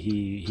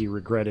 he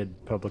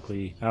regretted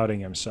publicly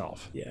outing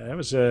himself. Yeah, it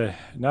was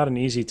not an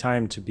easy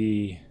time to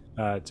be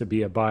to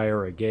be a bi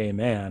or a gay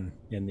man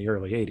in the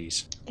early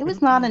 80s. It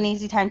was not an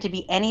easy time to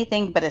be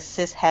anything but a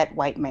cishet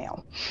white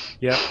male.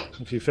 Yep.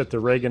 If you fit the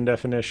Reagan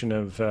definition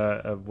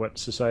of what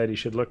society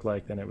should look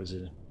like, then it was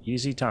an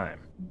easy time.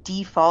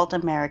 Default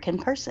American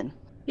person.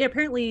 Yeah,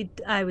 apparently,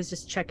 I was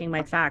just checking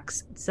my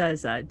facts. It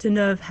says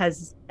Deneuve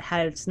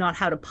has not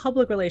had a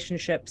public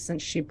relationship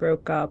since she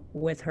broke up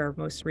with her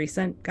most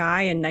recent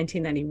guy in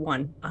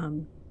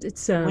 1991.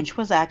 Which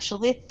was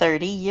actually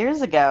 30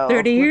 years ago.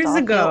 30 years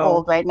ago. I feel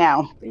old right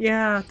now.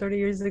 Yeah, 30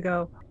 years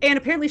ago. And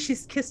apparently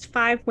she's kissed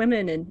 5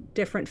 women in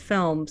different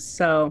films.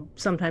 So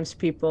sometimes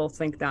people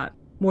think that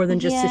more than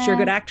just that you're a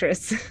good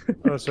actress.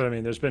 Oh, so I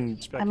mean, there's been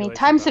speculation. I mean,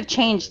 times have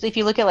changed. If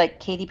you look at like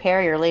Katy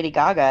Perry or Lady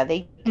Gaga,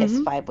 they kiss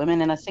 5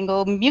 women in a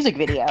single music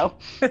video.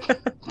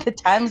 The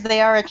times they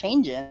are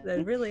a-changing.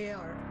 They really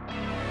are.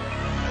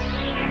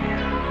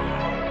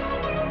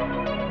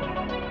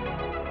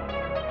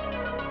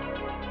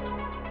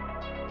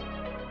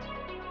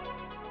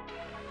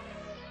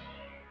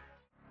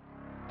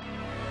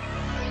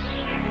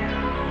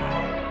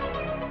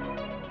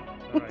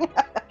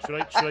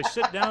 Right. Should I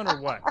sit down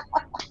or what?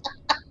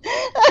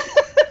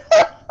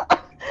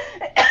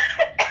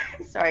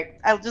 Sorry,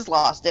 I just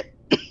lost it.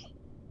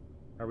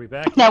 Are we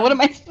back? Now, what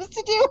am I supposed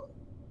to do?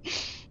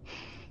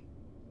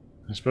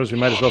 I suppose we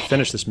might as well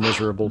finish this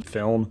miserable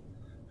film.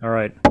 All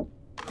right.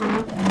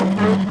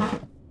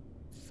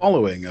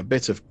 Following a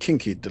bit of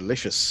kinky,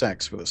 delicious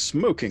sex with a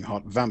smoking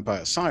hot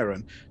vampire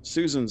siren,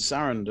 Susan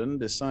Sarandon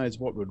decides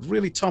what would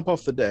really top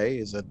off the day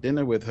is a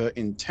dinner with her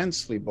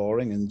intensely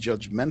boring and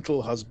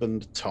judgmental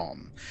husband,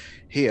 Tom.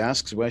 He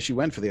asks where she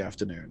went for the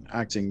afternoon,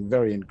 acting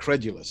very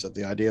incredulous at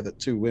the idea that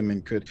 2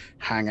 women could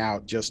hang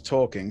out just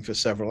talking for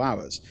several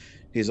hours.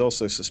 He's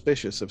also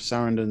suspicious of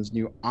Sarandon's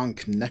new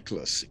Ankh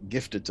necklace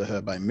gifted to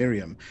her by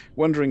Miriam,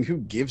 wondering who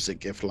gives a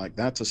gift like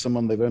that to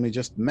someone they've only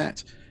just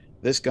met.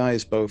 This guy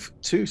is both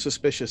too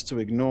suspicious to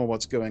ignore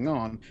what's going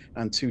on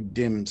and too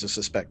dim to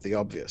suspect the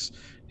obvious.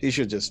 He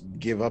should just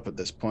give up at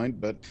this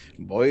point, but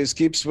boys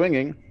keep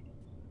swinging.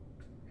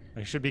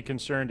 I should be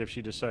concerned if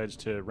she decides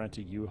to rent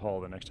a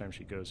U-Haul the next time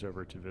she goes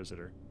over to visit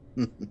her.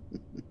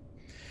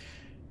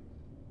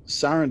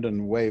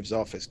 Sarandon waves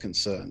off his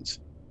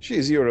concerns.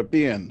 She's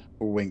European,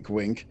 wink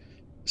wink.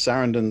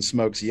 Sarandon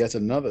smokes yet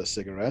another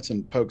cigarette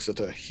and pokes at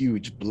a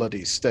huge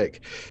bloody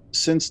steak.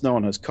 Since no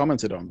one has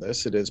commented on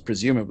this, it is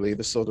presumably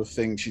the sort of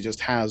thing she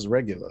just has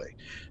regularly.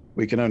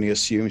 We can only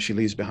assume she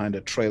leaves behind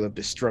a trail of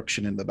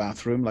destruction in the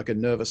bathroom like a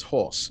nervous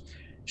horse.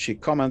 She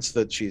comments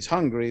that she's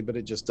hungry, but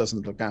it just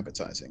doesn't look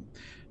appetizing.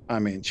 I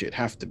mean, she'd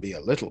have to be a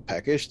little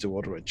peckish to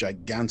order a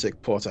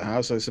gigantic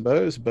porterhouse, I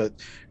suppose, but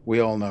we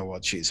all know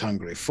what she's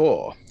hungry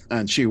for,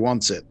 and she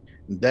wants it,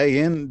 day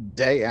in,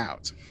 day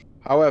out.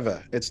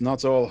 However, it's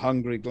not all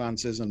hungry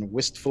glances and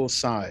wistful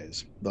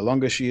sighs. The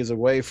longer she is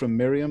away from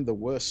Miriam, the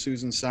worse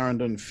Susan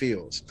Sarandon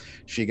feels.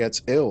 She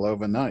gets ill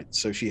overnight,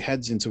 so she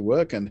heads into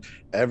work and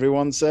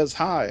everyone says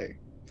hi.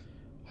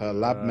 Her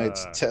lab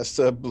mates test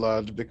her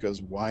blood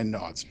because why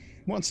not?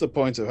 What's the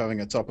point of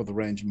having a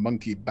top-of-the-range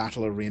monkey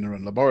battle arena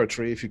and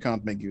laboratory if you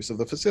can't make use of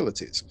the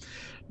facilities?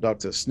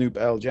 Dr. Snoop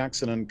L.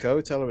 Jackson and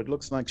co. tell her it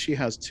looks like she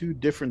has 2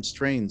 different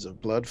strains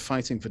of blood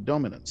fighting for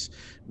dominance.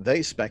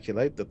 They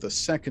speculate that the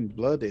second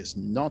blood is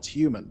not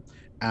human,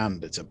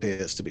 and it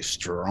appears to be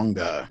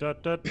stronger.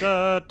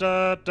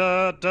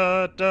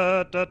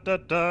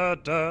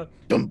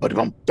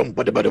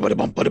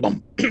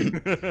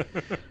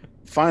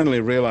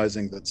 Finally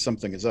realizing that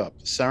something is up,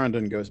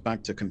 Sarandon goes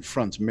back to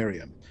confront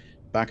Miriam.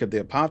 Back at the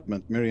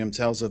apartment, Miriam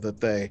tells her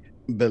that they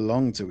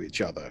belong to each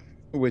other,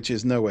 which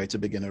is no way to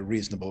begin a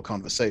reasonable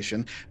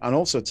conversation, and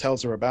also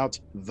tells her about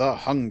the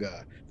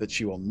hunger that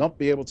she will not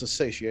be able to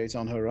satiate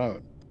on her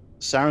own.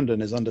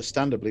 Sarandon is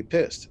understandably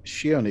pissed.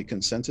 She only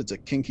consented to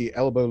kinky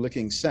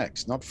elbow-licking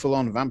sex, not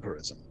full-on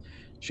vampirism.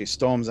 She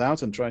storms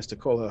out and tries to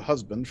call her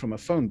husband from a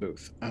phone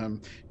booth.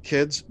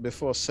 Kids,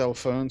 before cell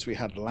phones, we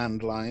had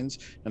landlines,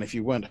 and if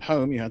you weren't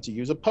home, you had to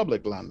use a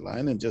public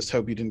landline and just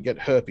hope you didn't get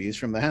herpes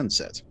from the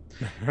handset.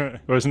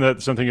 Wasn't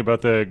that something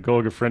about the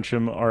Golga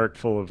Frencham arc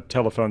full of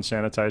telephone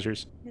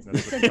sanitizers? That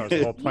was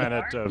the whole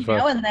planet of...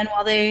 and then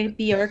while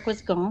the arc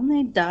was gone,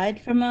 they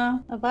died from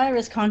a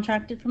virus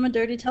contracted from a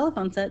dirty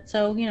telephone set.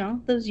 So,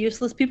 those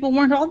useless people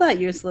weren't all that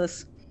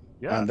useless.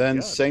 Yeah, and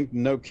then Saint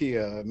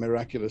Nokia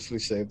miraculously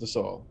saved us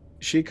all.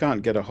 She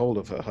can't get a hold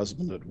of her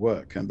husband at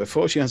work, and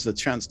before she has the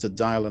chance to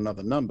dial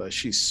another number,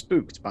 she's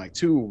spooked by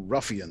 2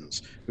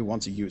 ruffians who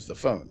want to use the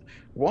phone,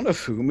 one of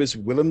whom is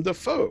Willem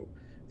Dafoe.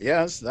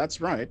 Yes,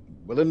 that's right.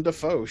 Willem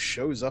Dafoe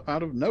shows up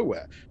out of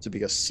nowhere to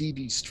be a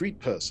seedy street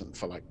person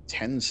for like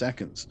 10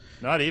 seconds.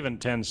 Not even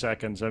 10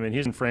 seconds. I mean,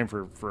 he's in frame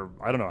for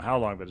I don't know how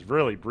long, but it's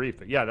really brief.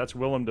 But yeah, that's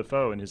Willem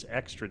Dafoe in his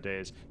extra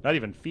days. Not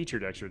even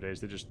featured extra days.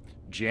 They just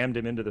jammed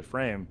him into the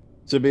frame.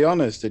 To be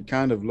honest, it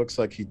kind of looks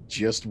like he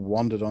just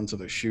wandered onto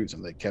the shoot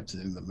and they kept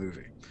it in the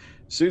movie.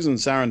 Susan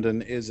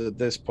Sarandon is at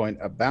this point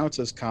about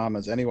as calm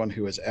as anyone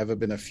who has ever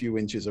been a few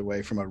inches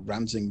away from a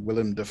ranting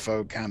Willem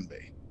Dafoe can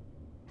be.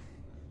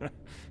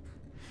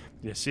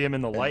 You see him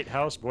in the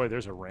lighthouse? Boy,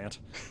 there's a rant.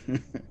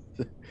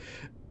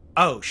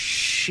 Oh,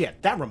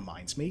 shit. That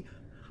reminds me.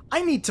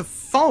 I need to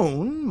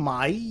phone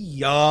my,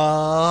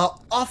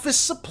 office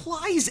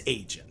supplies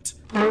agent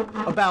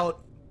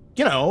about,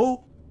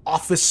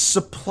 office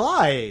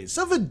supplies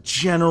of a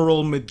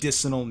general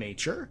medicinal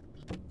nature.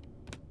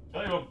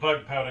 Tell you what,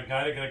 bug powder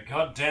guy, to get a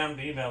goddamn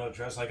email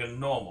address like a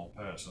normal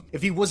person.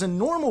 If he was a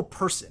normal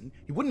person,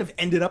 he wouldn't have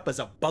ended up as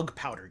a bug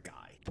powder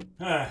guy.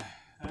 I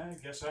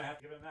guess I have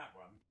to give him that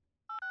one.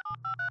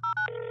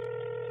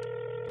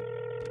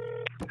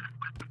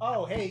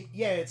 Oh, hey,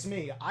 yeah, it's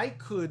me. I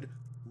could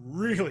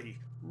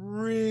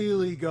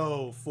really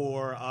go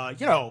for,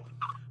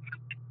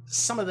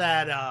 some of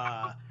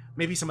that,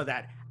 maybe some of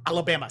that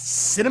Alabama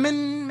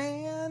cinnamon,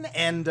 man.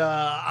 And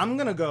I'm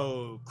gonna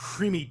go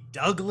Creamy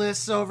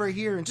Douglas over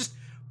here and just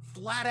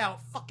flat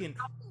out fucking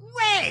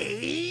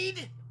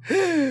raid.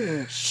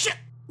 Shit,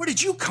 where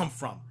did you come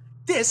from?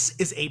 This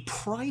is a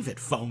private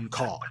phone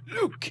call.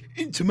 Look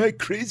into my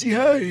crazy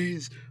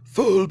eyes.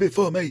 Fall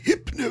before my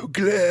hypno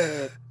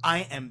glare.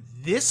 I am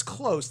this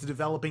close to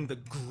developing the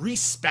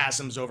grease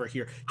spasms over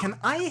here. Can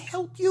I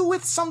help you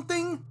with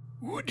something?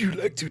 Would you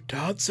like to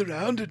dance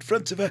around in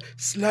front of a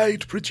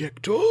slide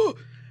projector?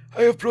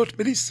 I have brought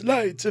many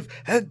slides of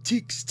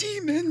antique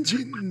steam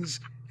engines.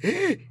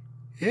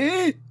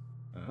 Eh?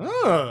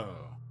 Oh.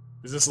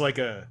 Is this like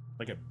a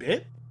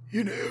bit?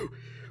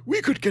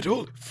 We could get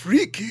all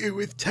freaky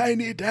with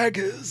tiny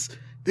daggers.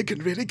 They can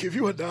really give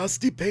you a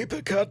nasty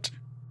paper cut.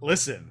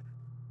 Listen,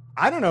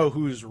 I don't know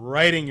who's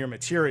writing your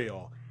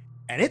material,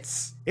 and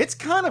it's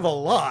kind of a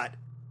lot,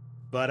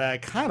 but I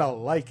kind of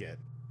like it.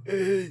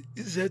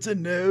 Is that a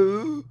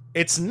no?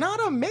 It's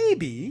not a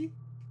maybe.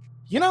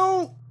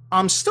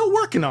 I'm still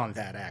working on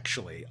that,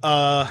 actually.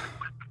 Hang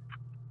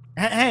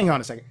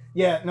on a second.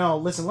 Yeah, no,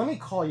 listen, let me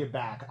call you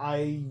back.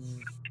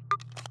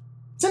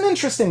 It's an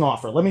interesting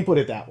offer, let me put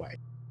it that way.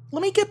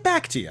 Let me get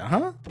back to you,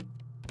 huh?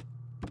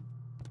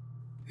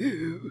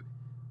 Ooh,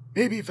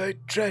 maybe if I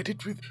tried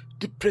it with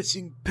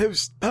depressing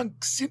post-punk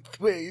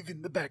synthwave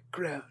in the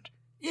background.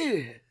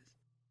 Yes.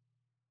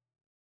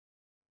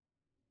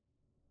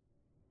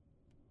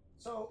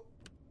 So,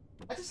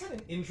 I just had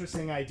an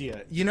interesting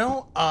idea.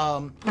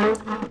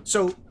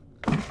 So,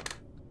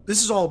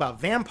 this is all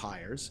about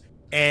vampires,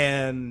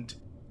 and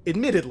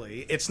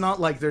admittedly, it's not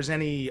like there's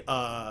any,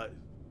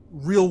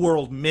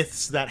 real-world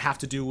myths that have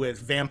to do with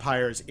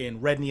vampires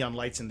in red neon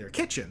lights in their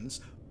kitchens,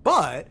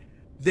 but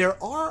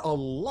there are a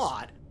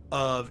lot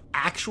of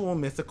actual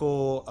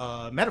mythical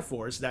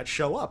metaphors that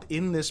show up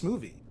in this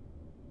movie.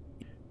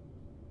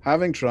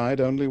 Having tried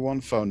only one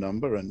phone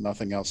number and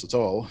nothing else at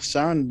all,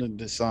 Sarandon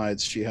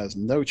decides she has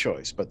no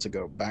choice but to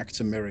go back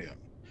to Miriam.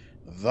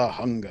 The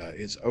hunger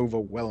is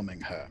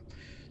overwhelming her.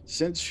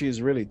 Since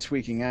she's really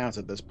tweaking out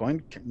at this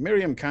point,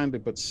 Miriam kindly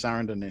puts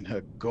Sarandon in her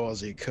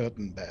gauzy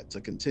curtain bed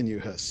to continue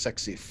her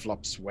sexy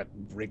flop sweat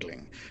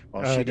wriggling.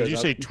 While she did you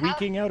say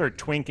tweaking out or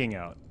twinking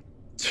out?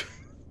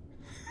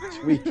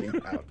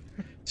 Tweaking out.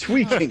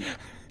 Tweaking.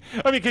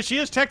 I mean, because she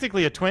is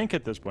technically a twink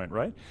at this point,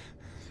 right?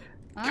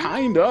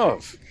 Kind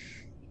of.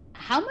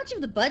 How much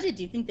of the budget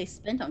do you think they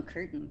spent on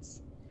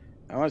curtains?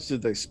 How much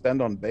did they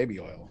spend on baby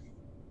oil?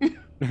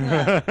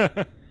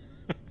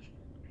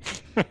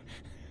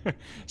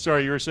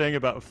 Sorry, you were saying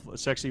about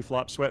sexy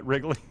flop sweat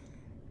wriggling?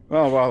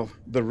 Well, while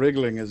the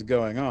wriggling is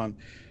going on,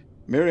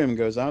 Miriam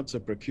goes out to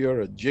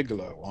procure a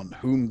gigolo on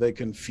whom they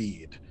can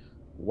feed.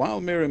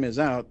 While Miriam is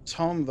out,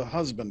 Tom, the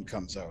husband,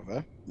 comes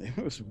over. It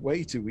was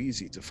way too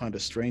easy to find a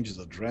stranger's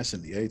address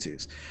in the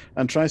 80s,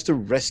 and tries to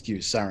rescue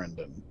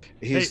Sarandon.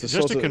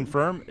 Just to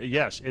confirm,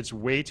 yes, it's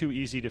way too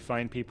easy to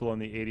find people in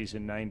the 80s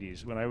and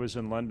 90s. When I was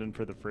in London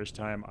for the first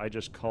time, I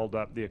just called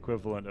up the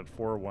equivalent of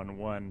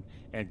 411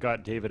 and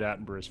got David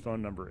Attenborough's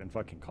phone number and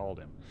fucking called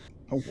him.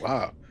 Oh,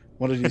 wow.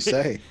 What did he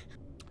say?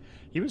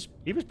 He was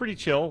pretty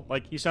chill.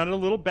 Like, he sounded a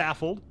little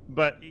baffled,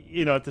 but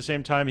at the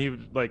same time, he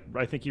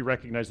I think he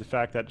recognized the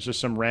fact that just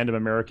some random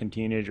American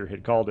teenager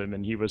had called him,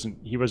 and he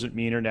wasn't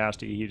mean or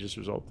nasty. He just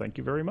was, "Oh, thank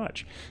you very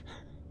much."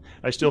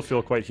 I still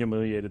feel quite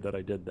humiliated that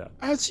I did that.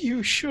 As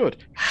you should.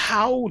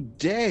 How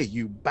dare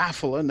you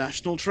baffle a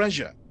national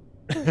treasure?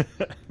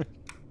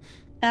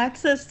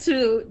 Access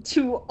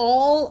to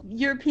all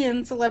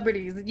European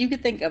celebrities that you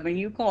could think of, and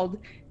you called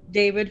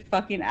David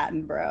fucking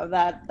Attenborough.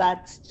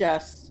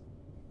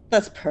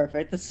 That's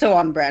perfect. That's so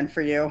on brand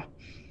for you.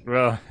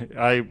 Well,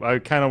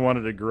 I kind of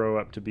wanted to grow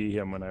up to be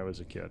him when I was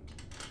a kid.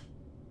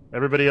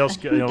 Everybody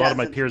else, a lot of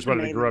my peers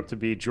wanted to grow up to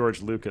be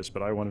George Lucas,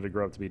 but I wanted to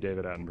grow up to be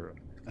David Attenborough.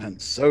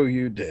 And so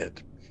you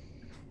did.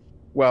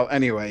 Well,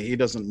 anyway, he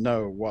doesn't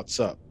know what's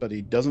up, but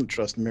he doesn't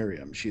trust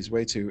Miriam. She's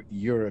way too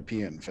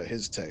European for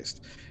his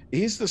taste.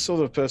 He's the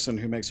sort of person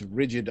who makes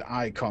rigid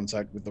eye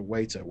contact with the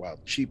waiter while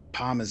cheap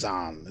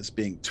parmesan is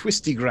being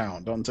twisty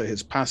ground onto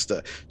his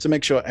pasta to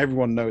make sure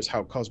everyone knows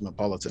how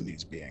cosmopolitan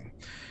he's being.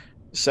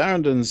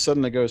 Sarandon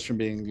suddenly goes from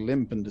being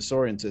limp and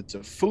disoriented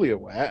to fully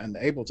aware and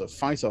able to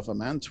fight off a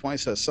man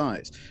twice her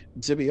size.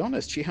 To be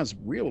honest, she has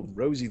real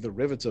Rosie the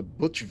Riveter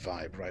Butch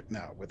vibe right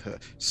now with her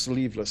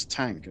sleeveless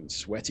tank and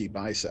sweaty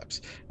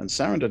biceps, and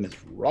Sarandon is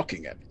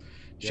rocking it.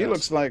 She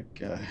looks like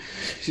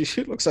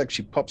she looks like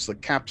she pops the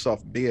caps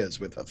off beers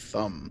with her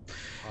thumb.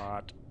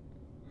 Hot.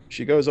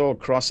 She goes all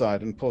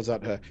cross-eyed and pulls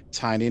out her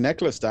tiny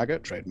necklace dagger,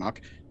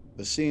 trademark.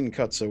 The scene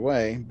cuts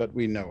away, but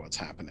we know what's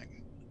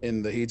happening.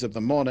 In the heat of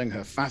the morning,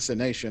 her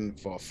fascination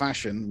for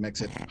fashion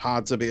makes it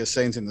hard to be a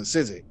saint in the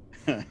city.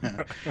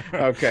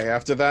 Okay,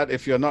 after that,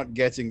 if you're not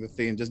getting the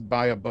theme, just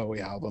buy a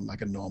Bowie album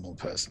like a normal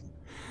person.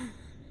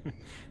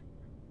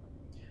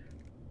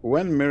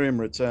 When Miriam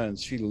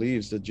returns, she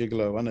leaves the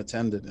gigolo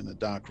unattended in a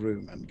dark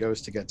room and goes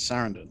to get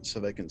Sarandon so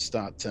they can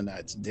start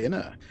tonight's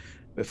dinner.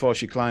 Before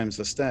she climbs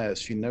the stairs,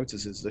 she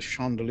notices the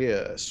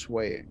chandelier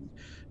swaying.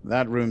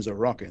 That room's a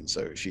rockin',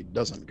 so she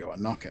doesn't go a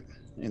knockin'.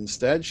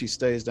 Instead, she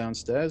stays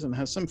downstairs and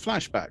has some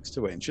flashbacks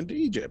to ancient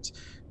Egypt,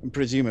 and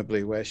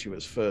presumably where she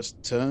was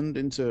first turned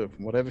into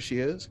whatever she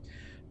is.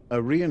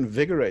 A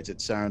reinvigorated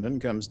Sarandon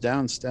comes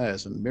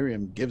downstairs and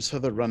Miriam gives her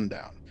the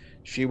rundown.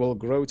 She will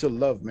grow to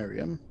love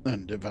Miriam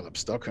and develop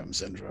Stockholm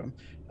Syndrome,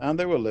 and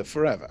they will live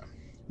forever.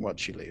 What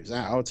she leaves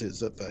out is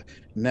that the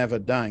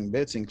never-dying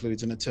bit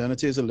includes an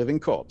eternity as a living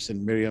corpse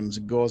in Miriam's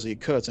gauzy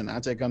curtain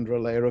attic under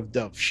a layer of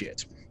dove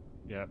shit.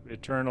 Yeah,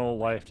 eternal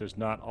life does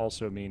not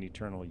also mean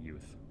eternal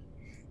youth.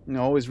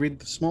 Always read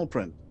the small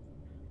print.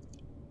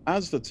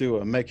 As the two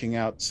are making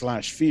out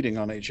 / feeding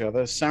on each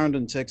other,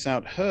 Sarandon takes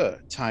out her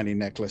tiny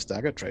necklace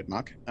dagger,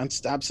 trademark, and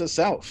stabs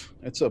herself.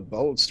 It's a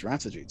bold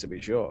strategy, to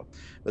be sure.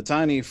 The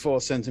tiny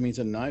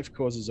 4-centimeter knife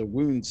causes a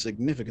wound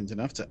significant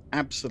enough to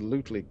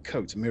absolutely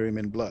coat Miriam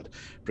in blood.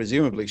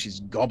 Presumably, she's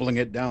gobbling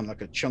it down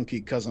like a chunky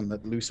cousin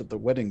let loose at the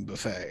wedding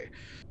buffet.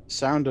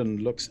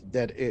 Sarandon looks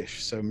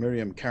dead-ish, so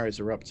Miriam carries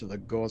her up to the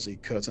gauzy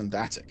curtained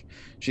attic.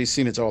 She's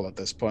seen it all at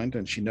this point,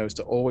 and she knows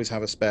to always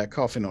have a spare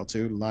coffin or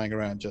two lying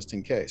around just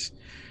in case.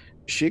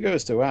 She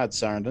goes to add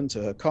Sarandon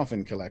to her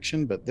coffin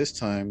collection, but this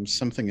time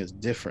something is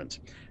different.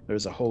 There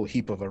is a whole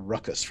heap of a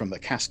ruckus from the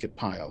casket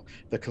pile.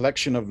 The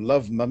collection of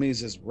love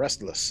mummies is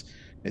restless.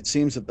 It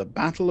seems that the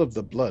battle of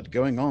the blood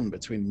going on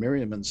between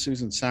Miriam and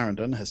Susan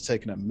Sarandon has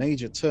taken a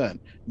major turn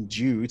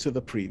due to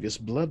the previous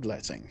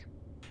bloodletting.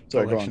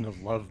 Collection of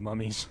love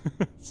mummies.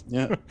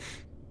 Yeah,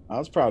 I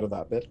was proud of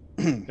that bit.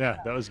 Yeah,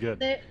 that was good.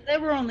 They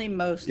were only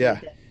mostly Yeah.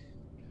 dead.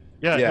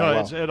 Yeah, Yeah, no,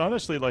 well. it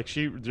honestly, like,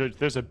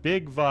 there's a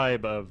big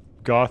vibe of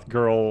goth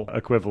girl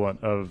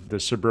equivalent of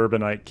the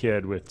suburbanite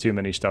kid with too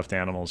many stuffed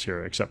animals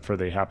here, except for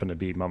they happen to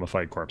be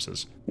mummified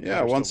corpses. Yeah,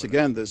 They're once still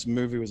again, this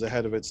movie was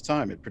ahead of its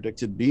time. It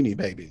predicted Beanie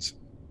Babies.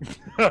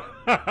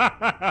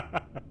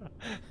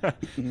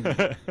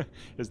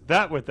 Is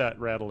that what that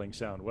rattling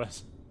sound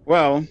was?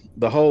 Well,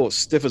 the whole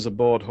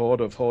stiff-as-a-board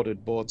horde of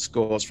hoarded board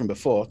scores from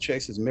before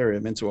chases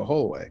Miriam into a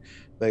hallway.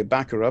 They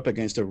back her up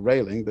against a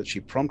railing, but she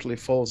promptly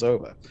falls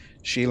over.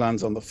 She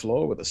lands on the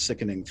floor with a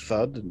sickening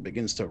thud and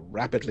begins to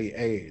rapidly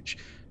age.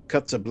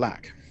 Cut to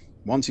black.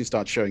 Once you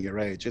start showing your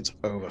age, it's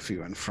over for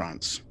you in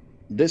France.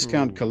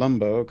 Discount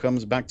Columbo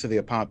comes back to the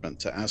apartment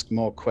to ask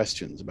more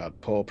questions about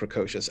poor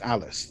precocious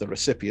Alice, the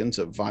recipient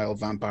of vile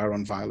vampire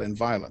on violin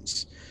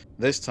violence.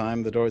 This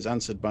time, the door is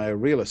answered by a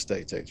real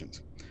estate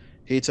agent.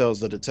 He tells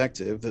the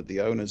detective that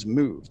the owners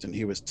moved and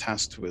he was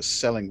tasked with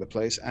selling the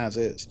place as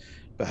is.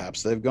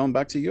 Perhaps they've gone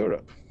back to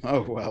Europe.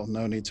 Oh, well,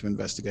 no need to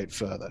investigate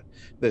further.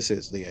 This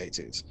is the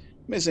 80s.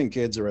 Missing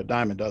kids are a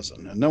dime a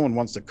dozen, and no one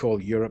wants to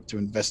call Europe to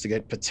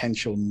investigate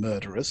potential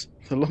murderers.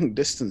 The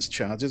long-distance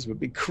charges would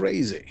be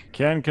crazy.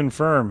 Can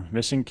confirm.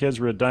 Missing kids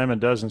were a dime a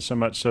dozen, so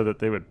much so that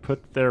they would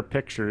put their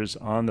pictures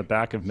on the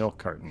back of milk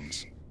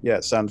cartons.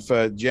 Yes, and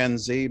for Gen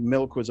Z,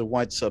 milk was a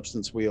white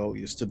substance we all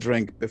used to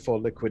drink before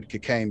liquid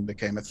cocaine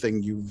became a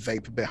thing you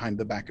vape behind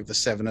the back of the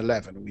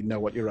 7-Eleven. We know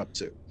what you're up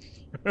to.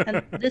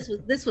 And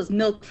this was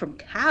milk from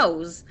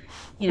cows,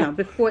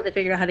 before they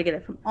figured out how to get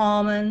it from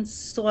almonds,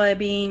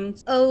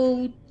 soybeans,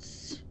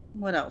 oats,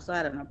 what else?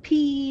 I don't know,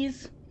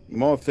 peas.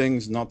 More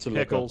things not to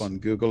Pickles. look up on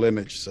Google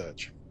image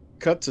search.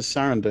 Cut to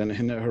Sarandon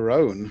in her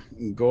own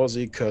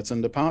gauzy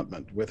curtained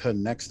apartment with her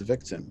next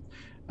victim.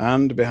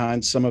 And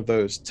behind some of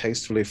those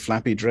tastefully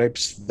flappy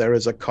drapes, there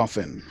is a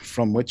coffin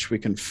from which we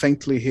can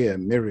faintly hear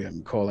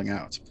Miriam calling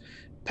out.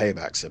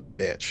 Payback's a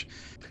bitch.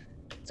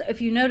 So if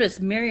you notice,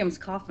 Miriam's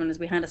coffin is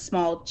behind a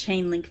small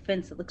chain link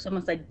fence that looks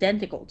almost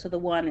identical to the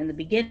one in the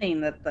beginning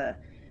that the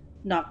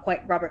not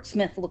quite Robert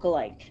Smith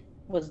lookalike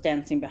was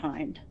dancing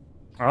behind.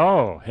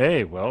 Oh,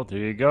 hey, well, there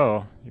you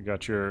go. You've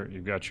got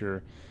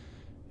your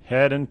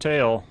head and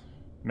tail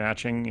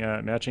matching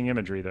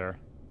imagery there.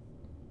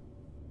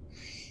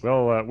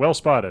 Well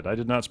spotted. I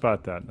did not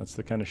spot that. That's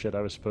the kind of shit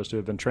I was supposed to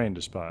have been trained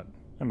to spot.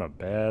 I'm a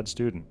bad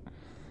student.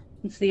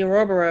 It's the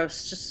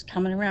Ouroboros just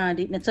coming around,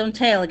 eating its own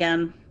tail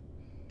again.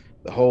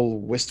 The whole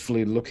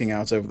wistfully looking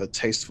out over the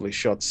tastefully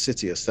shot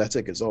city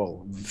aesthetic is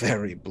all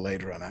very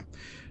Blade Runner.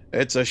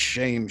 It's a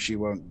shame she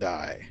won't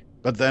die.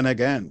 But then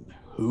again,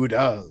 who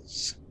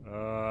does?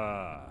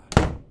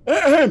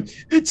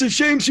 It's a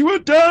shame she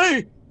won't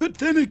die, but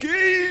then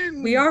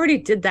again... We already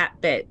did that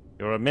bit.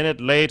 You're a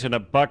minute late and a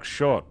buck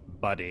short,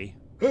 buddy.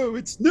 Oh,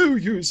 it's no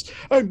use.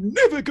 I'm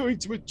never going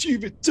to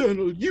achieve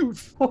eternal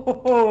youth.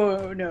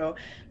 Oh, no.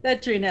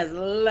 That train has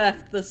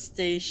left the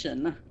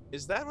station.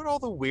 Is that what all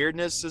the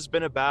weirdness has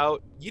been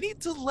about? You need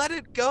to let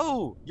it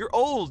go. You're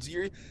old.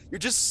 You're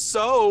just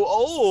so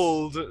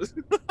old.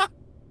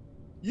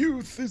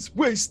 Youth is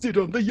wasted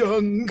on the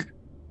young.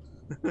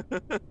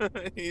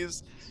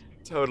 He's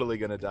totally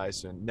gonna die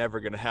soon. Never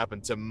gonna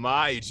happen to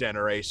my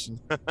generation.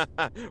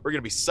 We're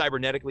gonna be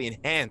cybernetically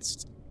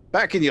enhanced.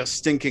 Back in your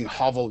stinking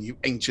hovel, you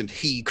ancient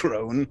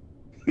he-crone.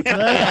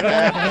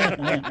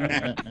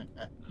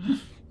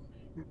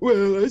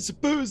 Well, I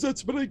suppose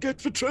that's what I get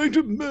for trying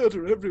to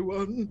murder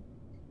everyone.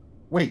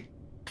 Wait,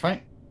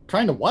 trying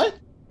to what?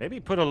 Maybe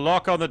put a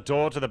lock on the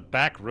door to the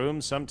back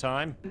room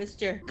sometime.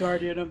 Mr.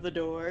 Guardian of the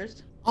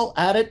Doors. I'll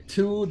add it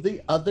to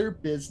the other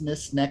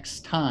business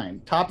next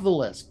time. Top of the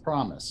list,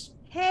 promise.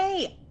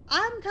 Hey,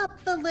 I'm top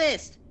of the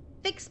list.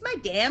 Fix my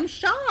damn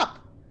shop.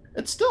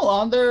 It's still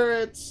on there.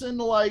 It's in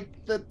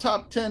like the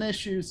top 10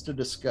 issues to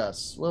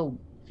discuss. Well,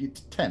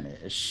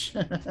 10-ish.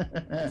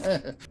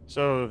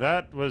 So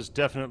that was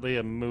definitely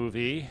a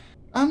movie.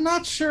 I'm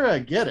not sure I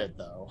get it,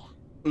 though.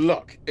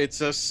 Look,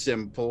 it's a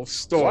simple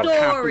story.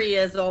 Story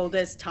as old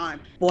as time.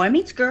 Boy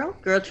meets girl.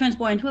 Girl turns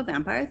boy into a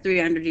vampire.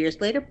 300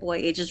 years later, boy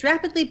ages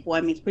rapidly.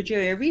 Boy meets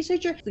progeria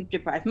researcher.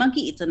 Sleep-deprived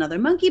monkey eats another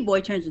monkey. Boy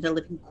turns into a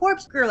living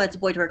corpse. Girl adds a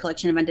boy to her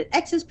collection of undead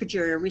exes.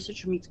 Progeria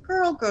researcher meets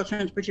girl. Girl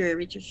turns progeria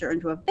researcher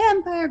into a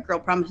vampire. Girl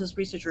promises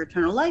researcher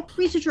eternal life.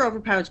 Researcher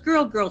overpowers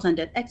girl. Girl's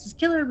undead exes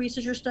kill her.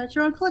 Researcher starts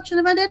her own collection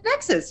of undead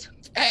exes.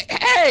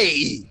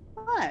 Hey!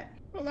 What?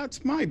 Well,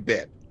 that's my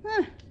bit.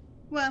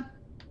 Well,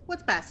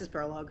 what's past this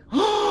prologue?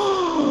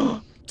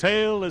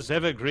 Tale as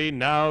evergreen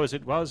now as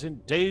it was in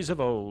days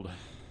of old.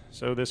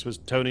 So this was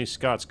Tony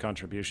Scott's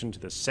contribution to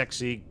the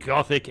sexy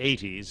gothic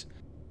 80s.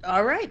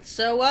 All right,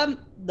 so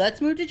let's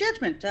move to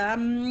judgment.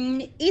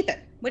 Ethan,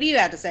 what do you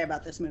have to say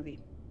about this movie?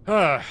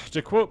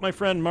 To quote my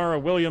friend Mara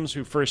Williams,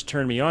 who first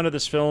turned me onto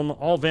this film,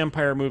 all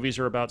vampire movies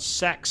are about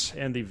sex,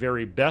 and the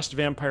very best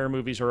vampire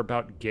movies are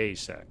about gay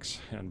sex.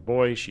 And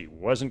boy, she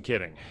wasn't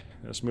kidding.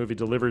 This movie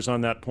delivers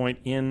on that point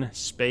in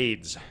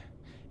spades.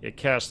 It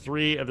cast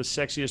 3 of the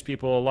sexiest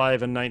people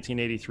alive in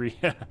 1983.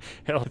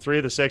 Hell, 3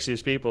 of the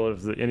sexiest people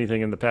of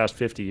anything in the past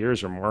 50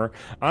 years or more.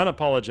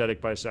 Unapologetic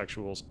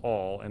bisexuals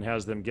all, and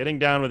has them getting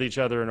down with each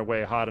other in a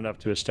way hot enough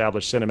to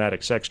establish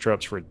cinematic sex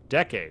tropes for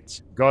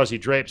decades. Gauzy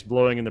drapes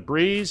blowing in the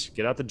breeze.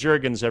 Get out the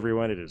Jergens,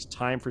 everyone. It is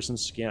time for some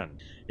skin.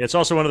 It's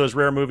also one of those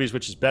rare movies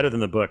which is better than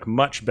the book,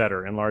 much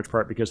better, in large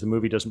part because the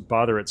movie doesn't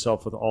bother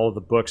itself with all of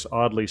the book's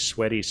oddly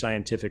sweaty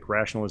scientific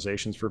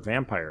rationalizations for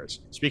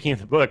vampires. Speaking of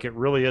the book, it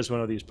really is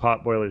one of these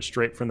potboilers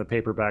straight from the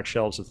paperback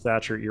shelves of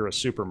Thatcher-era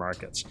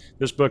supermarkets.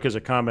 This book is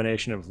a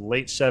combination of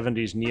late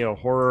 70s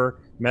neo-horror,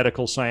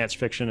 medical science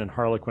fiction, and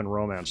Harlequin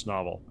romance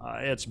novel.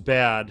 It's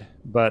bad,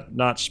 but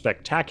not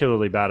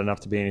spectacularly bad enough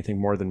to be anything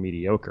more than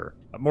mediocre.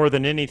 More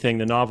than anything,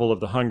 the novel of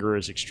The Hunger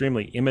is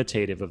extremely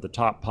imitative of the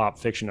top pop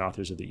fiction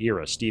authors of the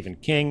era, Stephen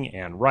King,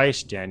 Anne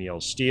Rice, Danielle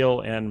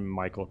Steele, and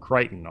Michael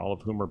Crichton, all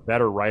of whom are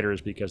better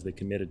writers because they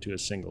committed to a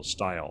single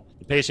style.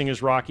 The pacing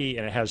is rocky,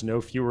 and it has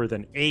no fewer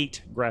than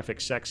 8 graphic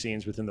sex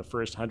scenes within the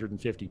first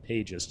 150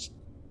 pages.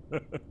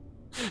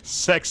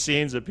 Sex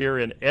scenes appear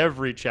in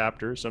every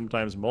chapter,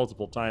 sometimes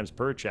multiple times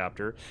per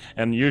chapter,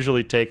 and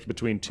usually take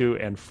between 2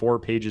 and 4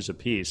 pages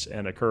apiece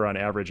and occur on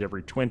average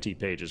every 20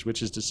 pages,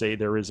 which is to say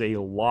there is a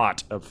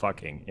lot of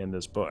fucking in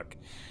this book.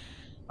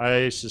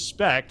 I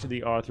suspect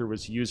the author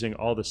was using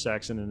all the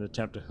sex in an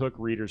attempt to hook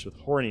readers with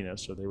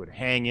horniness so they would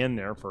hang in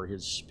there for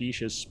his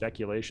specious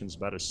speculations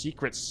about a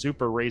secret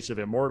super race of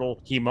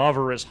immortal,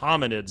 hemovorous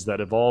hominids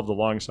that evolved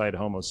alongside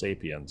Homo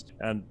sapiens.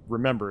 And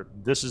remember,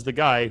 this is the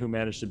guy who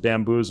managed to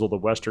bamboozle the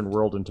Western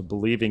world into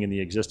believing in the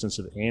existence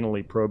of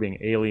anally probing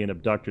alien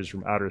abductors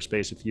from outer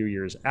space a few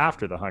years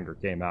after The Hunger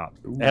came out.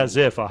 Ooh. As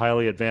if a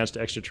highly advanced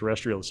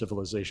extraterrestrial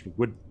civilization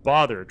would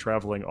bother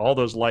traveling all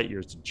those light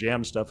years to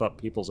jam stuff up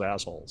people's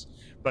assholes.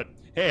 But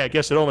hey, I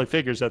guess it only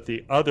figures that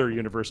the other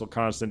universal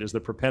constant is the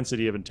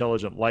propensity of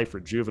intelligent life for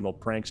juvenile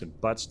pranks and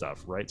butt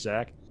stuff, right,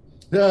 Zach?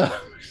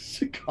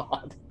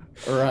 God.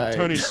 Right.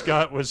 Tony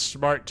Scott was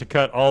smart to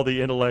cut all the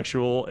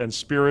intellectual and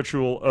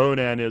spiritual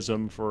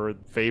onanism for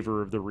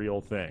favor of the real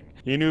thing.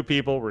 He knew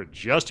people were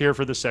just here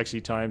for the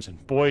sexy times,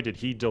 and boy did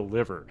he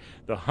deliver.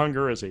 The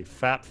Hunger is a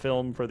fat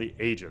film for the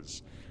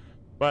ages.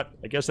 But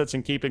I guess that's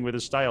in keeping with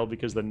his style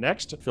because the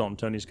next film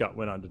Tony Scott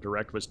went on to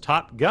direct was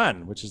Top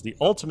Gun, which is the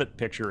ultimate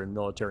picture in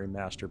military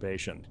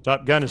masturbation.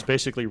 Top Gun is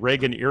basically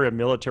Reagan-era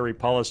military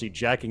policy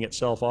jacking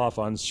itself off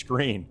on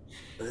screen.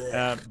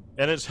 And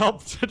it's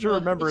helped to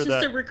remember that...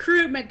 It's just a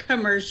recruitment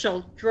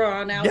commercial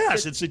drawn out.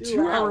 Yes, it's a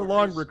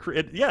 2-hour-long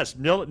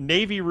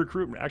Navy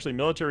recruitment, actually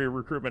military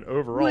recruitment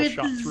overall, with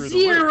shot through the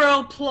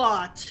zero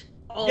plot.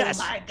 Oh yes.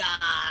 My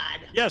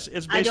God. Yes,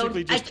 it's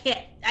basically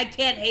I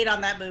can't hate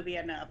on that movie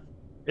enough.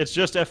 It's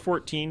just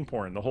F-14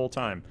 porn the whole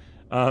time.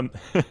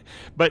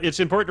 But it's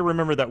important to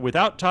remember that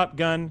without Top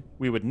Gun,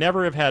 we would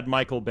never have had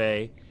Michael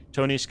Bay,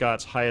 Tony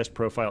Scott's highest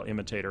profile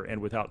imitator, and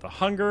without The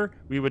Hunger,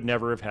 we would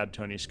never have had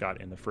Tony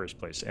Scott in the first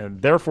place.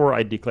 And therefore,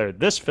 I declare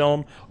this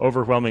film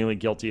overwhelmingly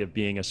guilty of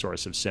being a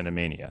source of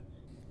cinemania.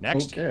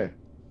 Next. Okay.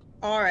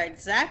 All right,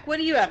 Zach, what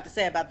do you have to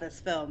say about this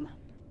film?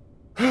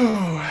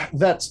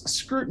 That's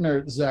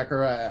Scrutinizer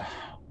Zacharia.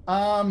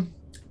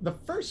 The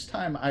first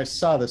time I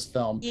saw this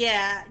film,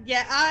 Yeah,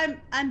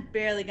 I'm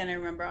barely gonna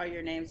remember all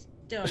your names.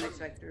 Don't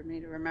expect me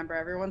to remember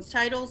everyone's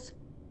titles.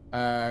 all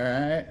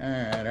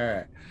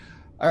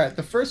right.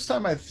 The first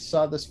time I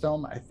saw this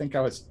film, I think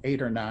I was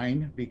 8 or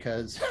 9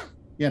 because,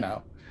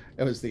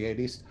 it was the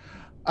 80s.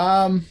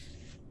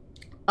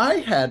 I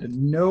had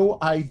no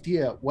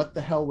idea what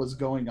the hell was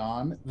going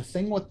on. The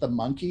thing with the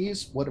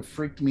monkeys would have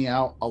freaked me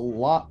out a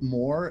lot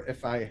more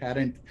if I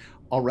hadn't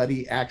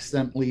already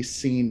accidentally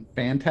seen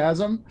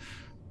Phantasm.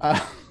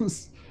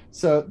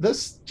 So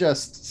this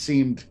just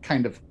seemed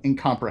kind of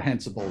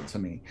incomprehensible to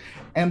me.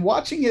 And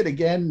watching it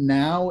again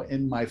now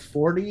in my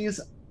 40s,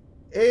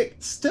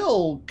 it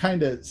still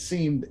kind of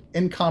seemed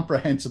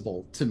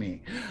incomprehensible to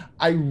me.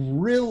 I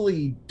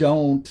really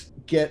don't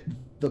get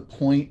the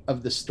point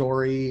of the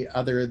story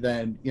other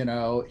than,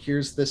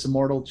 here's this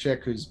immortal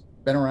chick who's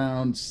been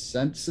around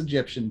since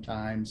Egyptian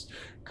times,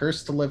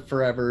 cursed to live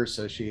forever.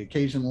 So she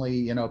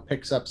occasionally,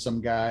 picks up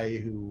some guy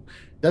who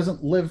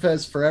doesn't live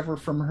as forever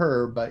from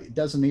her, but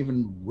doesn't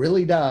even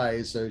really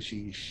die. So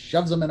she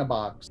shoves him in a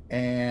box.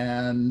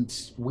 And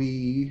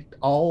we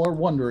all are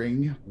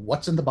wondering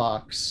what's in the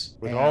box.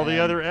 With all the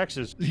other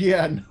exes.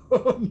 Yeah,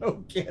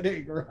 no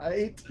kidding,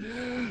 right?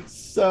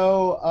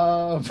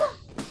 So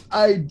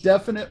I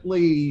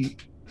definitely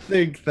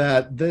think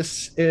that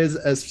this is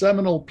a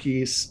seminal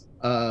piece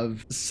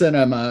of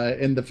cinema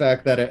in the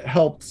fact that it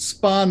helped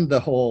spawn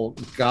the whole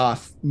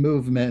goth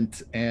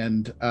movement,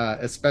 and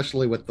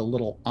especially with the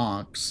little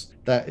onks.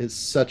 That is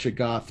such a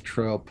goth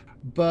trope.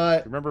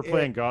 But remember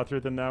playing Gother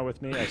Than Thou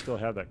with me? I still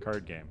have that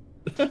card game.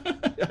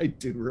 I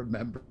do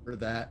remember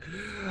that.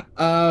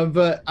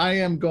 But I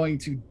am going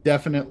to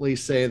definitely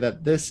say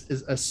that this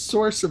is a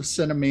source of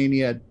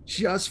Cinemania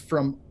just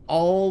from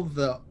all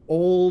the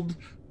old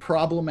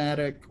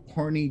problematic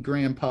horny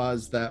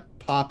grandpas that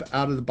pop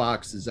out of the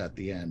boxes at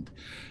the end.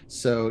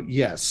 So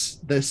yes,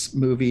 this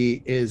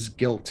movie is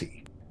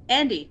guilty.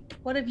 Andy,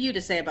 what have you to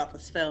say about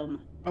this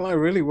film? Well, I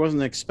really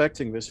wasn't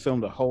expecting this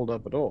film to hold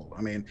up at all.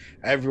 I mean,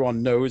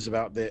 everyone knows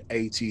about the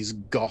 80s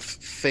goth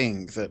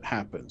thing that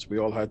happened. We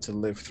all had to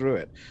live through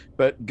it.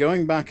 But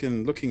going back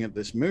and looking at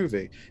this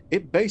movie,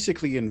 it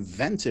basically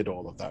invented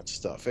all of that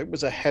stuff. It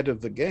was ahead of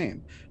the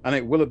game. And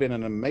it will have been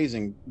an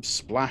amazing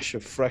splash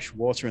of fresh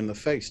water in the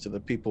face to the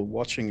people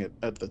watching it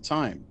at the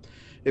time.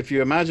 If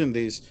you imagine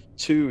these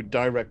two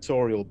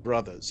directorial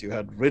brothers, you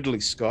had Ridley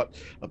Scott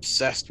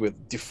obsessed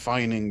with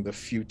defining the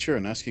future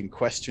and asking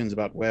questions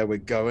about where we're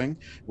going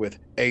with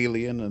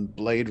Alien and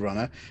Blade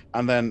Runner,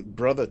 and then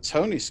brother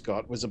Tony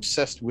Scott was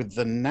obsessed with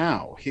the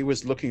now. He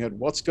was looking at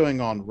what's going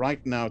on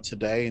right now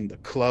today in the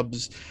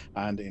clubs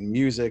and in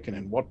music and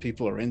in what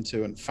people are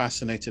into and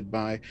fascinated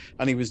by,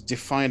 and he was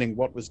defining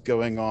what was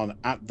going on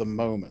at the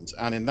moment.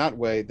 And in that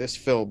way, this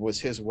film was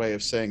his way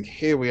of saying,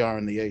 here we are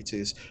in the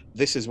 80s,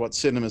 this is what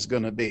cinema's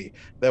going to be.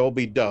 There will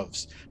be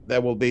doves,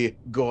 there will be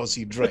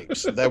gauzy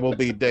drapes, there will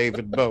be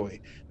David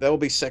Bowie, there will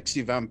be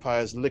sexy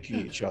vampires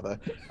licking each other,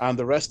 and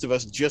the rest of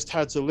us just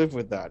had to live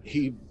with that.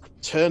 He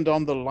turned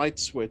on the light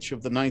switch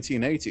of the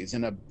 1980s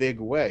in a big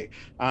way,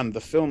 and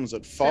the films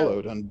that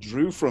followed and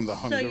drew from the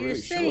hunger really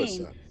show us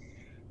that.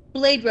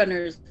 Blade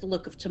Runner is the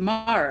look of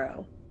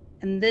tomorrow,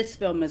 and this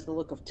film is the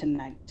look of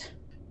tonight.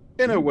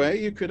 In a way,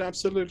 you could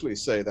absolutely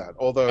say that.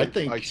 Although I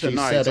think by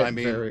tonight, I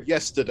mean very...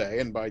 yesterday,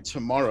 and by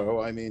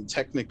tomorrow, I mean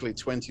technically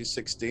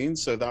 2016.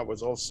 So that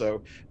was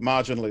also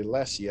marginally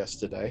less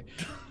yesterday.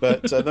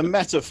 But the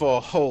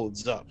metaphor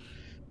holds up.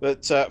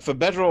 But for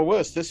better or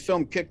worse, this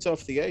film kicked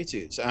off the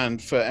 80s.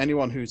 And for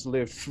anyone who's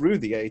lived through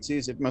the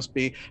 80s, it must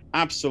be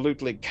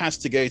absolutely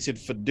castigated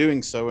for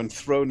doing so and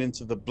thrown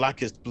into the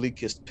blackest,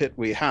 bleakest pit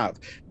we have.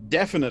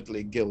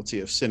 Definitely guilty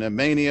of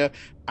Cinemania.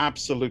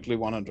 Absolutely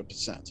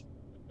 100%.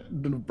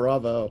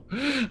 Bravo.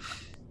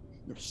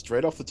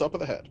 Straight off the top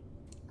of the head.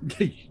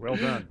 Well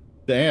done.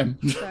 Damn.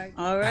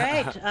 All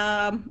right.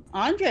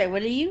 Andre,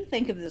 what do you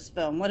think of this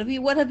film? What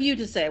have you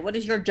to say? What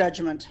is your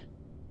judgment?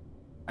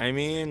 I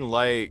mean,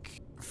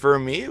 like, for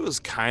me, it was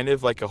kind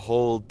of like a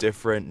whole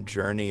different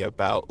journey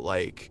about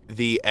like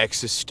the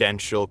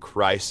existential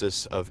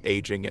crisis of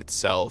aging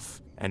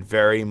itself, and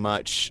very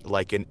much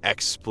like an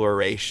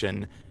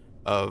exploration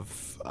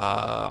of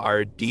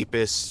our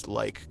deepest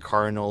like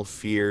carnal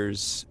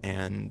fears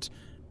and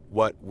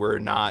what we're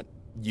not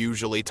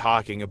usually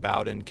talking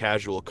about in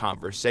casual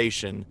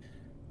conversation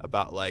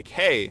about, like,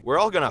 hey, we're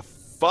all gonna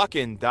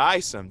fucking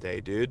die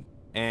someday, dude.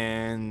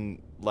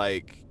 And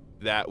like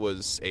that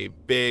was a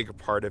big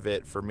part of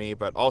it for me,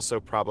 but also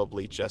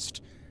probably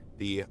just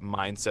the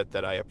mindset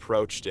that I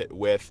approached it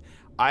with.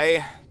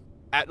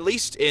 At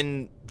least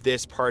in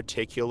this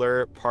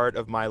particular part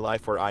of my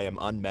life where I am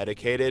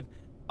unmedicated,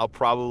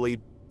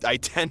 I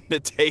tend to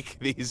take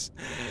these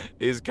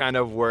kind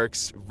of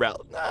works,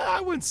 I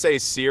wouldn't say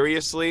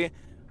seriously,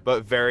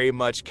 but very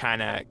much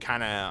kind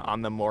of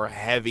on the more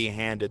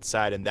heavy-handed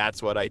side. And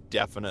that's what I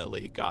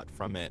definitely got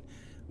from it,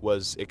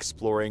 was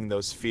exploring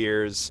those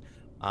fears,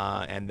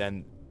 and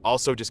then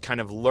also just kind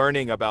of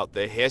learning about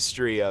the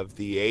history of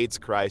the AIDS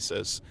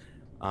crisis,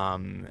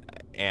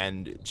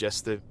 And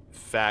just the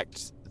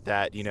fact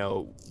that, you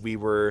know, we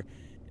were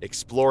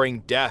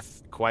exploring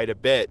death quite a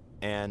bit,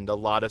 and a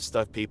lot of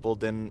stuff people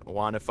didn't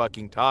want to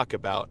fucking talk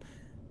about,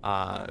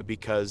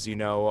 because, you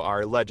know,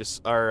 our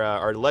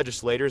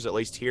legislators, at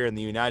least here in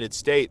the United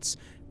States,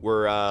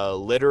 were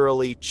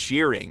literally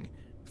cheering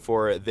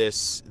for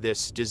this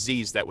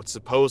disease that was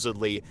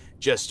supposedly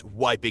just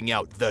wiping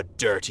out the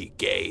dirty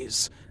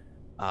gays.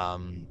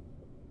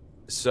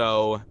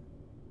 So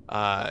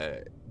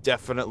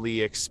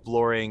definitely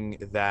exploring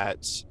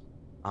that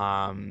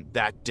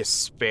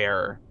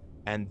despair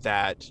and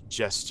that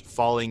just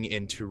falling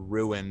into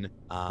ruin,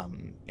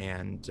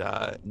 and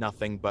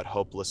nothing but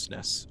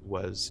hopelessness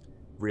was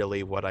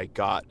really what I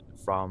got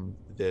from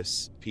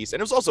this piece. And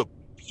it was also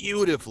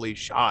beautifully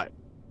shot.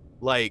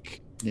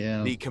 Like,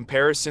 the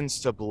comparisons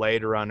to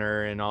Blade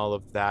Runner and all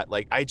of that,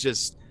 like, the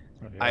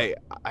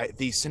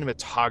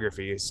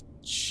cinematography is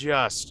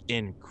just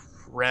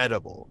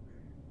incredible.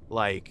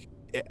 Like,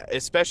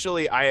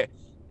 especially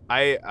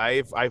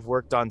I've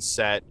worked on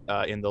set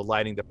in the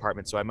lighting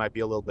department, so I might be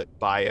a little bit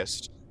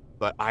biased,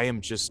 but I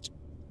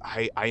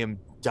am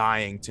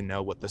dying to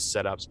know what the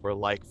setups were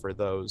like for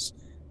those,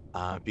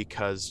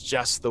 because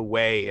just the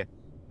way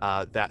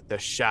that the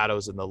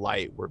shadows and the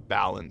light were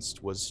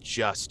balanced was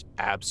just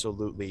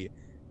absolutely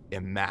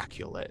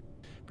immaculate.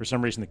 For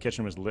some reason, the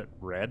kitchen was lit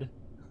red.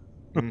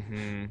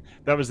 Mm-hmm.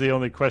 That was the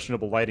only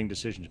questionable lighting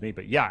decision to me,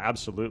 but yeah,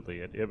 absolutely,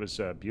 it was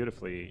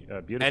beautifully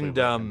and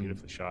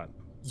beautifully shot.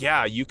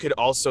 Yeah, you could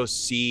also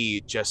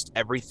see just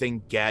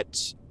everything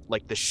get,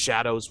 like, the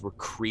shadows were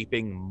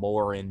creeping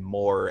more and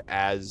more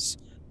as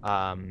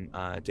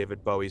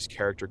David Bowie's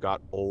character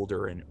got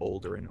older and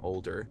older and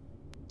older.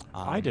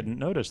 I didn't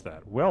notice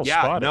that. Well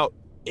yeah, spotted. No,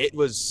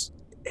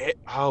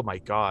 oh my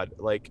God.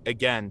 Like,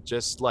 again,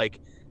 just like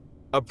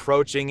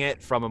approaching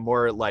it from a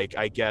more, like,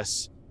 I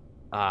guess,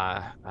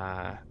 I'm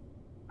trying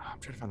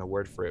to find the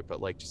word for it,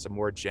 but like just a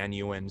more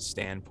genuine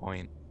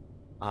standpoint,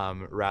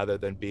 rather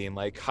than being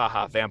like,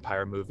 haha,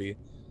 vampire movie.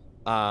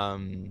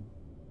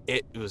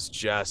 It was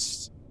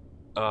just,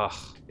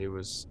 it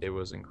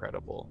was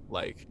incredible.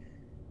 Like,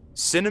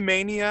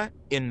 Cinemania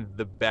in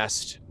the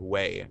best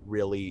way,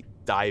 really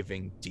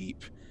diving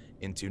deep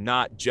into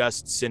not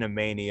just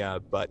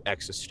Cinemania, but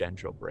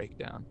existential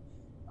breakdown.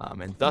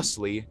 And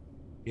thusly,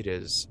 it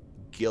is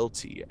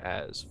guilty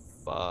as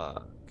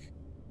fuck.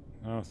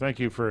 Oh, thank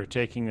you for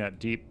taking that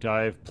deep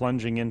dive,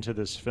 plunging into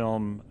this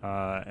film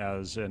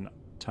as an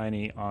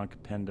tiny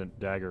Ankh pendant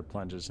dagger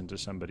plunges into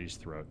somebody's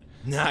throat.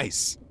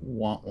 Nice.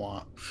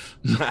 Want.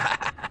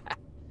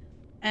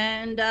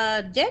 And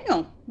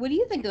Daniel, what do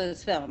you think of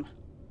this film?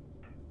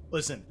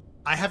 Listen,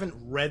 I haven't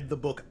read the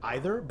book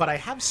either, but I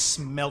have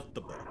smelt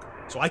the book,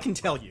 so I can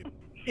tell you,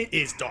 it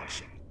is dog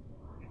shit.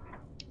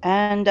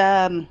 And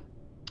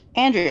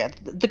Andrea,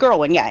 the girl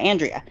one, yeah,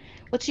 Andrea.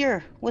 What's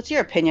your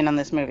opinion on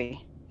this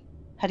movie?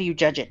 How do you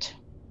judge it?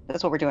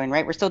 That's what we're doing,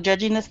 right? We're still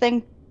judging this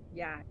thing?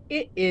 Yeah,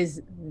 it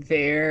is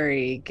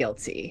very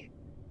guilty.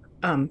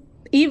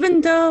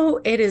 Even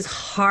though it is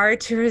hard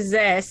to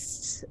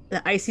resist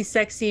the icy,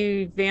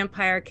 sexy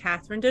vampire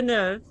Catherine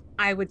Deneuve,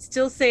 I would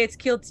still say it's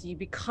guilty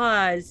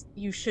because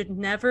you should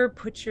never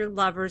put your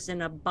lovers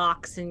in a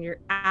box in your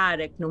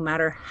attic, no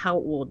matter how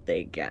old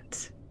they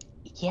get.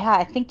 Yeah,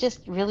 I think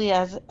just really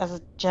as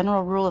a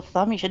general rule of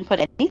thumb, you shouldn't put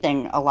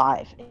anything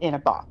alive in a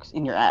box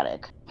in your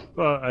attic.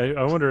 Well,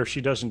 I wonder if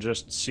she doesn't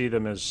just see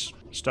them as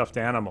stuffed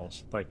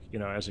animals, like, you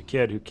know, as a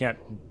kid who can't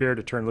bear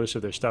to turn loose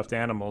of their stuffed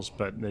animals,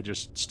 but they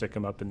just stick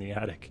them up in the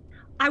attic.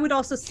 I would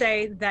also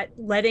say that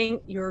letting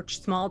your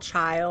small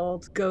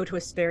child go to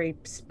a very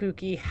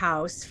spooky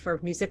house for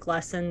music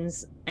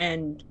lessons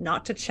and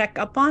not to check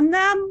up on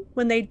them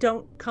when they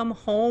don't come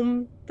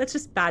home, that's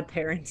just bad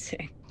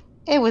parenting.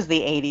 It was the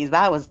 80s.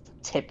 That was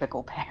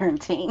typical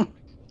parenting.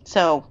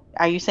 So,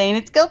 are you saying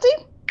it's guilty?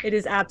 It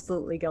is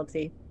absolutely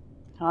guilty.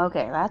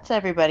 Okay, that's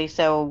everybody.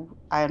 So,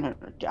 am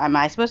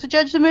I supposed to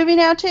judge the movie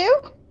now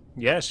too?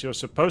 Yes, you're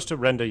supposed to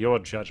render your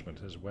judgment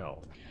as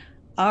well.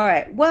 All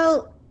right.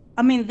 Well,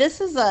 I mean, this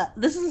is a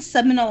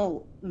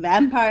seminal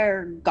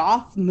vampire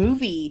goth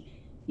movie.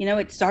 You know,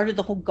 it started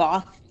the whole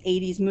goth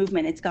 80s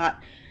movement. It's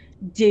got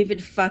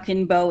David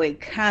fucking Bowie,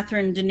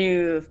 Catherine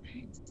Deneuve,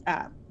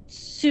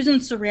 Susan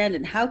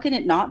Sarandon. How can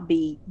it not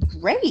be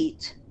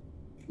great?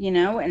 You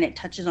know, and it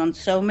touches on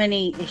so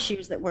many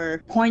issues that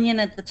were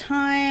poignant at the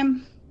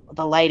time.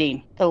 The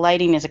lighting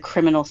is a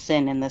criminal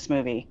sin in this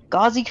movie.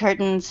 Gauzy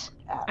curtains.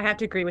 I have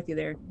to agree with you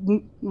there.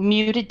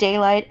 Muted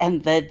daylight,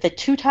 and the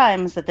 2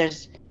 times that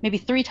there's, maybe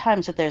 3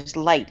 times that there's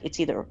light, it's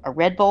either a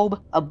red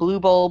bulb, a blue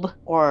bulb,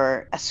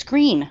 or a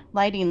screen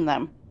lighting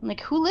them.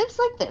 Like, who lives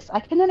like this? I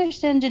can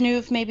understand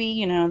Deneuve, maybe,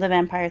 you know, the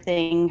vampire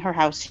thing, her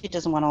house, she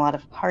doesn't want a lot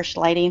of harsh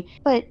lighting.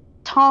 But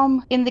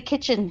Tom in the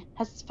kitchen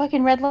has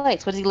fucking red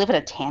lights. What, does he live in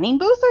a tanning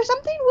booth or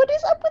something? What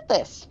is up with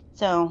this?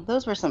 So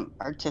those were some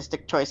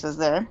artistic choices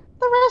there.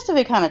 The rest of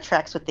it kind of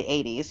tracks with the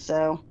 80s.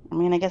 So, I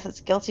mean, I guess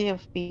it's guilty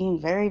of being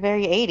very,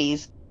 very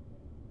 80s.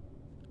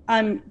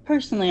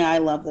 Personally, I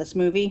love this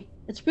movie.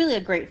 It's really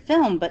a great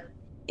film, but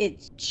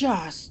it's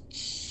just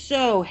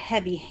so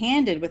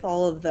heavy-handed with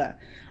all of the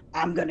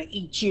I'm gonna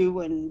eat you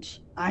and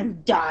I'm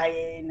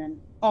dying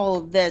and all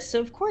of this. So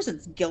of course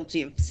it's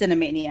guilty of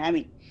Cinemania. I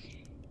mean,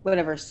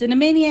 whatever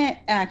Cinemania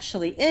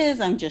actually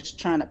is, I'm just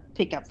trying to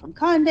pick up from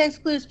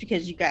context clues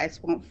because you guys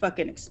won't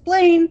fucking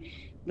explain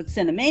what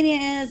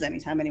Cinemania is.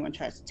 Anytime anyone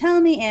tries to tell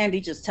me,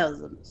 Andy just tells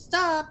them to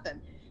stop.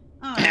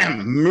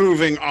 And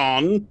moving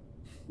on.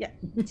 Yeah,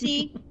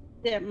 see,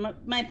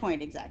 my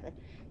point exactly.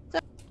 So,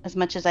 as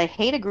much as I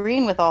hate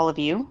agreeing with all of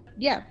you,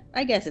 yeah,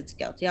 I guess it's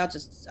guilty. I'll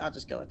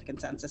just go with the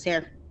consensus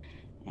here,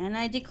 and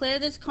I declare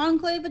this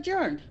conclave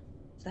adjourned.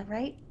 Is that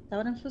right? Is that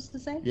what I'm supposed to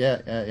say?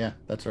 Yeah,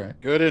 that's right.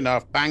 Good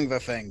enough. Bang the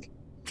thing.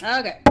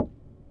 Okay.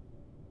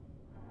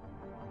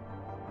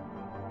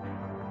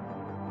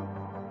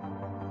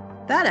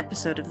 That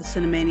episode of the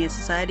Cinemania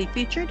Society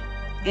featured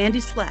Andy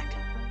Slack,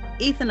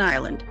 Ethan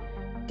Ireland,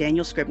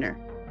 Daniel Scribner,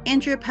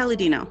 Andrea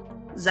Palladino,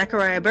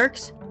 Zacharia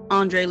Berks,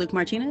 Andre Luc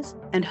Martinez,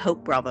 and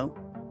Hope Bravo.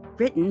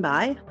 Written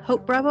by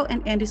Hope Bravo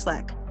and Andy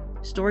Slack.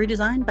 Story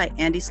designed by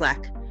Andy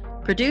Slack.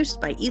 Produced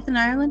by Ethan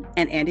Ireland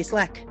and Andy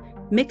Slack.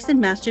 Mixed and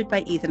mastered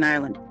by Ethan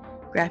Ireland.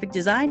 Graphic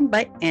design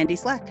by Andy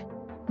Slack.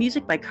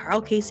 Music by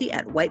Carl Casey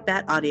at White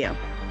Bat Audio.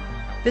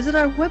 Visit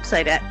our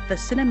website at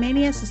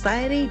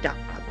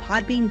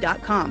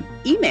thecinemaniasociety.podbean.com.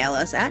 Email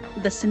us at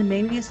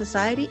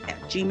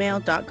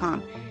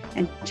thecinemaniasociety@gmail.com.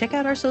 And check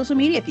out our social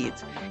media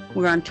feeds.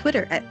 We're on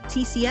Twitter at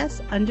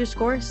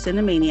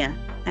TCS_Cinemania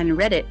and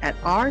Reddit at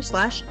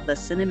r/The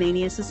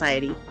Cinemania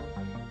Society.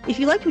 If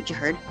you liked what you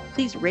heard,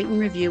 please rate and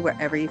review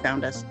wherever you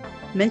found us.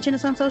 Mention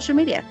us on social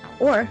media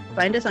or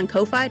find us on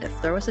Ko-Fi to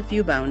throw us a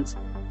few bones.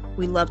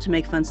 We love to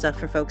make fun stuff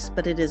for folks,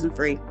 but it isn't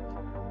free.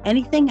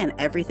 Anything and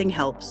everything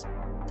helps.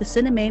 The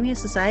Cinemania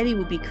Society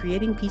will be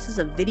creating pieces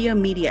of video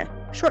media,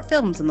 short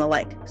films and the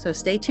like, so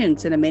stay tuned,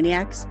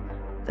 Cinemaniacs.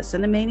 The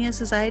Cinemania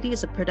Society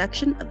is a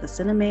production of the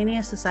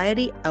Cinemania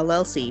Society,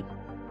 LLC.